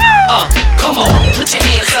 Come on, put your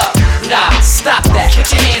hands up. Nah, stop that, put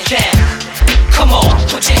your hands down. Come on,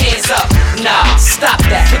 put your hands up. Nah, stop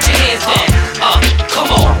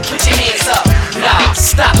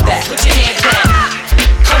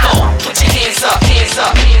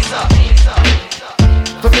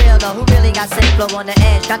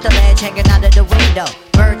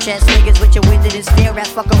chest niggas with your withered and stare at.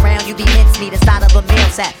 Fuck around, you be mincemeat inside of a meal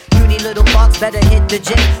sack. Puny little fucks better hit the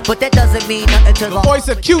gym, but that doesn't mean nothing to the voice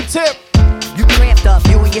of Q-Tip. You cramped up,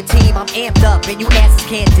 you and your team, I'm amped up, and you asses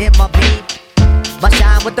can't dim my beam. My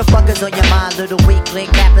shine, what the fuck is on your mind? Little weakling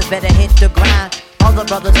rappers better hit the grind. All the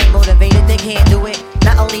brothers ain't motivated, they can't do it.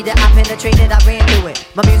 Not only did I penetrate it, I ran through it.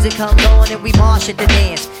 My music comes on and we march at the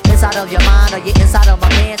dance. Inside of your mind or you inside of my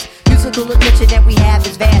pants. Musical attention that we have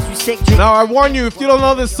is vast. You sick drink. Now I warn you, if you don't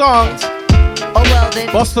know this song, oh well then.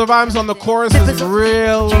 Busta Rhymes on the chorus is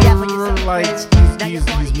real, like he's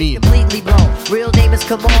mean. Completely blown. Real name is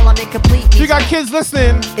Kamal, I'm incomplete. If you got kids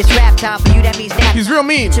listening, it's rap time for you, that means nap. He's real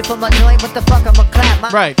mean. For my joint, what the fuck, I'ma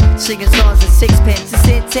clap. Right. Singing songs in sixpence, it's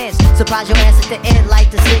intense. Surprise your ass at the end like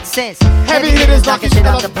the Sixth Sense. Heavy hitters knocking shit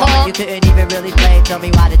out the park. You couldn't even really play, tell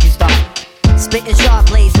me why did you start? Spitting sharp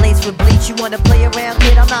blades, laced with bleach. You wanna play around,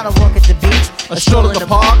 kid? I'm not a walk at the beach. A stroll in the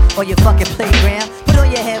park. Or your fucking playground. Put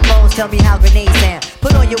on your headphones, tell me how grenades sound.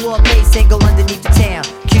 Put on your war bass and go underneath the town.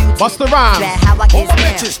 Busta Rhymes. How I all my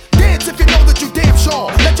bitches, dance if you know that you damn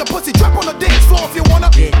sure. Let your pussy drop on the dance floor if you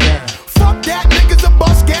wanna. Get down. Fuck that, niggas are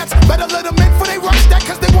bust cats. Better let them in before they rush that,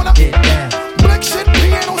 cause they wanna. Get down. Blick shit,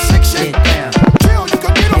 piano sick shit. Get down. Chill, you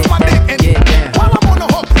can get off my dick and get down. While I'm on the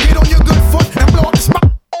hook, get on your good foot and blow up the spot.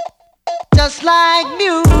 Just like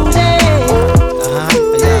music.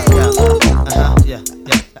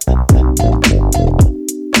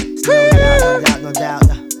 No doubt.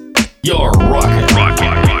 You're rocking.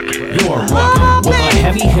 You're rocking with a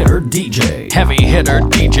heavy hitter DJ. Heavy hitter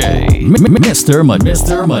DJ. Mr.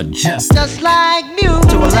 Mejustik. Just like music.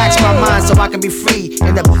 To relax my mind so I can be free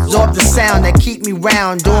and absorb the sound that keep me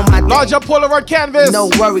round doing my thing. Larger Polaroid canvas. No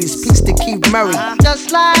worries, peace to keep Murray.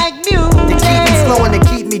 Just like music. To keep me flowing, to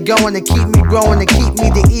keep me going, to keep me growing, to keep me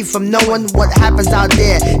to eat from knowing what happens out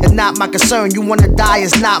there. It's not my concern. You wanna die,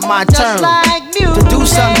 it's not my turn. Just like music. To do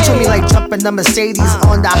something to me like jumping the Mercedes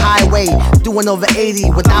on the highway, doing over 80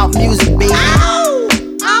 without music, baby.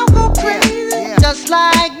 I'll go crazy. Just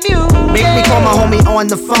like music. Make me call my homie on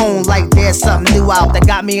the phone like there's something new out that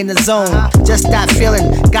got me in the zone. Just that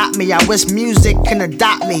feeling got me. I wish music can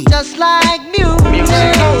adopt me. Just like music.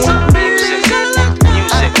 Music.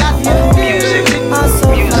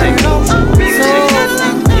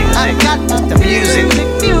 The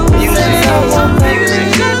music.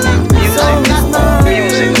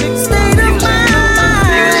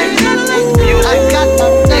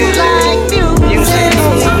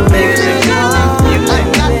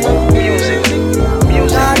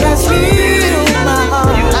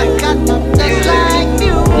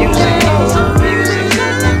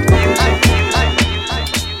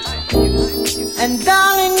 And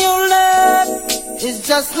darling, your love is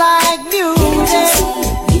just like music.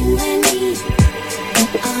 You and me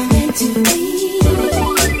are meant to be.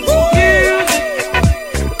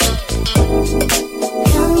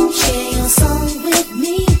 Come share your song with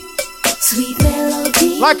me, sweet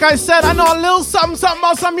melody. Like I said, I know a little something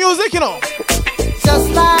about some music, you know. Just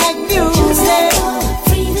like music.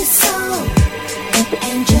 Free the soul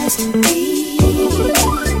and just be.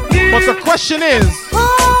 But the question is,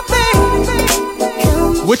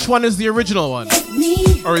 which one is the original one?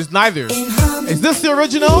 Or is neither? Is this the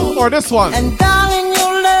original or this one? And darling,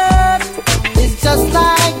 your love is just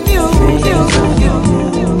like music.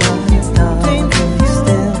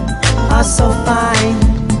 Are so fine,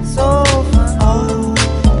 so fine. Oh,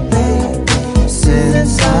 baby,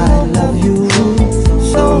 since I love you,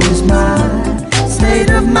 so is my state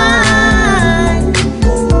of mind.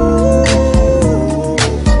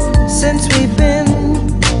 Since we've been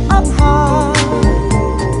apart,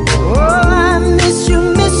 oh, I miss you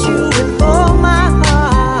with all my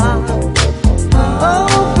heart.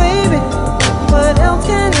 Oh, baby, what else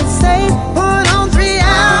can I say? Put on 3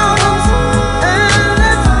 hours and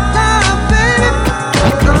let's love, baby.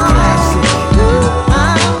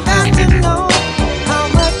 I've got to know how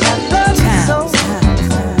much I love you so.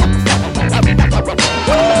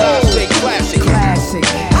 Classic.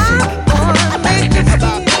 I wanna make you feel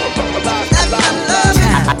that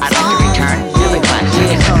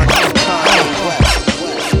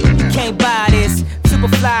You can't buy this, super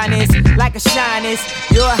flyness, like a shyness.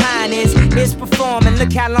 Your highness is performing,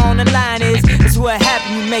 look how long the line is. That's what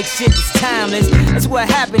happened, you make shit that's timeless. That's what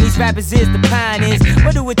happened, these rappers is the pioneers.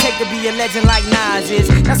 What do it take to be a legend like Nas is?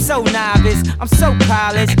 Not so novice, I'm so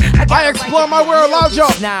polished. I explore my world,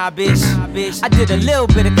 Larger. Snobbish. I did a little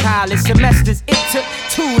bit of college semesters. It took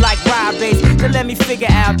 2 like Rob Bass to let me figure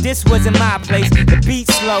out this wasn't my place. The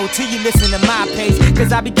beat's slow till you listen to my pace.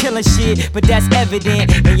 Cause I be killing shit, but that's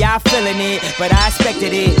evident. And y'all feeling it, but I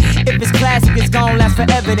expected it. If it's classic, it's gon' last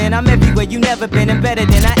forever. Then I'm everywhere you never been and better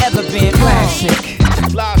than I ever been. Classic.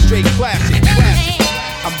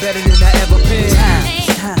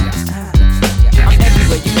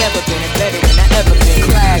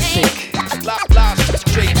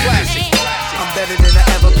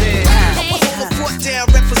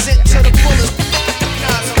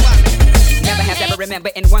 member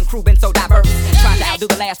in one crew, been so diverse. Trying to outdo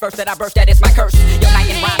the last verse that I burst, that is my curse. Yo, night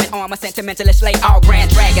and rhyming on my sentimentalist lay all grand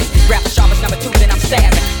dragons. Grab the sharpest number 2, then I'm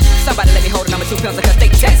stabbing. Somebody let me hold a number 2 pencil cause they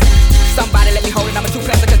test. Somebody let me hold a number 2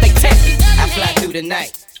 pencil cause they test. I fly through the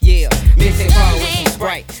night. Yeah, mixing far with some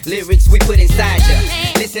Sprite. Lyrics we put inside ya.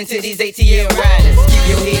 Listen to these ATL riders. Keep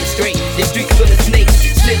your head straight. The streets full of snakes,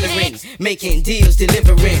 slithering, making deals,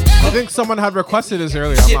 delivering. I think someone had requested this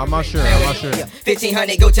earlier. I'm not sure.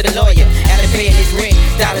 1,500, go to the lawyer. After paying his rent,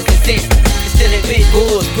 dollars and cents. Still in big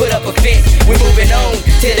bulls, put up a fence. We're moving on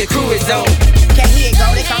till the crew is on. Okay, here it go.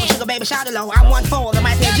 They call me Sugar Baby Shout Low. I'm 1-4. The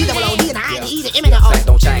might say G-double-O-D and I ain't either M and O.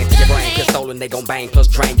 Don't change to your brain, cause stolen they gon' bang. Plus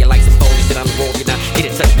drain you like some foliage that I'm roll you down. Get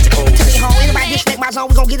it touch with your clothes. Tell me home, anybody disrespect my zone,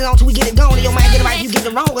 we gon' get it on till we get it gone. And your man get it right if you get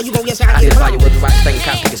it wrong, or you gon' get started. I get it fire with the right thing,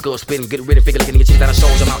 cop pick a skull, spin, get rid of figure, looking at your chicks that I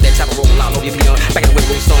showed you. I'm out there, top of rolling all over your peon. Back in the way,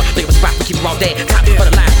 roll stone, think of a spot, we keep it all dead. Top for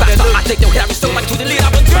the line, I think they'll carry so like to the lead, I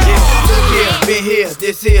was drunk. Yeah, been here,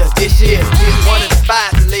 this here. One of the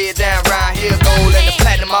spots to lay it down round here. Gold and the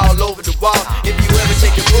platinum all over the wall. If you ever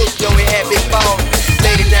take a book, yo, it had big balls.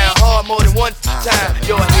 Laid it down hard more than one time.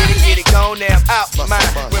 Yo, I hit it, get it gone, now I'm out my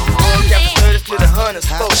mind. Went from bug after 30s to the hunters.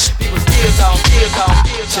 Folks, people still talk.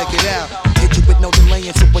 Check it out. Hit you with no delay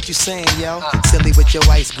into what you saying, yo. Silly with your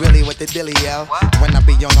ice, grilly with the dilly, yo. When I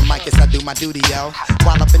be on the mic, I do my duty, yo.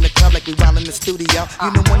 While up in the club like we while in the studio.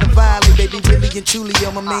 You know when to violate, baby, really and truly,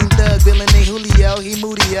 yo. My main thug, Bill and Julio, he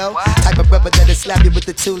moody, yo. Type of brother that'll slap you with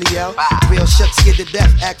the tulio. Real shook, scared to death,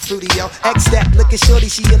 act fruity, yo. X that, looking shorty,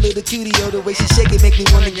 she a little cutie, yo. The way she shake it make me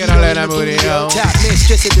wanna get all in the booty, yo. Top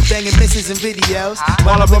mistress at the banging misses and videos.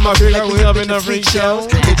 While up on my feet like we up in the freak shows.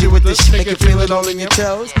 Hit you with the shit, make you feel it all in your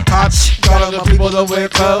toes. Hot, got all the people that wear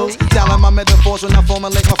clothes. Dialing my metaphors when I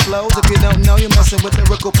formulate my flows. If you don't know, you're messing with the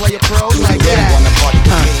lyrical player pros like that.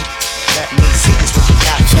 Let me see just what you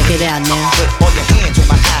got. Check it out now. Put all your hands on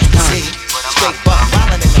my eyes to see. Straight buck,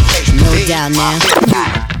 wildin' in the face. No doubt now.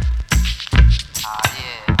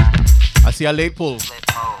 I see a late pull.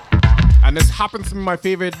 And this happens to be my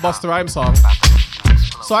favorite Busta Rhymes song.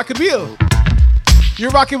 So I could be you.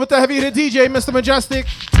 You're rocking with the heavy hitter DJ, Mr. Mejustik.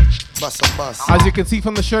 Bust. As you can see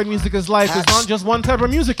from the shirt, music is life. It's not just one type of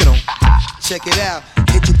music, you know. Check it out.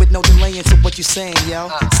 Hit you with no delay into what you saying, yo.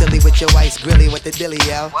 Silly with your ice, grilly with the dilly,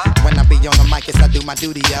 yo. When I be on the mic, I do my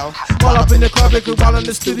duty, yo. While up in the club, like we while in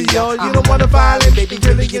the studio. You don't wanna violate, baby,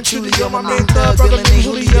 really and truly, yo. My main thug, brother named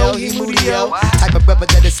Julio, he moody, yo. Type of brother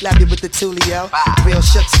that'll slap you with the tulio. Real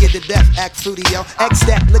shook, scared to death, act fruity, yo. X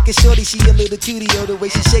that, looking shorty, she a little cutie, yo. The way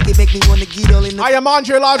she shake it make me wanna get all in the. I am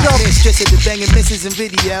Andre Lajo. Stress at the banging misses and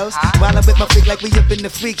videos. While I'm with my freak like we up in the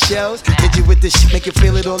freak shows. Hit you with this shit, make you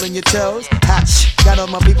feel it all in your toes. Hot got all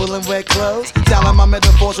my people in wet clothes. Dialing my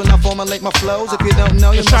metaphors when I formulate my flows. If you don't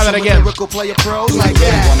know, you're try that again. Lyrical player pros like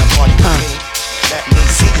that. Let me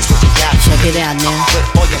see just what you got. Check it out now.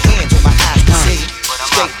 Put all your hands on my eyes to see.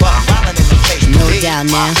 Straight buck, wildin' in the face. No doubt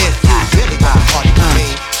now. If you really wanna party with me,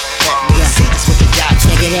 let me see just what you got.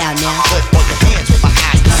 Check it out now. Put all your hands on my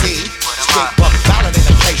eyes to see. Straight buck, wildin' in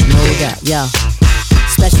the face. No doubt, yo.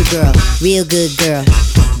 Special girl, real good girl.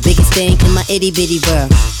 Biggest thing in my itty bitty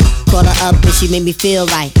world. Call her up and she made me feel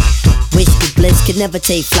right. Wish the bliss could never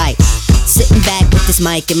take flight. Sitting back with this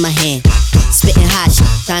mic in my hand. Spitting hot shit,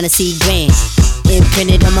 trying to see grand.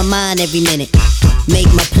 Imprinted on my mind every minute. Make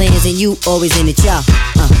my plans and you always in it, yo.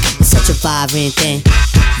 It's such a vibrant thing.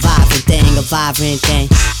 A vibrant thing.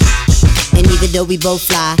 And even though we both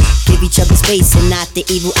fly, give each other space and not the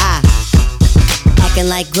evil eye. Acting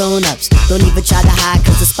like grown-ups, don't even try to hide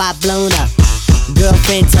cause the spot blown up.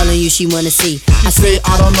 Girlfriend telling you she wanna see. I say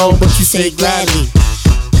I don't know, but you say gladly.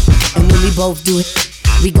 And when we both do it,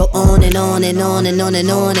 we go on and on and on and on and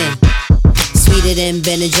on and sweeter than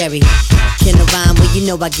Ben and Jerry. Can I rhyme? Well, you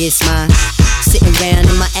know I get mine. Sitting round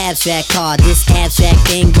in my abstract car. This abstract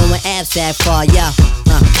thing going abstract far, yo.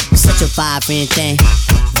 It's such a vibrant thing.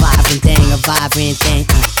 Vibrant thing, a vibrant thing.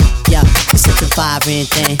 Yeah, it's such a vibrant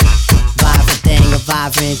thing. Vibrant thing, a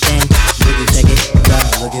vibrant thing. Check it, check it.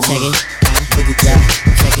 Look at that,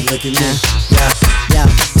 check it, look at me. Yeah,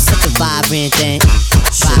 it's such a vibrant thing.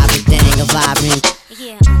 Vibrant thing, a vibrant.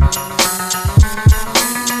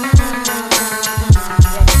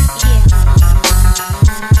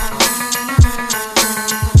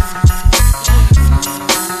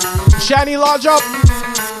 Shani Lodge up.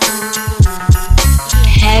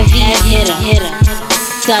 Heavy hitter,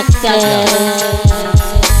 sucker.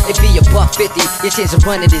 It be me a $1.50. Your chance of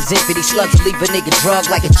running is infinity. Slugs will leave a nigga drug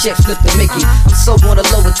like a chip slip to Mickey. I'm so on the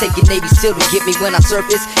low and taking Navy SEAL to get me when I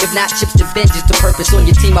surface. If not chips, then vengeance the purpose. On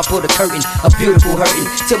your team, I put a curtain, a beautiful hurting.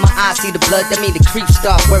 Till my eyes see the blood, that mean the creeps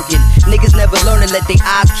start working. Niggas never learn and let their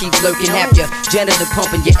eyes keep lurking. Have your janitor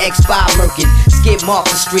pumping, your X5 murking. Skip off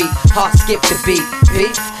the street, heart skip the beat.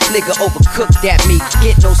 Beef, nigga overcooked that meat.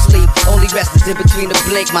 Get no sleep, only rest is in between the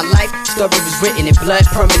blink. My life story was written in blood,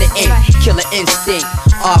 permanent ink. Killer instinct,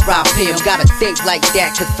 R.I.P. Gotta think like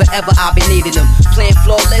that, cause forever I'll be needing them. Playing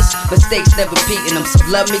flawless, mistakes never beating them. Some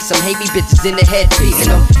love me, some hate me, bitches in the head beating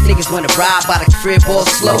them. Niggas wanna ride by the crib all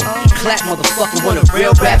slow. Clap motherfucker want a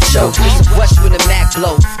real rap show. It's a rush when the Mac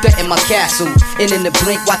blow, threaten my castle. And in the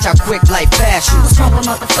blink, watch how quick life pass you. What's wrong with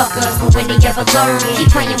motherfuckers, but when they ever learn?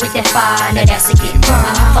 Keep playing with that fire, now that's a getting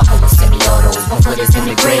burned. Fucking with semi-autos, 1 foot is in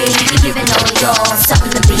the grave. Be giving all of y'all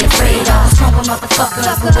something to be afraid of. What's wrong with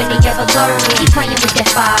motherfuckers, but when they ever learn? Keep playing with that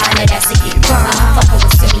fire, now that's a getting burned. Fucking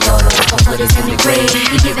with semi-autos, 1 foot is in the grave.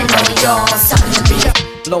 Be giving all of y'all something to be afraid of.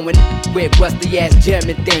 Blowing with rusty ass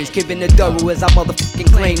German things. Giving the thorough as I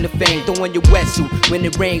motherfucking claim the fame. Throwing your wetsuit when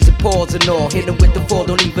it rains and pours and all. Hit 'em with the fall,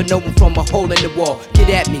 don't even know him from a hole in the wall. Get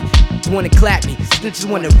at me, wanna clap me. Snitches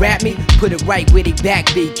wanna rap me, put it right where they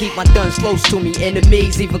back be. Keep my guns close to me,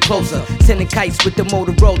 enemies even closer. Sending kites with the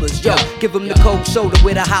Motorola's, yo. Give 'em the cold shoulder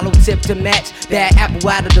with a hollow tip to match. Bad apple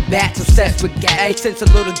out of the bat, obsessed with gas. Since a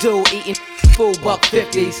little dude eating full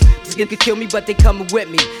 $1.50s. This nigga kill me, but they coming with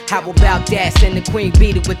me. How about that? Send the queen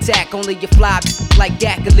bee to attack. Only your fly like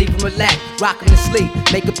that can leave him relax. Rock him to sleep,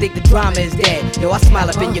 make him think the drama is dead. Yo, I smile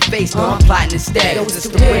up in your face, no, I'm plotting instead. Yo, it's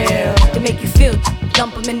the real to make you feel.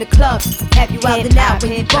 Dump him in the club, have you out and out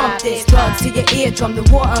when you bump this. Drugs to your eardrum, the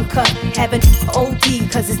war uncut. Having OD,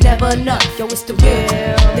 cause it's never enough. Yo, it's the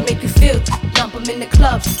real to make you feel. Dump him in the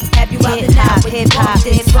club, have you out and out when you bump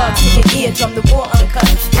this. Drugs to your eardrum, the war uncut.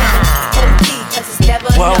 OD, cause it's never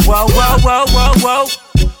enough. Whoa, whoa, whoa, whoa, whoa, whoa.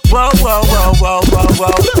 Whoa, whoa, whoa, whoa, whoa,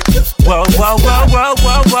 whoa. Whoa, whoa, whoa, whoa,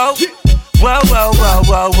 whoa, whoa. Whoa, whoa, whoa,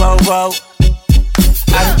 whoa, whoa, whoa.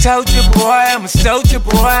 I done told you, boy, I'm a soldier,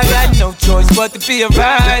 boy. I got no choice but to be a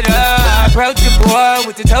rider. I approach you, boy,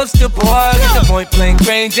 with the toaster, boy. Get the point blank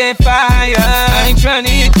range and fire. I ain't trying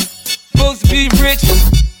to hit, supposed to be rich.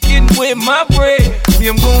 Getting with my bread.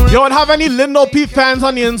 I'm gonna. You don't have any Lindo P fans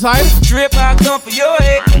on the inside? Trip, I come for your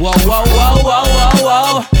head. Whoa, whoa, whoa, whoa, whoa,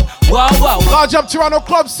 whoa. Whoa, whoa. Large up Toronto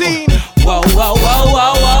club scene. Whoa, whoa, whoa,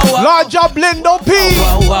 whoa, whoa, whoa. Large up Lindo P.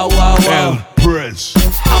 Whoa, whoa, whoa, whoa. Press.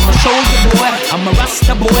 I'm a soldier boy, I'm a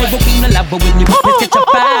Rasta boy. Walking the lava when you catch a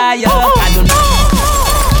fire. I don't know.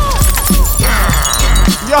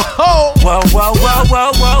 Yo. Whoa, whoa, whoa,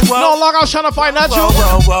 whoa, whoa, whoa. No longer I was trying to find that you. Whoa,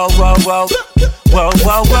 whoa, whoa, whoa, whoa. Whoa,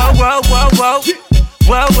 whoa, whoa, whoa, whoa, whoa.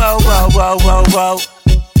 Whoa, whoa, whoa, whoa, whoa, whoa.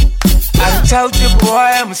 I done told you, boy,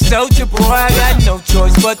 I'm a soldier, boy. I got no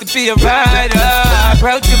choice but to be a rider. I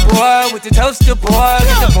approach you, boy, with the toaster, boy.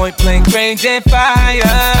 Get the point blank range and fire.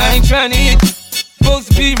 I ain't trying to hit,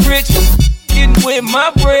 supposed to be rich. Getting with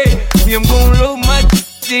my bread. I'm gonna load my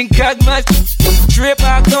then cock my trip.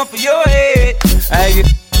 I come for your head. I get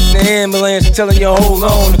the ambulance telling you hold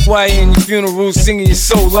on. The choir in your funeral singing you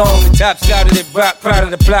so long. The top side of that rock, proud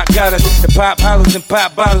of the block got us. The pop hollows and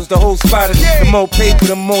pop bottles, the whole spot us. The more paper,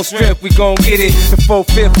 the more strength, we gon' get it. The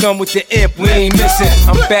 4/5 come with the imp, we ain't missing.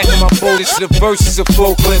 I'm back on my boat, it's the verses of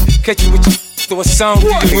full clip. Catch you with your throw a song to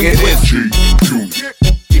you when you with.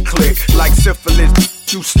 You click like syphilis,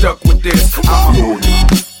 you stuck with this.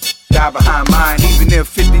 Die behind mine, even if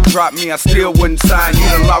 50 dropped me, I still wouldn't sign. You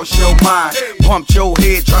done lost your mind, pumped your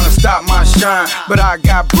head trying to stop my shine. But I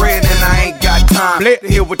got bread and I ain't got time to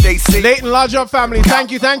hear what they say. Late and large up family, thank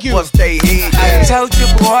you, thank you. What's they head? I told you,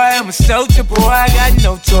 boy, I'm a soldier, boy. I got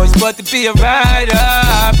no choice but to be a rider.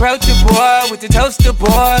 I approach you, boy, with the toaster,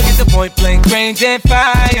 boy. Get the point blank range and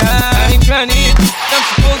fire. I ain't trying to hit, I'm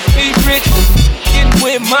supposed to be rich. Getting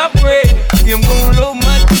with my bread, I'm gonna load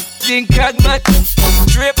my then cock my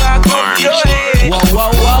trip, I go to your head. Whoa,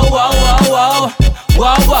 whoa, whoa, whoa, whoa, whoa.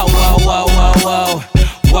 Whoa, whoa, whoa, whoa, whoa, whoa.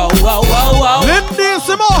 Whoa, whoa, whoa, whoa.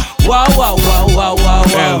 Lindissimo. Whoa, whoa, whoa, whoa, whoa,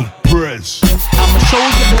 whoa. Press. I'm a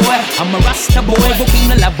soldier boy, I'm a Rasta boy. Walking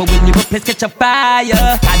the lava when you place catch a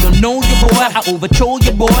fire. I don't know you boy, I overthrow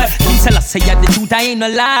you boy. You tell us say the truth, I ain't a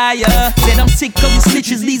liar. Said I'm sick of these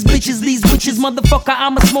snitches, these bitches, these witches. Motherfucker,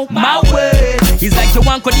 I'ma smoke my way. He's like you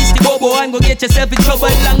want this the bobo and go get yourself in trouble.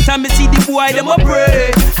 Long time I see the boy, them a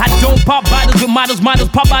pray. I don't pop bottles with models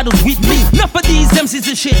pop bottles with me. Enough of these MCs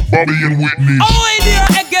and shit. Bobby and Whitney. Oh, idea,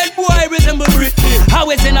 again boy resemble Britney. How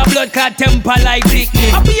is in a blood clot temper like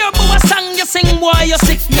Britney. I be a boy song, you sing, boy, you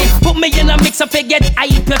sick me. Put me in a mix up, get hype,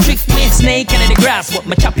 you trick me. Snake in the grass, but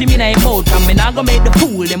me chop him in a mouth. And me not gonna make the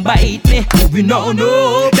fool, them bite me. We no,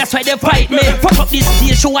 that's why they fight me. Fuck up this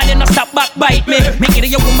stage show and they no stop back bite me. Make it a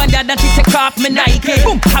young woman that she take off me Nike.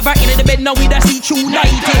 Boom, have her in the bed now with a see-through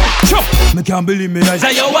Nike. Chop, me can't believe me eyes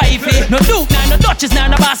are your wifey. No Duke, now no Duchess, now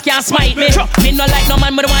no boss can't smite me. Chop, me no like no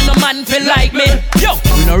man, but I want no man feel like me. Yo,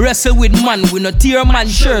 we no wrestle with man, we no tear man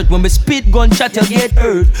shirt. When me spit gunshot, you get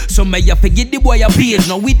hurt. So me you forget the boy a page.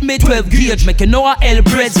 Now with me 12 gauge, make you know how hell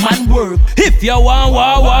breads man work. If you want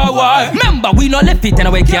war, remember we no left it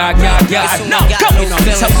anyway, car. Now come on,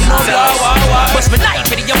 so we no war. Bust me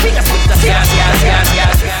knife in your fingers with the gas.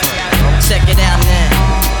 Check it out now.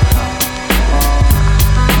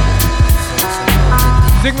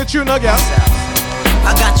 Sing the tune again.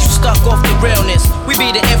 I got you stuck off the realness. We be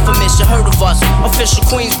the infamous, you heard of us. Official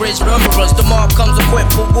Queensbridge, remember us. The mob comes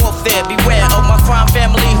equipped for warfare. Beware of my crime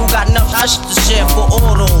family who got enough shit to share for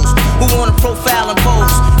all those who wanna profile and pose.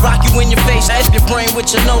 Rock you in your face, ask your brain with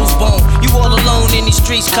your nose bone. You all alone in these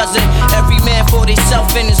streets, cousin. Every man for theyself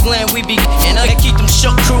in his land. We be and I keep them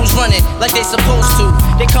shook crews running like they supposed to.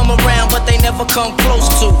 They come around, but they never come close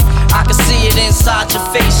to. I can see it inside your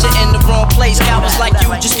face. You're in the wrong place. Cowards like you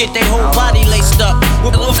just get their whole body laced up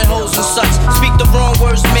with loving hoes and such. Speak the wrong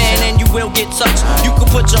words, man, and you will get touched. You can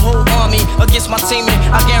put your whole army against my team, and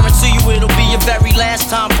I guarantee you it'll be your very last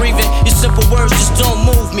time breathing. Your simple words just don't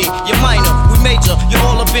move me. You're minor, we major. You're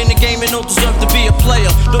all up in the game and don't deserve to be a player.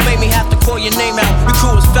 Don't make me have to call your name out. Your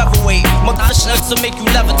crew is featherweight. My gosh, to make you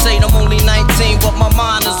levitate. I'm only 19, but my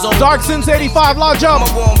mind is old. Dark since 85, large up. My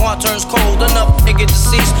warm heart turns cold. Another nigga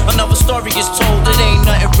deceased. Another story is told. It ain't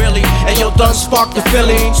nothing really. And yo, done spark the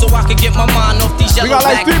feeling. So I can get my mind off these yellow. We got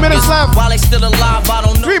like 3 minutes left. While they still alive, I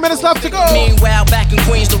don't know. 3 minutes left to go. Meanwhile, back in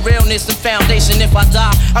Queens, the realness and foundation. If I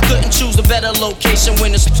die, I couldn't choose a better location.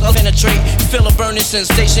 When the penetrate, you feel a burning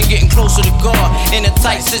sensation. Getting closer to God in a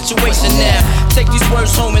tight situation now. Take these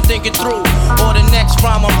words home and think it through. Or the next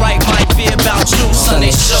rhyme I write might be about you. Son,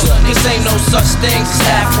 they shook. Cause ain't no such thing as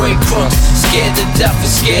halfway crooks. Scared to death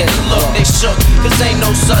and scared to look. They shook. Cause ain't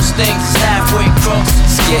no such thing as halfway crooks.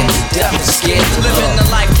 Scared to death and scared to look. Living the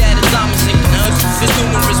life that is promising. There's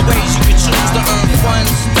numerous ways you can choose to earn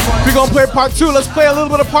funds. We're gonna play part 2. Let's play a little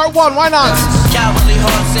bit of part 1. Why not? Cowardly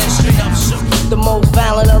hearts and straight up shook. The most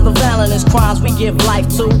violent of the violentest crimes we give life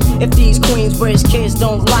to. If these Queensbridge kids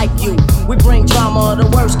don't like you, we bring drama, the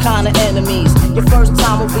worst kind of enemies. Your first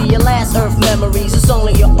time will be your last earth memories. It's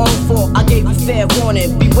only your own fault. I gave you fair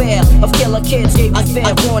warning. Beware of killer kids. Gave you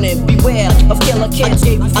fair warning. Beware of killer kids.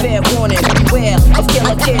 Gave you fair warning. Beware of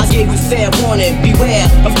killer kids. Gave you fair warning. Beware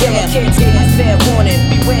of killer kids. Gave you fair warning.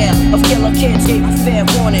 Beware of killer kids. Gave you fair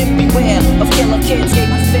warning. Beware of killer kids. Gave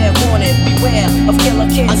you fair warning. Beware of killer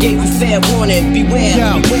kids. I gave you fair warning. Beware,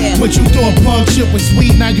 yo, beware. What you thought punk shit was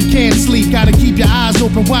sweet, now you can't sleep. Gotta keep your eyes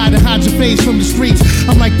open wide and hide your face from the streets.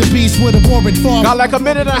 I'm like the beast with a warrant fog. Got like a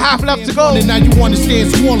minute and a half left to go. And now you wanna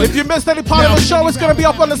stand swollen. If you missed any part of the show, it's gonna be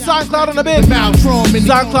up on the SoundCloud in a bit.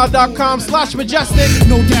 SoundCloud.com/Mejustik.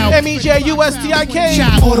 No doubt. MEJUSTIK.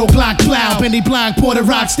 Shot auto clock plow, Benny Blanc, Porter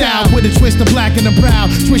Rock style. With a twist of black in the brow.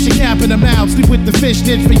 Twist your cap in the mouth. Sleep with the fish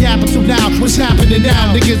ditch for yapping so now. What's happening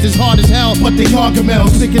now? Niggas is hard as hell, but they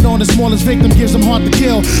gargamels. Thinking on the smallest victim gives them hard to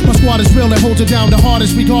kill. My squad is real and holds it down the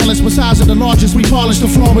hardest. Regardless, what size of the largest, we polish the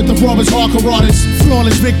floor with the rawest hardcore artists.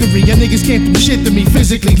 Flawless victory, your niggas can't do shit to me.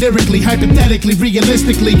 Physically, lyrically, hypothetically,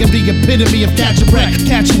 realistically. And the epitome of catch a wreck.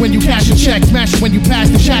 Catch you when you cash a check. Smash you when you pass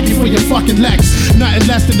the shack for your fucking Lex. Nothing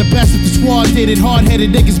less than the best if the squad did it.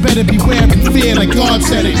 Hard-headed niggas better beware and fear like God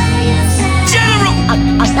said it. General,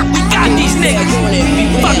 we got these niggas.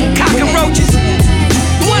 Fucking cockroaches.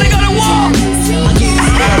 You wanna go to war?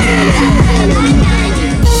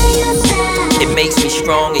 It makes me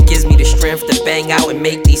strong, it gives me the strength to bang out and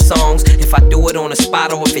make these songs. If I do it on the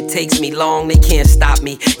spot or if it takes me long, they can't stop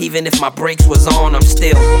me. Even if my brakes was on, I'm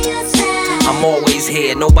always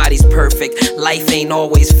here, nobody's perfect. Life ain't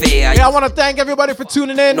always fair. Yeah, I want to thank everybody for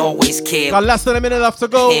tuning in. Always care. Got less than a minute left to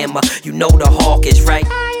go. Hammer, you know the hawk is right.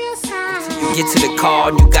 You get to the car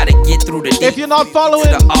and you gotta get through the deep. If you're not following,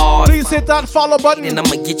 please hit that follow button. And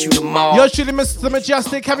I'ma get you tomorrow. You're shooting Mr.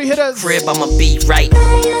 Mejustik, heavy hitters. Crib, I'ma be right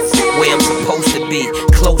where I'm supposed to be,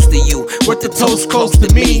 close to you, with the toast close to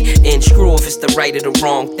me. And screw if it's the right or the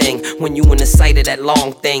wrong thing. When you in the sight of that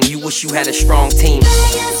long thing, you wish you had a strong team.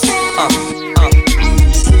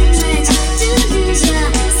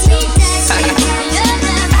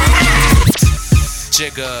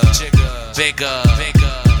 Jigger, bigger,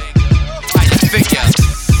 how you figure?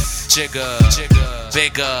 Jigger,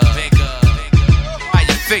 bigger, how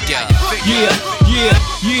you figure? Yeah,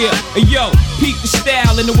 hey yo, Peep the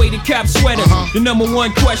style and the way the cops sweat us. The number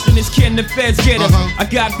one question is, can the feds get us? I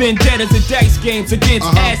got vendettas and dice games against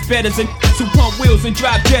ass betters and who pump wheels and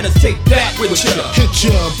drive jettas. Take that with ya. Hit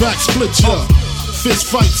ya, back split ya. Fist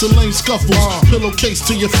fights and lame scuffles. Pillowcase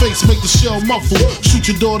to your face, make the shell muffle. Shoot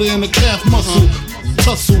your daughter in the calf muscle.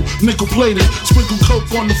 Tussle, nickel plated. Sprinkle coke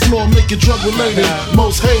on the floor, make it drug related.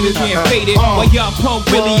 Most hated. Can't fade it. While y'all pump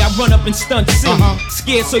Willie, I run up and stunt city.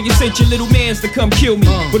 Scared, so you sent your little mans to come kill me.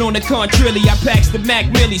 But on the contrary, I packs the Mac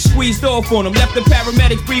Millie, squeezed off on him, left the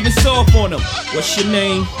paramedics breathing soft on him. What's your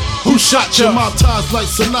name? Who shot you? My ties like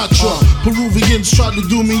Sinatra. Peruvians tried to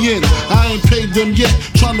do me in. I ain't paid them yet.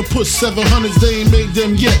 Trying to push 700s, they ain't made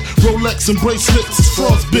them yet. Rolex and bracelets is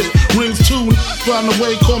frostbit. Rings too, find a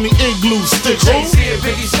way, call me igloo stick.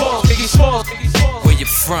 Biggie Smalls. Where you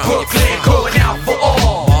from? Brooklyn, going out for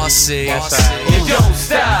all. Marcy, you don't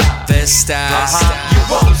stop. Best style. You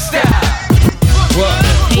won't stop.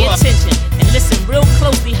 Pay attention and listen real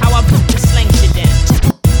closely how I put the slang shit down.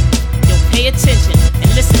 Yo, pay attention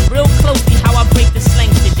and listen real closely how I break the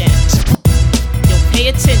slang shit down. Yo, pay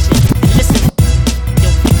attention and listen. Yo,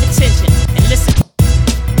 pay attention and listen.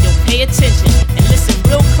 Yo, pay attention and listen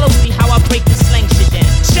real closely how I break the slang shit down.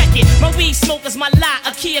 Check it, my weed smoke is my lie.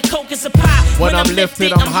 A Kia Coke is a pie. When I'm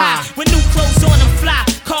lifted, I'm high. With new clothes on, I'm fly.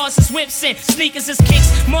 Cars is whips and sneakers is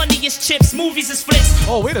kicks. Money is chips, movies is flicks.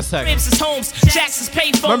 Oh, wait a sec. Ribs is homes, jacks is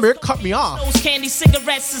payphones. Remember, it cut me off. Those candy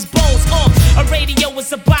cigarettes is bowls. A radio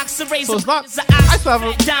is a box, a razor So it's not. is a ox. I still have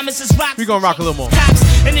a. Diamonds is rocks. We gonna rock a little more. Cops.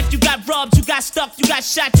 And if you got robbed, you got stuck, you got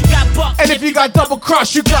shot, you got bucked. And if you got double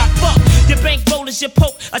crossed, you got fucked. Your bankroll is your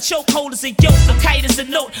poke, a chokehold is a yoke, a kite is a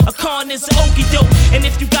note, a con is an okie doke. And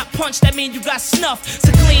if you got punched, that mean you got snuff.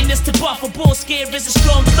 To clean this to buff, a bull scare is a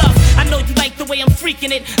strong bluff. I know you like the way I'm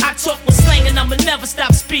freaking it. I talk with slang and I'ma never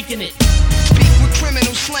stop speaking it. Speak with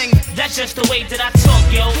criminal slang. That's just the way that I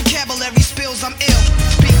talk, yo. Vocabulary spills, I'm ill.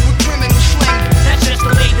 Speak with criminal slang. That's just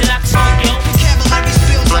the way that I talk, yo. Vocabulary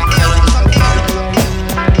spills, I'm ill.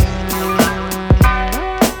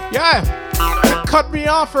 Yeah, it cut me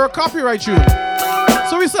off for a copyright tune.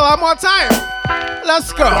 So we still have more time.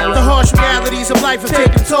 Let's go. The harsh realities of life have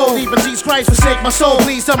taken toll. Even Jesus Christ forsake my soul.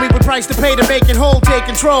 Please tell me what price to pay to make it whole. Take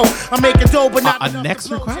control. I'm making dough, but not a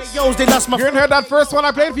next request. Yos, they lost my. You heard that first one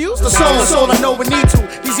I played for you? The soul, I know we need to.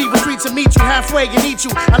 These evil streets will meet you halfway and eat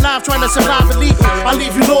you. Alive trying to survive illegal. I'll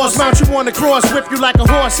leave you lost, mount you on the cross, whip you like a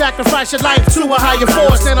horse, sacrifice your life to a higher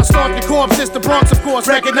force. Then I'll stomp your corpse. It's the Bronx, of course.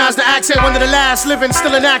 Recognize the accent, one of the last living,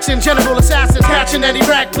 still in action. General assassin, catching any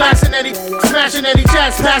rack, blasting any, smashing any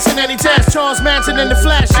chest, passing any test. Charles Manson in the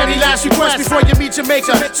flesh. Any last request before you meet your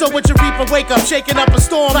maker? So with your reaper, wake up, shaking up a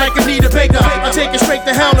storm like Anita Baker. I take you straight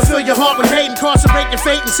to hell and fill your heart with hate, incarcerate your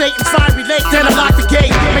fate in Satan's fiery lake. Then I lock the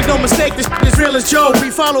gate. Make no mistake, this is real as Joe.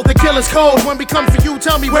 We follow the killer's code. When we come for you,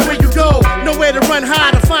 tell me where will you go? Nowhere to run,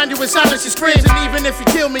 hide, to find you in silence. Your screams, and even if you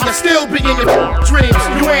kill me, I still be in your dreams.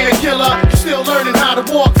 You ain't a killer, you still learning how to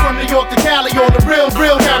walk from New York to Cali. Or the real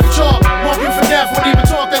Gary Chalk. Won't you for death? Won't even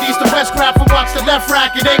talk that east to west crap. For watch the left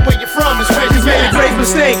rack. It ain't where you're from. It's where you made a grave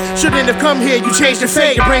mistake. Shouldn't have come here, you changed your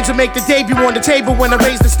fate. Your brains will make the debut on the table when I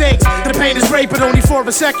raise the stakes. The pain is great, but only for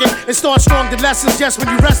a second. It starts strong, the lessons just when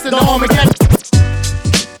you rest in the Armageddon.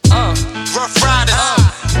 Rough Riders,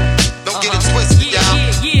 don't get it twisted, y'all.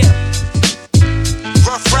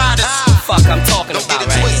 Rough Riders, fuck I'm talking don't about get it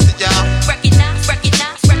right twisted, y'all.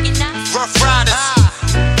 Rough Riders,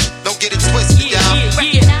 don't get it twisted, y'all.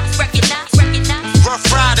 Rough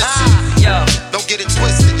Riders, don't get it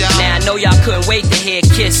twisted, y'all. Now I know y'all couldn't wait to hear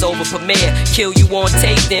Kiss over premiere. Kill you on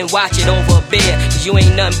tape, then watch it over a beer. Cause you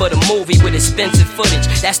ain't nothing but a movie with expensive footage.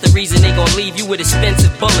 That's the reason they gon' leave you with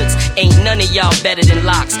expensive bullets. Ain't none of y'all better than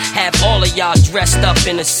Locks. Have all of y'all dressed up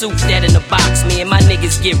in a suit, dead in a box. Me and my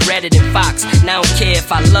niggas get redder than Fox. Now I don't care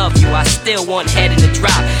if I love you, I still want head in the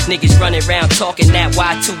drop. Niggas running around talking that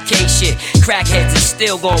Y2K shit. Crackheads is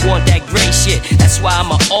still gon' want that gray shit. That's why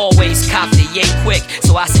I'ma always cop the yay quick.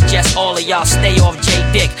 So I suggest all of y'all stay off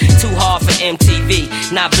J-Dick. Too hard for MTV,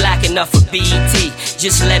 not black enough for BET.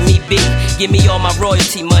 Just let me be, give me all my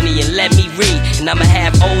royalty money and let me read. And I'ma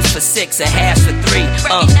have O's for 6 and halves for 3.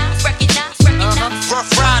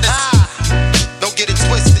 Rough Riders, don't get it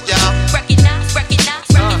twisted, y'all.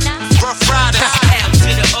 Rough Riders, M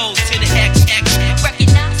to the O to the X.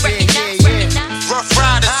 Rough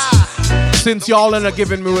Riders. Since y'all in a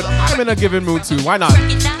given mood, I'm in a given mood too. Why not?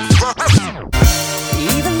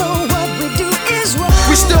 Even though what we do is wrong,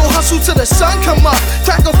 we still hustle till the sun come up.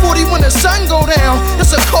 Crack a 40 when the sun go down.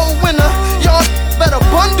 It's a cold winter, y'all better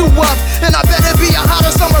bundle up. And I better be a hotter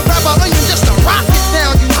summer rapper than you just to rock it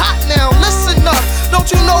down. You hot now, listen up. No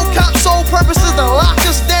Don't you know cops' sole purpose is to lock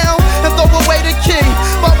us down and throw away the key?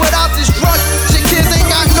 But without this drug, your kids ain't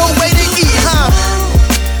got no way to eat, huh?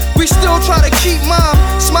 We still try to keep mom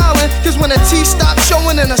smiling, cause when the teeth stop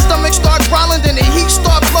showing and the stomach start growling, then the heat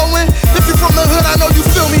start blowing. If you from the hood, I know you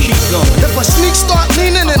feel me. If a sneak start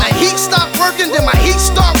leaning and the heat stop working, then my heat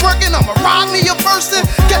start working. I'ma rob me a person,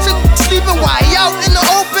 catch a sleeping while he out in the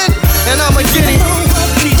open, and I'ma get it.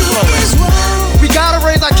 We gotta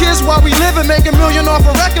raise our kids while we living, make $1 million off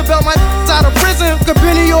a record, belt my out of prison.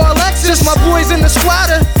 Cabini or Alexis, my boys in the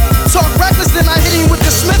squatter. Talk reckless, then I hit him with the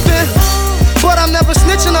smithing. But I'm never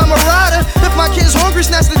snitching, I'm a rider. If my kid's hungry,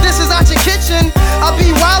 snatch the dishes out your kitchen. I'll be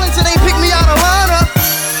wildin' till they pick me out of lineup.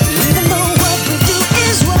 Even though what we do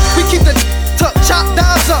is wrong, we keep the tuck, chop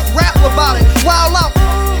dimes up, rap about it, wild out,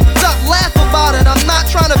 up, laugh about it. I'm not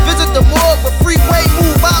trying to visit the morgue, but freeway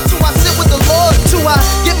move out till I sit with the Lord. Till I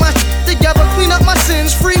get my together, clean up my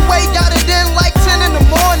sins. Freeway got it in like 10 in the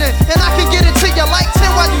morning, and I can get it to you like 10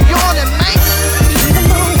 while you yawning, man. Even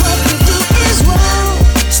though what we do is wrong,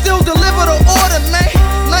 still deliver the order, man.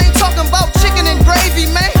 And I ain't talking about chicken and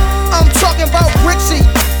gravy, man. I'm talking about bricks and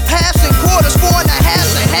halves and quarters, 4 and a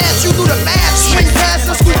halves and halves. You do the math, swing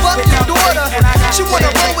past and scoop up your daughter. She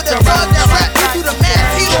wanna roll with the thug that rap. You do the math,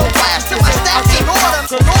 kilo blast till my stacks in order.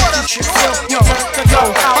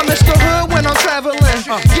 I miss the hood when I'm traveling.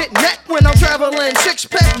 Get neck when I'm traveling.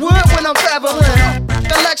 6-pack wood when I'm traveling.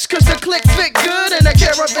 The Lex cause the click fit good and the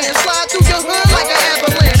caravan slide through your hood like an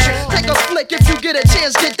avalanche. Take a flick if you get a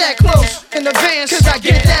chance, get that close in advance, cause I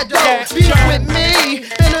get that dough. Be with me,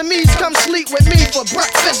 enemies come sleep with me for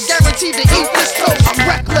breakfast, guaranteed to eat this toast. I'm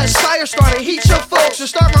reckless, fire starter, heat your folks, and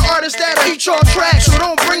start my artists that'll eat your tracks, so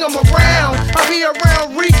don't bring them around. I be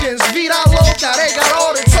around Ricans, Vida Loca, they got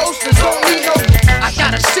all the toasters, don't need no. I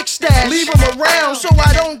got a 6 stash, leave them around so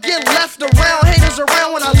I don't get left around. Haters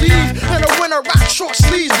around when I leave, in the winter rock short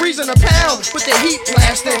sleeves, breezing a pound with the heat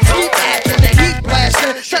blasting, keep acting, the heat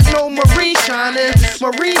blasting. Techno marine shining,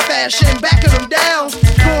 marine fashion, backing them down.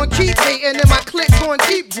 Going keep hating and my click going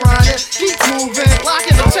keep grinding, keep moving,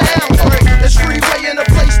 locking the town. There's freeway in the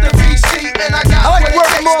place to be seen, and I got like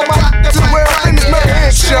working more to the world in this man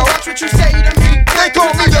hand show. Watch what you say to me. They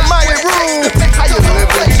call me the mighty rule. How you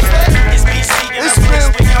living? It's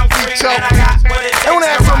real show. They wanna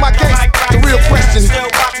ask all my gangsters the real question.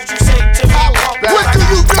 What do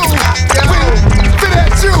you do when fit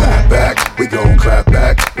at you? Clap back, we gon' clap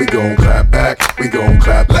back, we gon' clap back, we gon'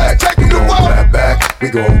 clap back. Take me to walk. Clap back, we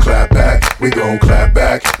gon' clap back, we gon' clap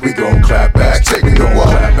back, we gon' clap back. Take me to walk.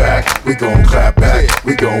 Clap back, we gon' clap back,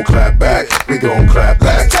 we gon' clap back, we gon' clap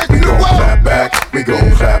back. Take me to walk. Clap back, we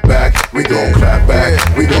gon' clap back, we gon' clap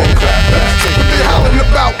back, we gon' clap back. They hollering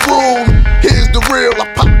about rule. Here's the real.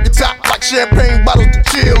 I pop your top like champagne bottles to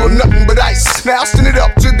chill or nothing but ice. Now I'll send it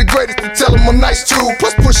up to the greatest to tell them I'm nice too.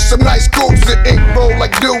 Plus push some nice grooves and ink roll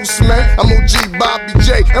like deuce, man. I'm OG Bobby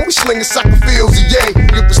J, and we slinging soccer fields, yeah.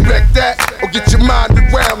 You respect that, or get your mind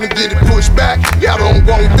around and get it pushed back. Y'all don't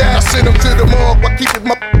want that. I send them to the morgue while keeping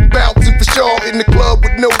my bouncing for sure. In the club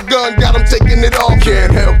with no gun, got them taking it off.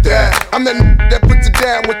 Can't help that. I'm that puts it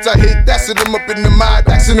down once I hit. That's it, I'm up in the mind.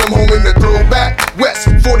 Axing them home in the throwback. West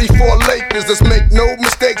 44 Lakers, let's make no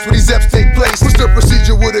mistakes when these F's take place. What's the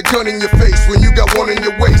procedure with a gun in your face when you got one in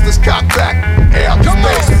your waist? Let's cock back. Hey, out the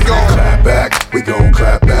space, we gon' clap back, we gon'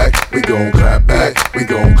 clap back, we gon' clap back, we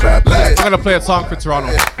gon' clap back. I'm gonna play a song for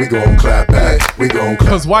Toronto. We gon' clap back, we gon' clap.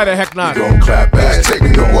 Cause why the heck not? We gon' clap back, take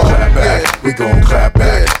me to walk back, we gon' clap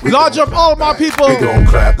back. Lodge up all my people. We gon'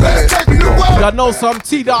 clap back, take me to walk. Y'all know some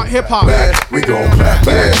T-Dot hip hop. We gon' clap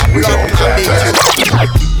back, we gon' clap back.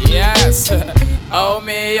 Yes. Oh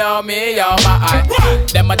me, oh my eye.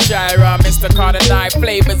 Them a gyra, Mr. Carter knife.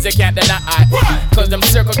 Flavors you can't deny. Cause them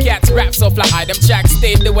circle cats rap so fly. Them jacks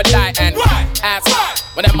stay do or die and ask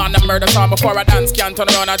when them on the murder song before a dance can turn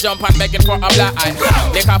around and jump and begging for a black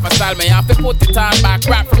eye. They off a style, me have to put it on back.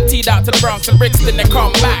 Rap from T-Dot to the Bronx and Brixton, they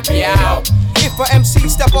come back, yeah. If a MC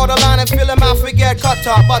step out the line and fill him out, forget cut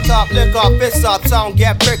up, butt up, lick up, piss up, sound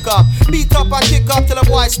get prick up, beat up and kick up till the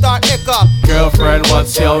boys start nick up. Girlfriend,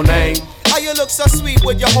 what's your name? How you look so sweet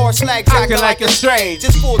with your horse legs acting like it's strange.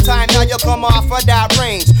 It's full time now you come off of that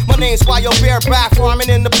range. My name's why you're bareback farming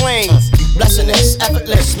in the plains. Blessing this,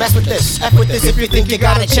 effortless, mess with this, F with this if you think you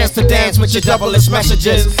got a chance to dance with your double-ish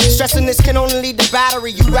messages. Stressing this can only lead to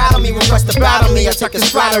battery. You rattle me, request to battle me, I take his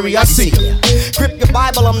flattery, I see ya. Grip your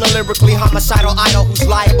Bible, I'm the lyrically homicidal idol who's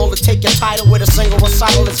liable to take your title with a single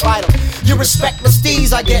recital, it's vital. You respect my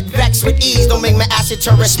steez, I get vexed with ease. Don't make me ask you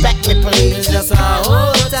to respect me, please. It's just a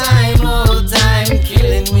whole time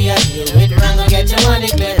killing. We are deal with run, go get your money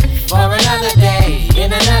clear for another day,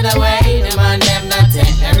 in another way. The man them not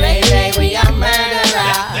take the ray, we are murderer.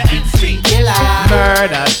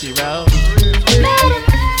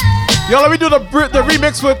 Yo, let me do the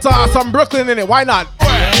remix with some Brooklyn in it. Why not?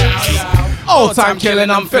 All time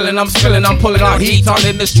killing, I'm filling, I'm spilling, I'm pulling out heat on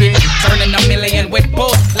in the street. Turning a million with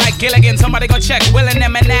both like Gilligan. Somebody go check willing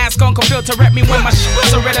them and ask Uncle Phil to rep me when my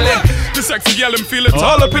shit's a riddling. The sexy girl and feel it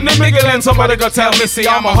all up in the miggling. Somebody go tell me, see,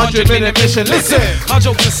 I'm 100-minute mission. Listen, all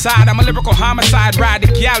jokes aside, I'm a lyrical homicide. Ride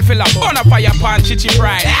the gal, fill up on a fire pan, chichi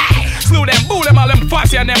pride. Slew them, boo them, all them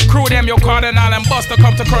fussy and them crew them. Your cardinal and buster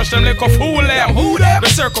come to crush them, lick off fool them. Who them? The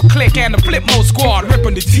circle click and the flip mode squad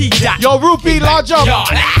ripping the T-dot. Yo, Rupee, large up.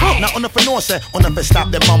 Now, on the say, on the stop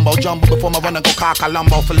the mumbo jumbo before my run and go cock a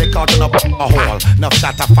lumbo for lick out in a hole. Enough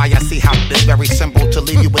shot to fire, see how it's very simple to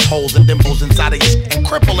leave you with holes and dimples inside of you and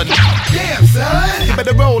crippling. Damn, son. You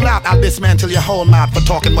better roll out. I'll dismantle your whole mouth for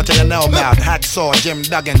talking what you know about. Hacksaw, Jim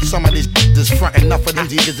Duggan, some of these is frontin'. Enough of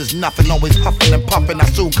these niggas is nothing, always huffing and puffing. I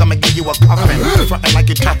soon come and give you a cuffin'. Frontin' like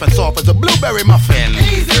you're tough and soft as a blueberry muffin.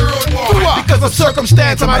 Easy, rude boy. Because of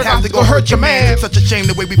circumstance, I might have to go hurt your man. Such a shame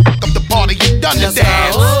the way we fuck up the party, you done the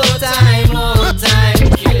dance. All time,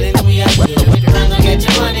 killing we are doing it. Run and get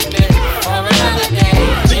your money back for another day.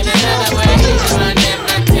 In another way, run them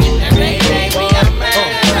and take the ray. We are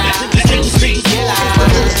murderers, street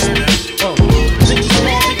killers.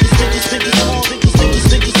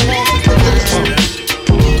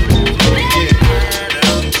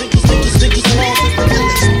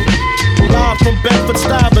 Live from Bedford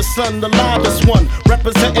Stuyvesant, the livest one,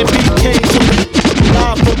 representing BK.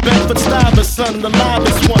 Live from Bedford Stuyvesant, the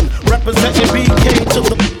livest one, representing BK to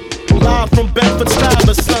the. Live from Bedford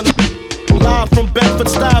Stuyvesant, live from Bedford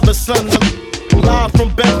Stuyvesant, live from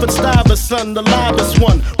Bedford Stuyvesant, the livest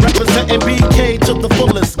one, representing BK to the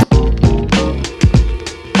fullest.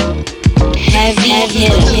 Heavy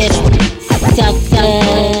hitter, sucker.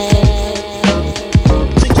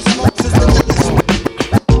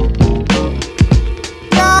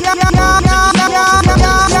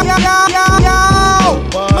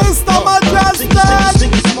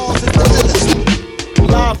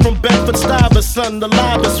 Stuyvesant, the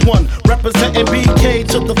livest one, representing BK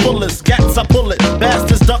to the fullest. Gats I pull it,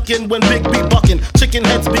 bastards ducking when Big B bucking. Chicken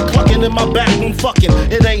heads be clucking in my back room fucking.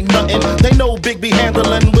 It ain't nothing. They know Big B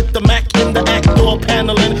handling with the Mac in the act door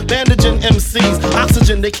paneling. Bandaging MCs,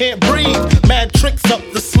 oxygen they can't breathe. Mad tricks up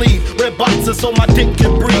the sleeve. Red boxes so my dick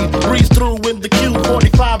can breathe. Breeze through with the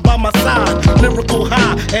Q45 by my side. Lyrical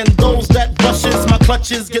high, and those that rushes my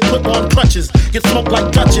clutches get put on crutches. Get smoked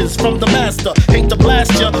like Dutches from the master. Hate to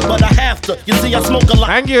blast ya, but I have to. You see, I smoke a lot.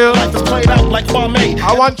 Thank you. Life is played out like Kwame.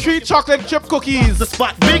 I want 3 chocolate chip cookies. The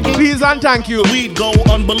spot Biggie. Please and thank you. We'd go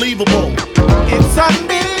unbelievable. It's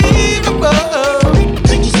unbelievable.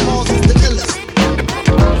 Biggie Smalls is the illest.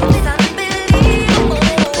 It's unbelievable.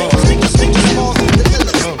 Biggie Smalls is the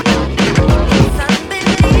illest. It's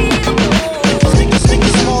unbelievable. Biggie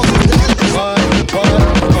Smalls is the illest.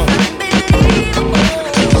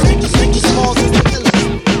 Biggie Smalls is the illest.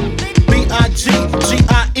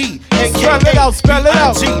 B-I-G-G-I-E. Spell it out, spell it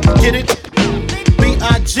out. Get it?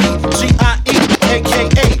 B-I-G-G-I-E,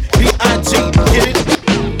 a.k.a. B-I-G, get it?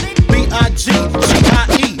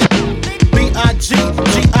 B-I-G-G-I-E,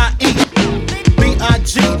 B-I-G-G-I-E,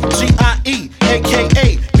 B-I-G-G-I-E, a.k.a.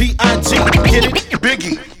 B-I-G, get it?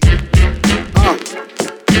 Biggie.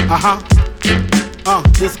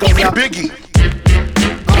 This goes out Biggie.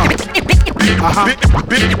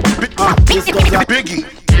 This goes out Biggie.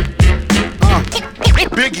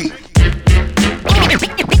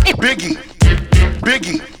 Biggie.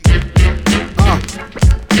 Biggie.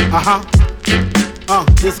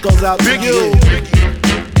 This goes out to you.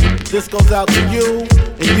 This goes out to you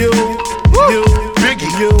and you, you,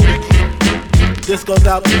 Biggie, you. This goes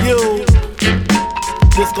out to you.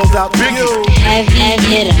 This goes out to you. Heavy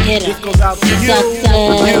hitter. This goes out to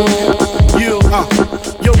you.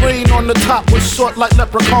 Your reign on the top was short like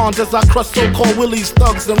leprechauns as I crush so-called willies,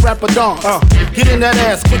 thugs, and rapadons. Get in that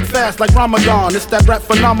ass quick fast like Ramadan. It's that rap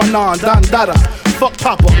phenomenon, Don Dada. Fuck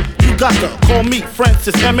Papa, you gotta call me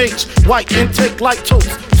Francis M.H. White intake like toast,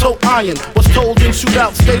 toe iron. Was told in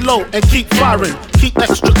shootouts, stay low and keep firing. Keep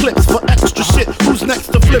extra clips for extra shit. Who's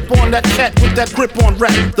next to flip on that cat with that grip on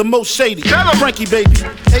rap? The most shady, Frankie baby.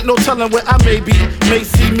 Ain't no telling where I may be. May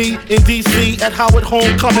see me in D.C. at Howard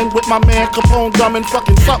Homecoming with my man Capone drumming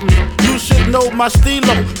fucking something. You should know my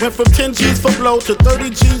stilo. Went from 10 G's for blow to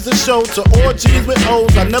 30 G's a show to all G's with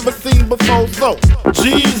O's I never seen before. So,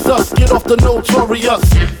 Jesus, get off the notorious.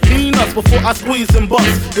 Clean us before I squeeze and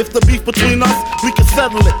bust. If the beef between us, we can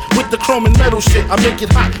settle it with the chrome and metal shit. I make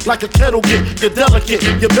it hot like a kettle get. You're delicate,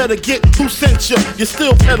 you better get who sent you. You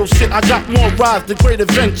still pedal shit. I got more rides than Great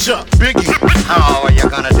Adventure. Biggie. How are you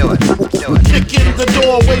gonna do it? Do it. Kick in the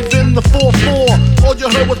door, waving the 4-4. All you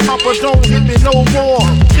heard was Papa, don't hit me no more.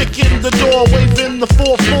 Kick in the door, waving the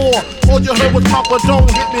 4-4. All you heard was Papa,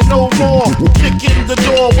 don't hit me no more. Kick in the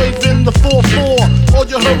door, waving the 4-4. All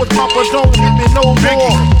you heard was Papa, don't hit me no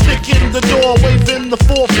more. Kick in the door, waving the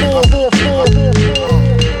 4-4.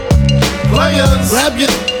 Players, grab your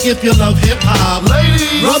if you love hip hop.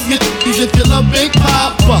 Ladies, rub your if you love Big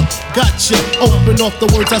Papa. Gotcha. Open off the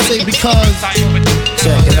words I say because.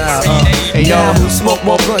 Check it out. Hey y'all who smoke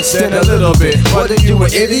more blunts than a little bit. What are you,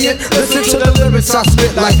 an idiot? Listen to the lyrics I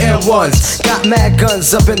spit like M1s. Got mad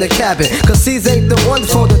guns up in the cabin, cause these ain't the ones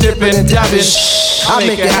for the dipping and dabbing. I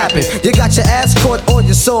make it happen. You got your ass caught or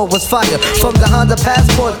your soul was fire. From the Honda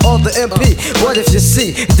Passport or the MP. What if you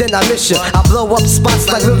see, then I miss you. I blow up spots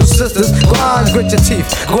like little sisters. Grind, grit your teeth.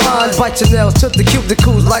 Grind, bite your nails. Took the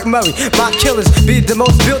cuticles like Murray. My killers be the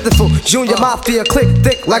most beautiful. Junior Mafia click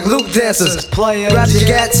thick like Luke dancers. Grab your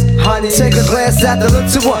gats, honey. Take a glance at the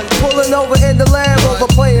little one. Pulling over in the Land Rover.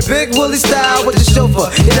 Playing Big Willie style with the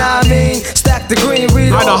chauffeur. You know what I mean? Stack the green,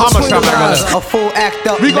 read I know how much time I got. A full act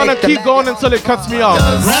up. We're gonna keep going until it cuts me off.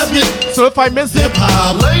 So if I miss it,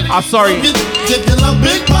 I'm sorry.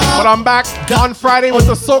 But I'm back on Friday with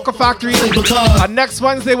the Soca Factory. And next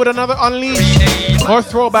Wednesday with another Unleash or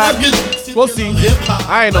Throwback. We'll see.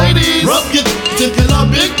 I know.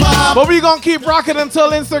 But we gonna keep rocking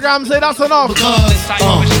until Instagram say that's enough.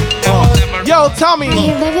 Yo, tell me.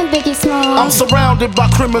 I'm surrounded by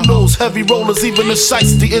criminals, heavy rollers, even the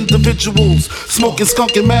shiesty individuals. Smoking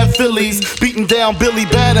skunk and mad fillies, beating down Billy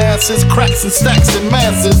badasses, cracks and stacks and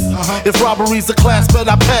masses. If robbery's a class, bet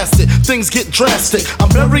I pass it. Things get drastic, I'm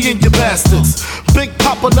burying you bastards. Big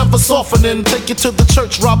Papa never softening, take you to the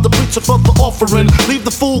church, rob the preacher for the offering. Leave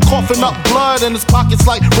the fool coughing up blood in his pockets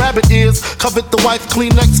like rabbit ears. Covet the wife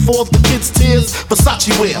Kleenex for the kids' tears.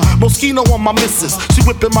 Versace wear, Moschino on my missus. She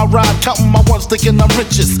whipping my ride, counting my ones, thinking I'm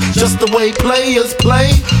richest. Just the way players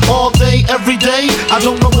play, all day, every day. I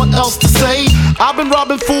don't know what else to say. I've been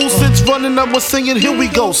robbing fools since running up was singing, here we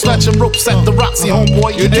go. Snatching ropes at the Roxy,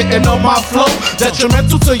 homeboy, you didn't know my flow.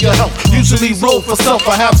 Detrimental to your health, usually roll for self.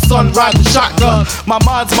 I have son riding shotgun. My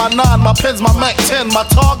mind's my 9, my pen's my Mac 10. My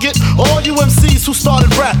target, all you MCs who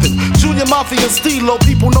started rapping. Junior Mafia and Stilo,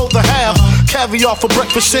 people know the half. Caviar for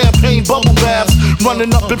breakfast, champagne, bubble baths.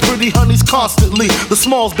 Running up in pretty honeys constantly. The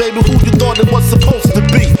Smalls, baby, who you thought it was supposed to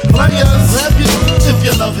be. Players, rub your if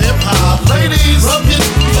you love hip hop. Ladies, rub your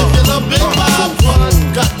if you love Big Pop.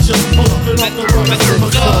 Gotcha. Open up the world.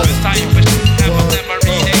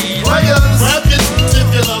 Players, rub your if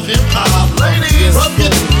you love hip hop. Ladies, rub your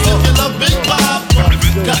if you love Big Pop.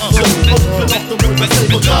 Gotcha. Open up the world.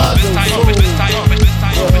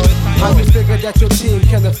 I just figured that your team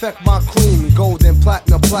can affect my cream. Gold and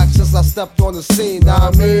platinum black since I stepped on the scene. Now I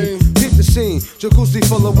mean, peep the scene, jacuzzi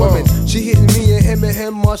full of women. She hitting me and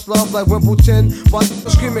him, much love like Wimbledon. But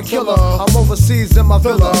screaming killer, I'm overseas in my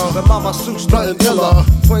villa. The mama suits nothing iller.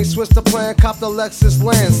 Plain Swiss the plan, cop the Lexus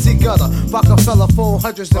land. See gutter, Rockefeller,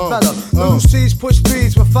 400s and better. Little C's push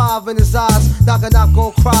threes with 5 in his eyes. Knock and knock,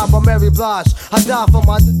 gon' cry by Mary Blige. I die for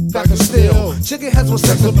my back and steel. Chicken heads with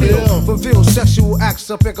sex appeal. Reveal sexual acts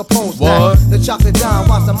up in Capone. What? The chocolate dime,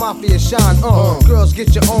 watch the mafia shine. Girls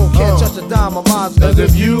get your own, can't touch a dime. My mind's and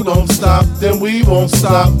if you don't stop, then we won't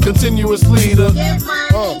stop. Continuous leader.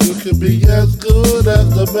 You can be as good as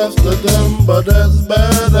the best of them, but as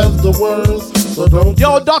bad as the worst. So don't.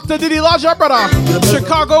 Yo, Dr. Diddy Lodger, brother.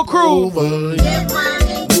 Chicago crew. I'm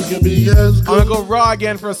gonna go raw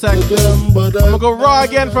again for a sec. I'm gonna go raw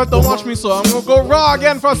again for don't watch me so. I'm gonna go raw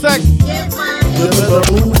again for a sec.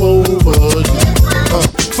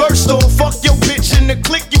 First off, fuck your bitch in the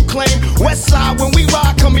clique you claim. West side when we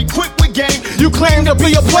ride, come equipped with game. You claim to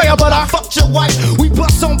be a player, but I fucked your wife. We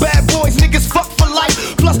bust on bad boys, niggas fuck for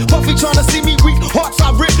life. Plus Puffy tryna see me weak, hearts I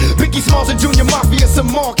rip. Biggie Smalls and Junior Mafia, some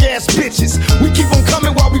mark ass bitches. We keep on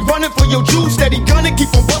coming while we running for your juice. Steady gunning,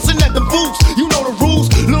 keep on busting at them fools. You know the rules.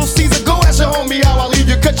 Little Caesar, go ask your homie how I leave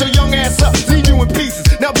you. Cut your young ass up, leave you in pieces.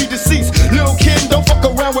 Now be deceased. Little Kim, don't fuck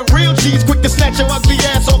around with real G's. Quick to snatch your ugly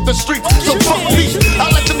ass off the streets. So fuck peace. I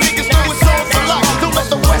let them niggas know it's all for life. Don't let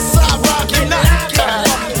the West Side rock you now. Turn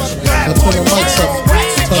the mics up.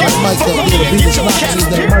 Turn the mics up. The beat is not.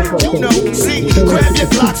 You know, see, grab your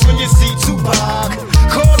blocks when you see Tupac.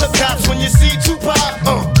 Call the cops when you see Tupac.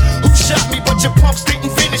 Who shot me, but your pumps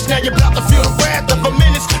didn't finish. Now you're about to feel the wrath of a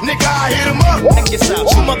menace. Nigga, I hit him up. Check this out.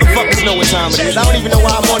 You motherfuckers know what time it is. I don't even know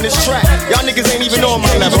why I'm on this track. Y'all niggas ain't even on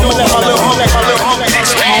my level. I'm gonna let my little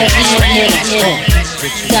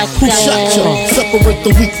Who shot y'all? Separate the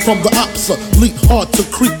weak from the opsa. Leap hard to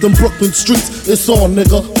creep them Brooklyn streets. It's on,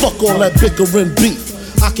 nigga. Fuck all that bickering beef.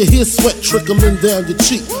 I can hear sweat trickling down your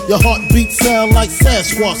cheek. Your heartbeat sound like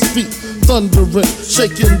Sasquatch feet. Thundering,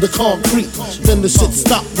 shaking the concrete. Then the shit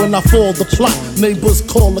stopped when I fall the plot. Neighbors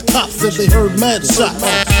call the cops, said they heard mad shots.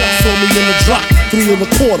 Saw me in the drop, 3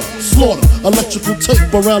 1/4. Slaughter, electrical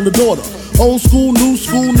tape around the daughter. Old school, new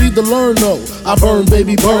school, need to learn though. I burn,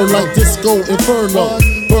 baby, burn like disco inferno.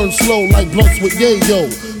 Burn slow like blunts with yayo.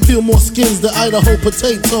 Peel more skins than Idaho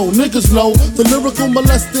potato. Niggas know the lyrical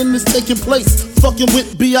molesting is taking place. Fucking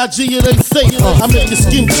with B.I.G. it ain't safe. I make your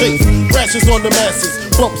skin chafe. Rashes on the masses.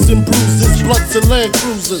 Bumps and bruises. Blunts and Land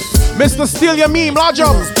Cruisers. Mr. Steal your meme, large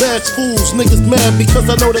up. Bad fools. Niggas mad because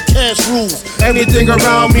I know the cash rules. Anything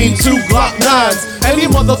around me, 2 Glock 9s. Any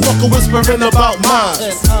motherfucker whispering about mine.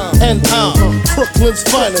 And I'm Brooklyn's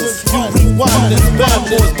finest. You rewind this bad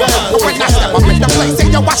boys, bad boys. When I step up in the place, and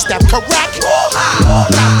yo, I step correct.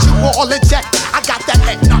 Got you all in check. I got that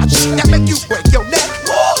head notch that make you break your neck.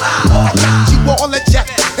 I got you all in check,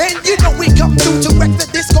 and you know we come through to wreck the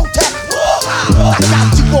discotheque. I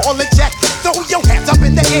got you all in check. Throw your hands up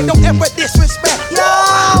in the air, don't ever disrespect. No,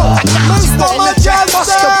 I got you all in check.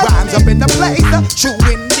 Bust the rhymes up in the place, true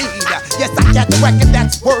indeed. Yes, I get record,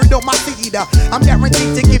 that's word on my feed. I'm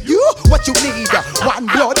guaranteed to give you what you need. One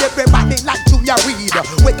blood, everybody like Junior Reed.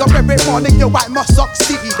 Wake up every morning, yo, I must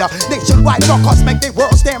succeed. Nationwide rockers make the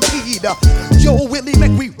world stampede. Yo, Willie,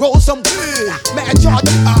 make we roll some good. Man, charge,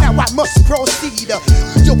 now I must proceed.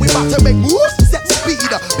 Yo, we about to make moves, set speed.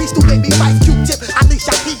 Beast to baby, Mike Q-tip, Ali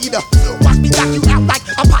Shahid. Watch me knock you out like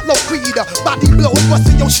Apollo Creed. Body blows,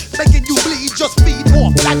 busting your shit, making you bleed. Just feed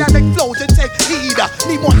off dynamic flows and take heed.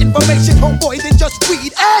 Need more information, homeboy, than just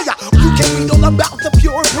read. Hey, you can read all about the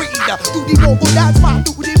pure breed. Do the noble dance, my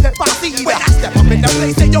do the pepper seed. When I step up in the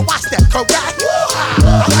place, then yo, I step correct.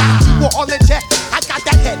 I got you all in check. I got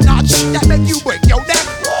that head notch that make you break your neck.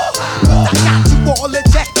 I got you all in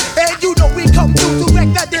check, and you know we come through to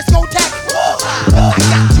wreck the discotheque. I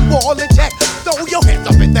got you all in check. Throw your hands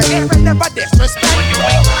up in the air and never disrespect.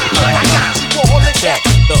 I got you all in check.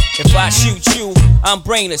 Look, if I shoot you, I'm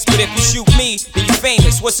brainless. But if you shoot me, then you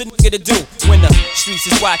famous. What's a nigga to do when the streets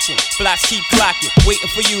is watching? Blocks keep clocking, waiting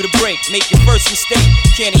for you to break. Make your first mistake,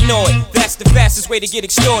 can't ignore it. That's the fastest way to get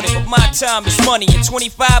extorted. But my time is money, and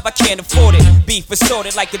 25 I can't afford it. Beef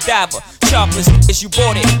assorted like a diver. Choppers as you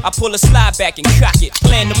bought it. I pull a slide back and cock it.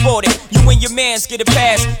 Plan to board it. You and your mans get a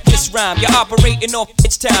pass. This rhyme, you're operating off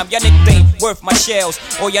bitch time. Y'all niggas ain't worth my shells.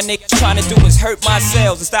 All y'all niggas trying to do is hurt my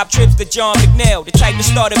cells and stop trips to John McNeil. The type to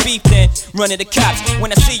start a beef then run to the cops.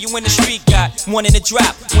 When I see you in the street, got one in the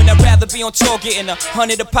drop. When I'd rather be on tour getting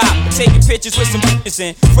 100 a pop. Taking pictures with some bitches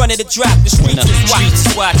in front of the drop. The streets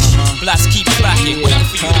is watching. Blocks keep clocking, waiting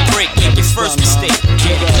for you to break. Make your first mistake.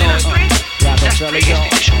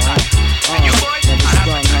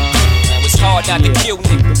 It's hard not to kill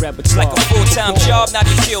niggas. It's like a full-time job not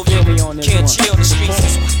to kill niggas. Can't chill, the streets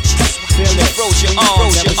is froze your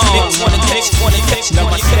arms, Know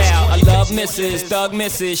my style, I love misses, thug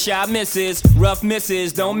misses, shy misses, rough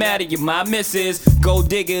misses, don't matter, you're my misses. Gold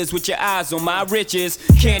diggers with your eyes on my riches.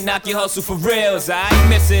 Can't knock your hustle for reals, I ain't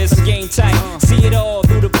misses. Game tight, see it all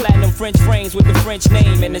through the platinum French frames with the French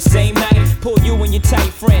name. And the same night, pull you and your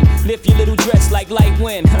tight friend, lift your little dress like light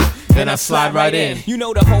wind. Then I slide right in. You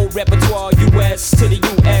know the whole repertoire, US to the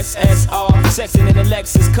USSR. Sexing in a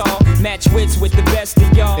Lexus car, match wits with the best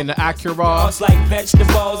of y'all. In the Acura. It's like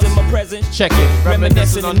vegetables in my presence. Check it.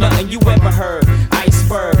 Reminiscing of nothing you ever heard.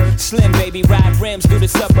 Iceberg, slim baby, ride rims through the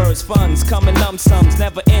suburbs. Funds coming lump sums,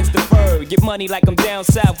 never ends deferred. Get money like I'm down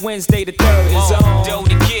south Wednesday the 3rd. It's on. Dough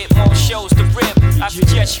to get, more shows to rip. I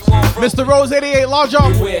suggest you on Mr. Rose 88, large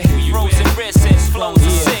up. Frozen wrists, flows are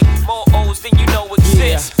sick. More O's than you know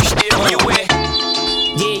exist. Still you with.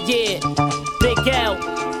 Yeah, Big L,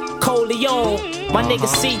 Coleon, my nigga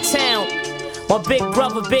C-Town. My big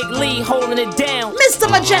brother, Big Lee, holding it down. Mr.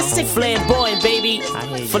 Mejustik, flamboyant, baby,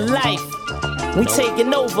 for life. We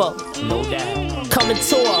taking over. No doubt. Coming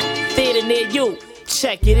to a theater near you.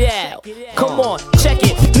 Check it out. Come on, check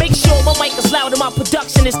it. Make sure my mic is loud and my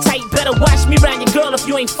production is tight. Better watch me round your girl if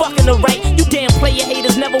you ain't fucking her right. You damn player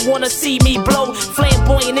haters never wanna see me blow.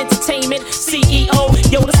 Flamboyant entertainment, CEO.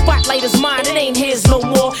 Yo, the spotlight is mine, it ain't his no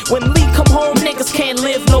more. When Lee come home, niggas can't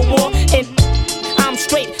live no more. And I'm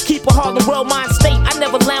straight, keep a Harlem world mind state. I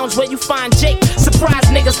never lounge where you find Jake. Surprise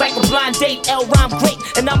niggas like a blind date. L rhyme great,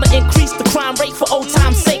 and I'ma increase the crime rate for old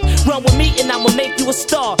time's sake. Run with me and I'ma make you a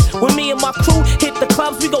star. When me and my crew hit the club.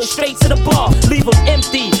 clubs, we go straight to the bar, leave them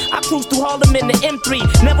empty. I cruise through Harlem in the M3.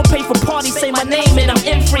 Never pay for parties, say my name and I'm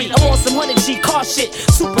in free. I'm on some 100G car shit,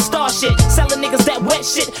 superstar shit. Selling niggas that wet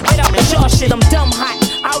shit, right out the jar shit. I'm dumb hot,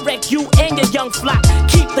 I'll wreck you and your young flock.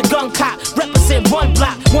 Keep the gun cop, represent one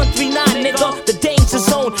block. 139 nigga, the danger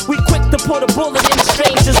zone. We quick to put a bullet in the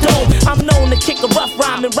stranger's dome. I'm known to kick a rough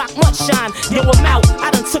rhyme and rock much shine. Yo, I'm out, I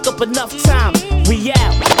done took up enough time. We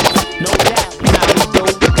out, no doubt. Now we do.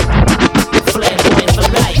 Flamboyant for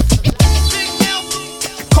life.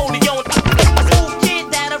 Cody on, ooh,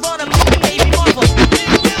 kid that I run a baby mother.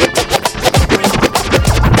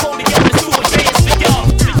 Cody on is too advanced for y'all.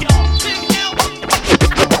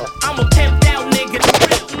 I'm a pimped out nigga.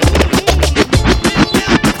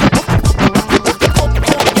 Cody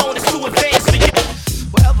on is too advanced for y'all.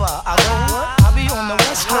 Wherever I go, I'll be on the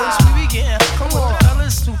West Coast. We begin. Come on,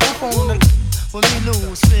 fellas, to perform the when we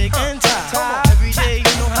lose, sick and tired. Every day,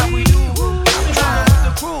 you know how we do. I'm trying with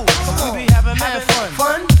the crew. We be having mad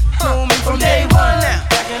fun. Know me from day one now.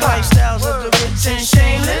 Back in lifestyles of the rich and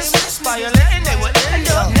shameless. Inspire letting they would end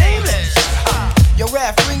up nameless. Yo,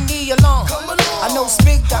 ref, ring the alarm. I know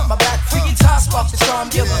Spink got my back. Freaky toss off the charm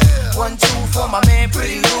giver. 1, 2 for my man,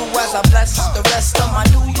 Pretty Lou. As I bless the rest of my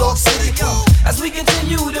New York City crew. As we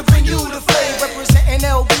continue to bring you the flavor, representing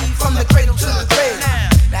LB from the cradle to the grave.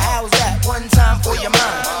 Now how's that? One time for your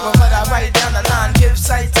mind. Well, what I write down the line, give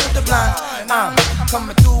sight to the blind. I'm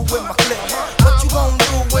coming through with my clip. What you gon'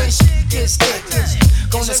 do when shit gets thick? Is you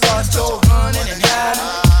gonna start your running and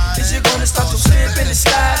hiding? Is you gonna start your slipping and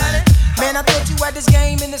sliding? Man, I thought you had this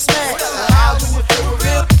game in the smash. How do it feel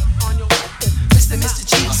real? Mr.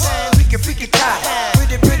 Cheeks, freaky cat,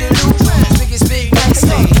 pretty loose, biggest big nice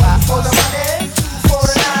day. For the money, for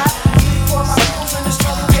the night, for my peoples in the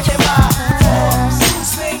struggle, get them by. For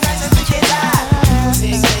swing nice and freaky live,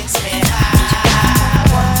 music makes me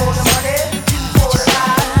high. One for the money, for the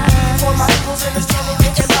night, for my peoples in the struggle,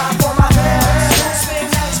 get them by. For my girls,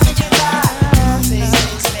 swing nice, freaky live, music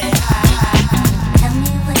makes me high. Tell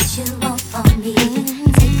me what you want from me.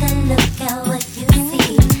 Take a look at what you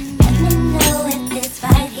see. Let me know if it's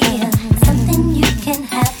right here. Something you can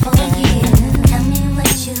have for years. Tell me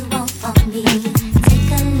what you want from me.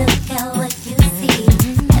 Take a look at what you see.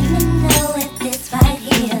 Let me know if it's right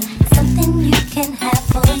here. Something you can have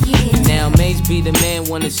for years. Now Mace be the man,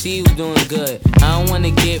 wanna see you doing good. I don't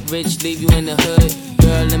wanna get rich, leave you in the hood.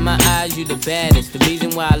 Girl, in my eyes, you the baddest. The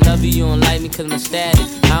reason why I love you, you don't like me cause my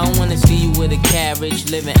status. I don't wanna see you with a carriage,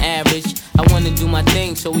 living average. I wanna do my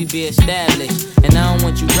thing so we be established. And I don't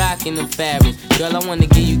want you rocking them fabrics. Girl, I wanna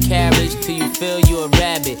give you carriage till you feel you a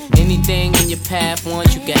rabbit. Anything in your path,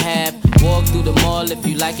 want you can have. Walk through the mall, if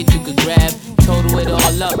you like it, you could grab. Total it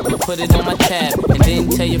all up, put it on my tab. And then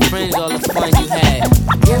tell your friends all the fun you had.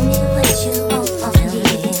 Tell me what you want from me.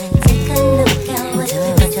 Take a look at what you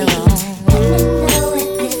see. Let me know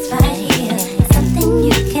if it's right here. Something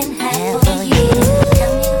you can have for years.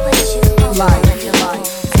 Tell me what you want from me.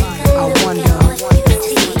 I wonder,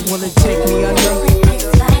 will it take me under?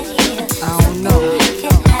 I don't know.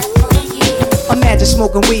 Imagine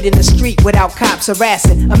smoking weed in the street without cops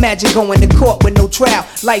harassing. Imagine going to court with no trial.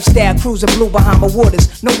 Lifestyle cruising blue Bahama waters.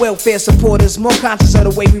 No welfare supporters. More conscious of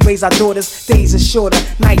the way we raise our daughters. Days are shorter,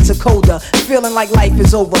 nights are colder. Feeling like life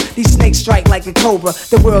is over. These snakes strike like a cobra.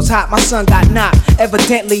 The world's hot, my son got knocked.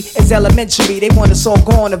 Evidently, it's elementary. They want us all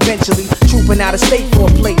gone eventually. Trooping out of state for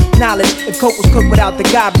a plate. Knowledge, if coke was cooked without the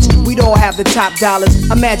garbage, we'd all have the top dollars.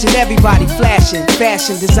 Imagine everybody flashing.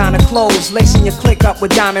 Fashion, designer clothes. Lacing your click up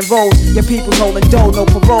with diamond rolls. Your people's holding dough, no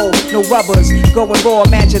parole, no rubbers. Going raw,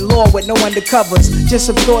 imagine law with no undercovers. Just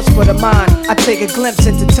some thoughts for the mind. I take a glimpse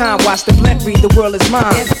into time, watch the blimp read, the world is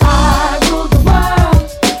mine. If I rule the world,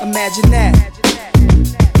 imagine that.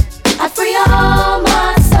 I free all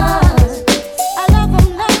my sons. I love them,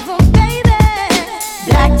 baby.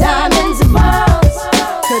 Black diamonds and pearls.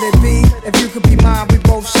 Could it be, if you could be mine, we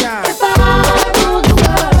both shine. If I rule the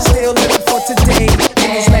world, still living for today, in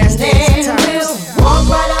these last days of time. We'll walk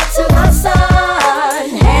right up to the sun,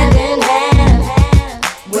 hand in hand.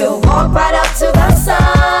 We'll walk right up to the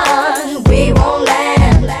sun, we won't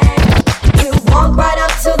land. We'll walk right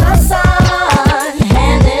up to the sun,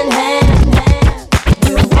 hand in hand.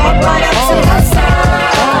 We'll walk right up to the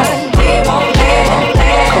sun, we won't land.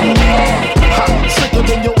 Sicker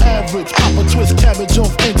than your average, pop a twist cabbage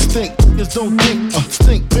off instinct. Just don't think,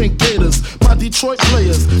 stink pink gators. My Detroit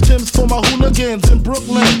players, Tim's for my hooligans in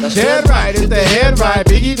Brooklyn. Head right, it's the head right,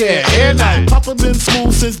 Biggie there, head right. Papa been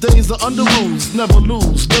smooth since days of under rules. Never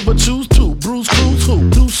lose, never choose to. Bruise, cruise, who?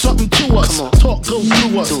 Do something to us. Talk, go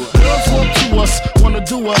through us. Girls want to us, wanna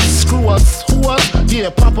do us. Screw us, who us? Yeah, Yeah,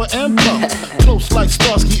 Papa and Pump. Close like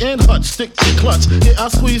Starsky and Hutch, stick to clutch. Yeah, I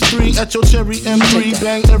squeeze 3 at your cherry M3.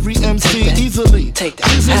 Bang every MC easily.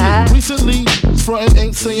 Recently, frontin'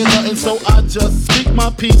 ain't saying nothing, so I just speak my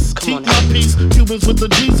peace. Keep my peace. Cubans with the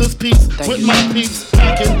Jesus peace. With my peace.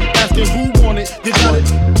 Packing, asking who want it. You got it,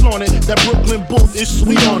 flaunt it. That Brooklyn booth is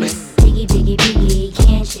sweet on it. Biggie, biggie, biggie,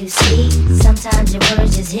 can't you see? Sometimes your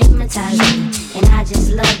words just hypnotize me. And I just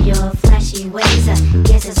love your flashy ways. I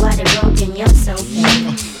guess that's why they're broken, you're so fake.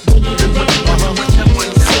 Biggie, biggie, biggie, can't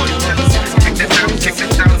you see? Sometimes your words just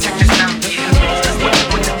hypnotize me.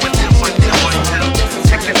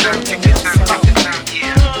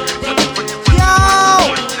 Yo,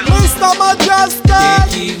 Mr. Mejustik.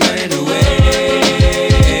 Can't keep running away.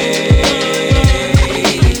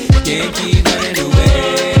 Can't keep running away.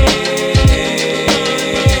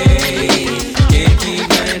 Can't keep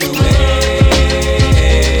running away.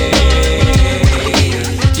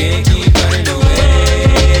 Can't keep running away.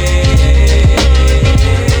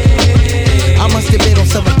 I must have been on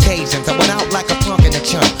some occasions. I went out like a punk in a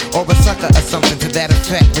chunk, or a sucker or something to that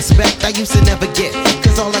effect. Respect I used to never get,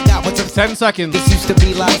 cause all I got was a 10 seconds. This used to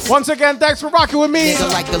be like, once again, thanks for rocking with me. nigga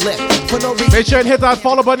like the lip. For no reason. Make sure and hit that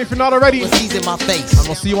follow button if you're not already. In my face. I'm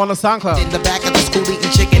gonna see you on the SoundCloud. In the back of the school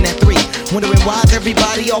eating chicken at 3. Wondering why's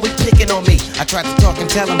everybody always picking on me. I tried to talk and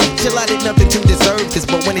tell them, chill, I did nothing to deserve this.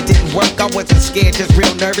 But when it didn't work, I wasn't scared, just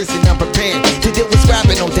real nervous and unprepared to deal with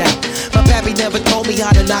scrapping, no doubt. My pappy never told me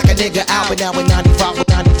how to knock a nigga out. But now in 95,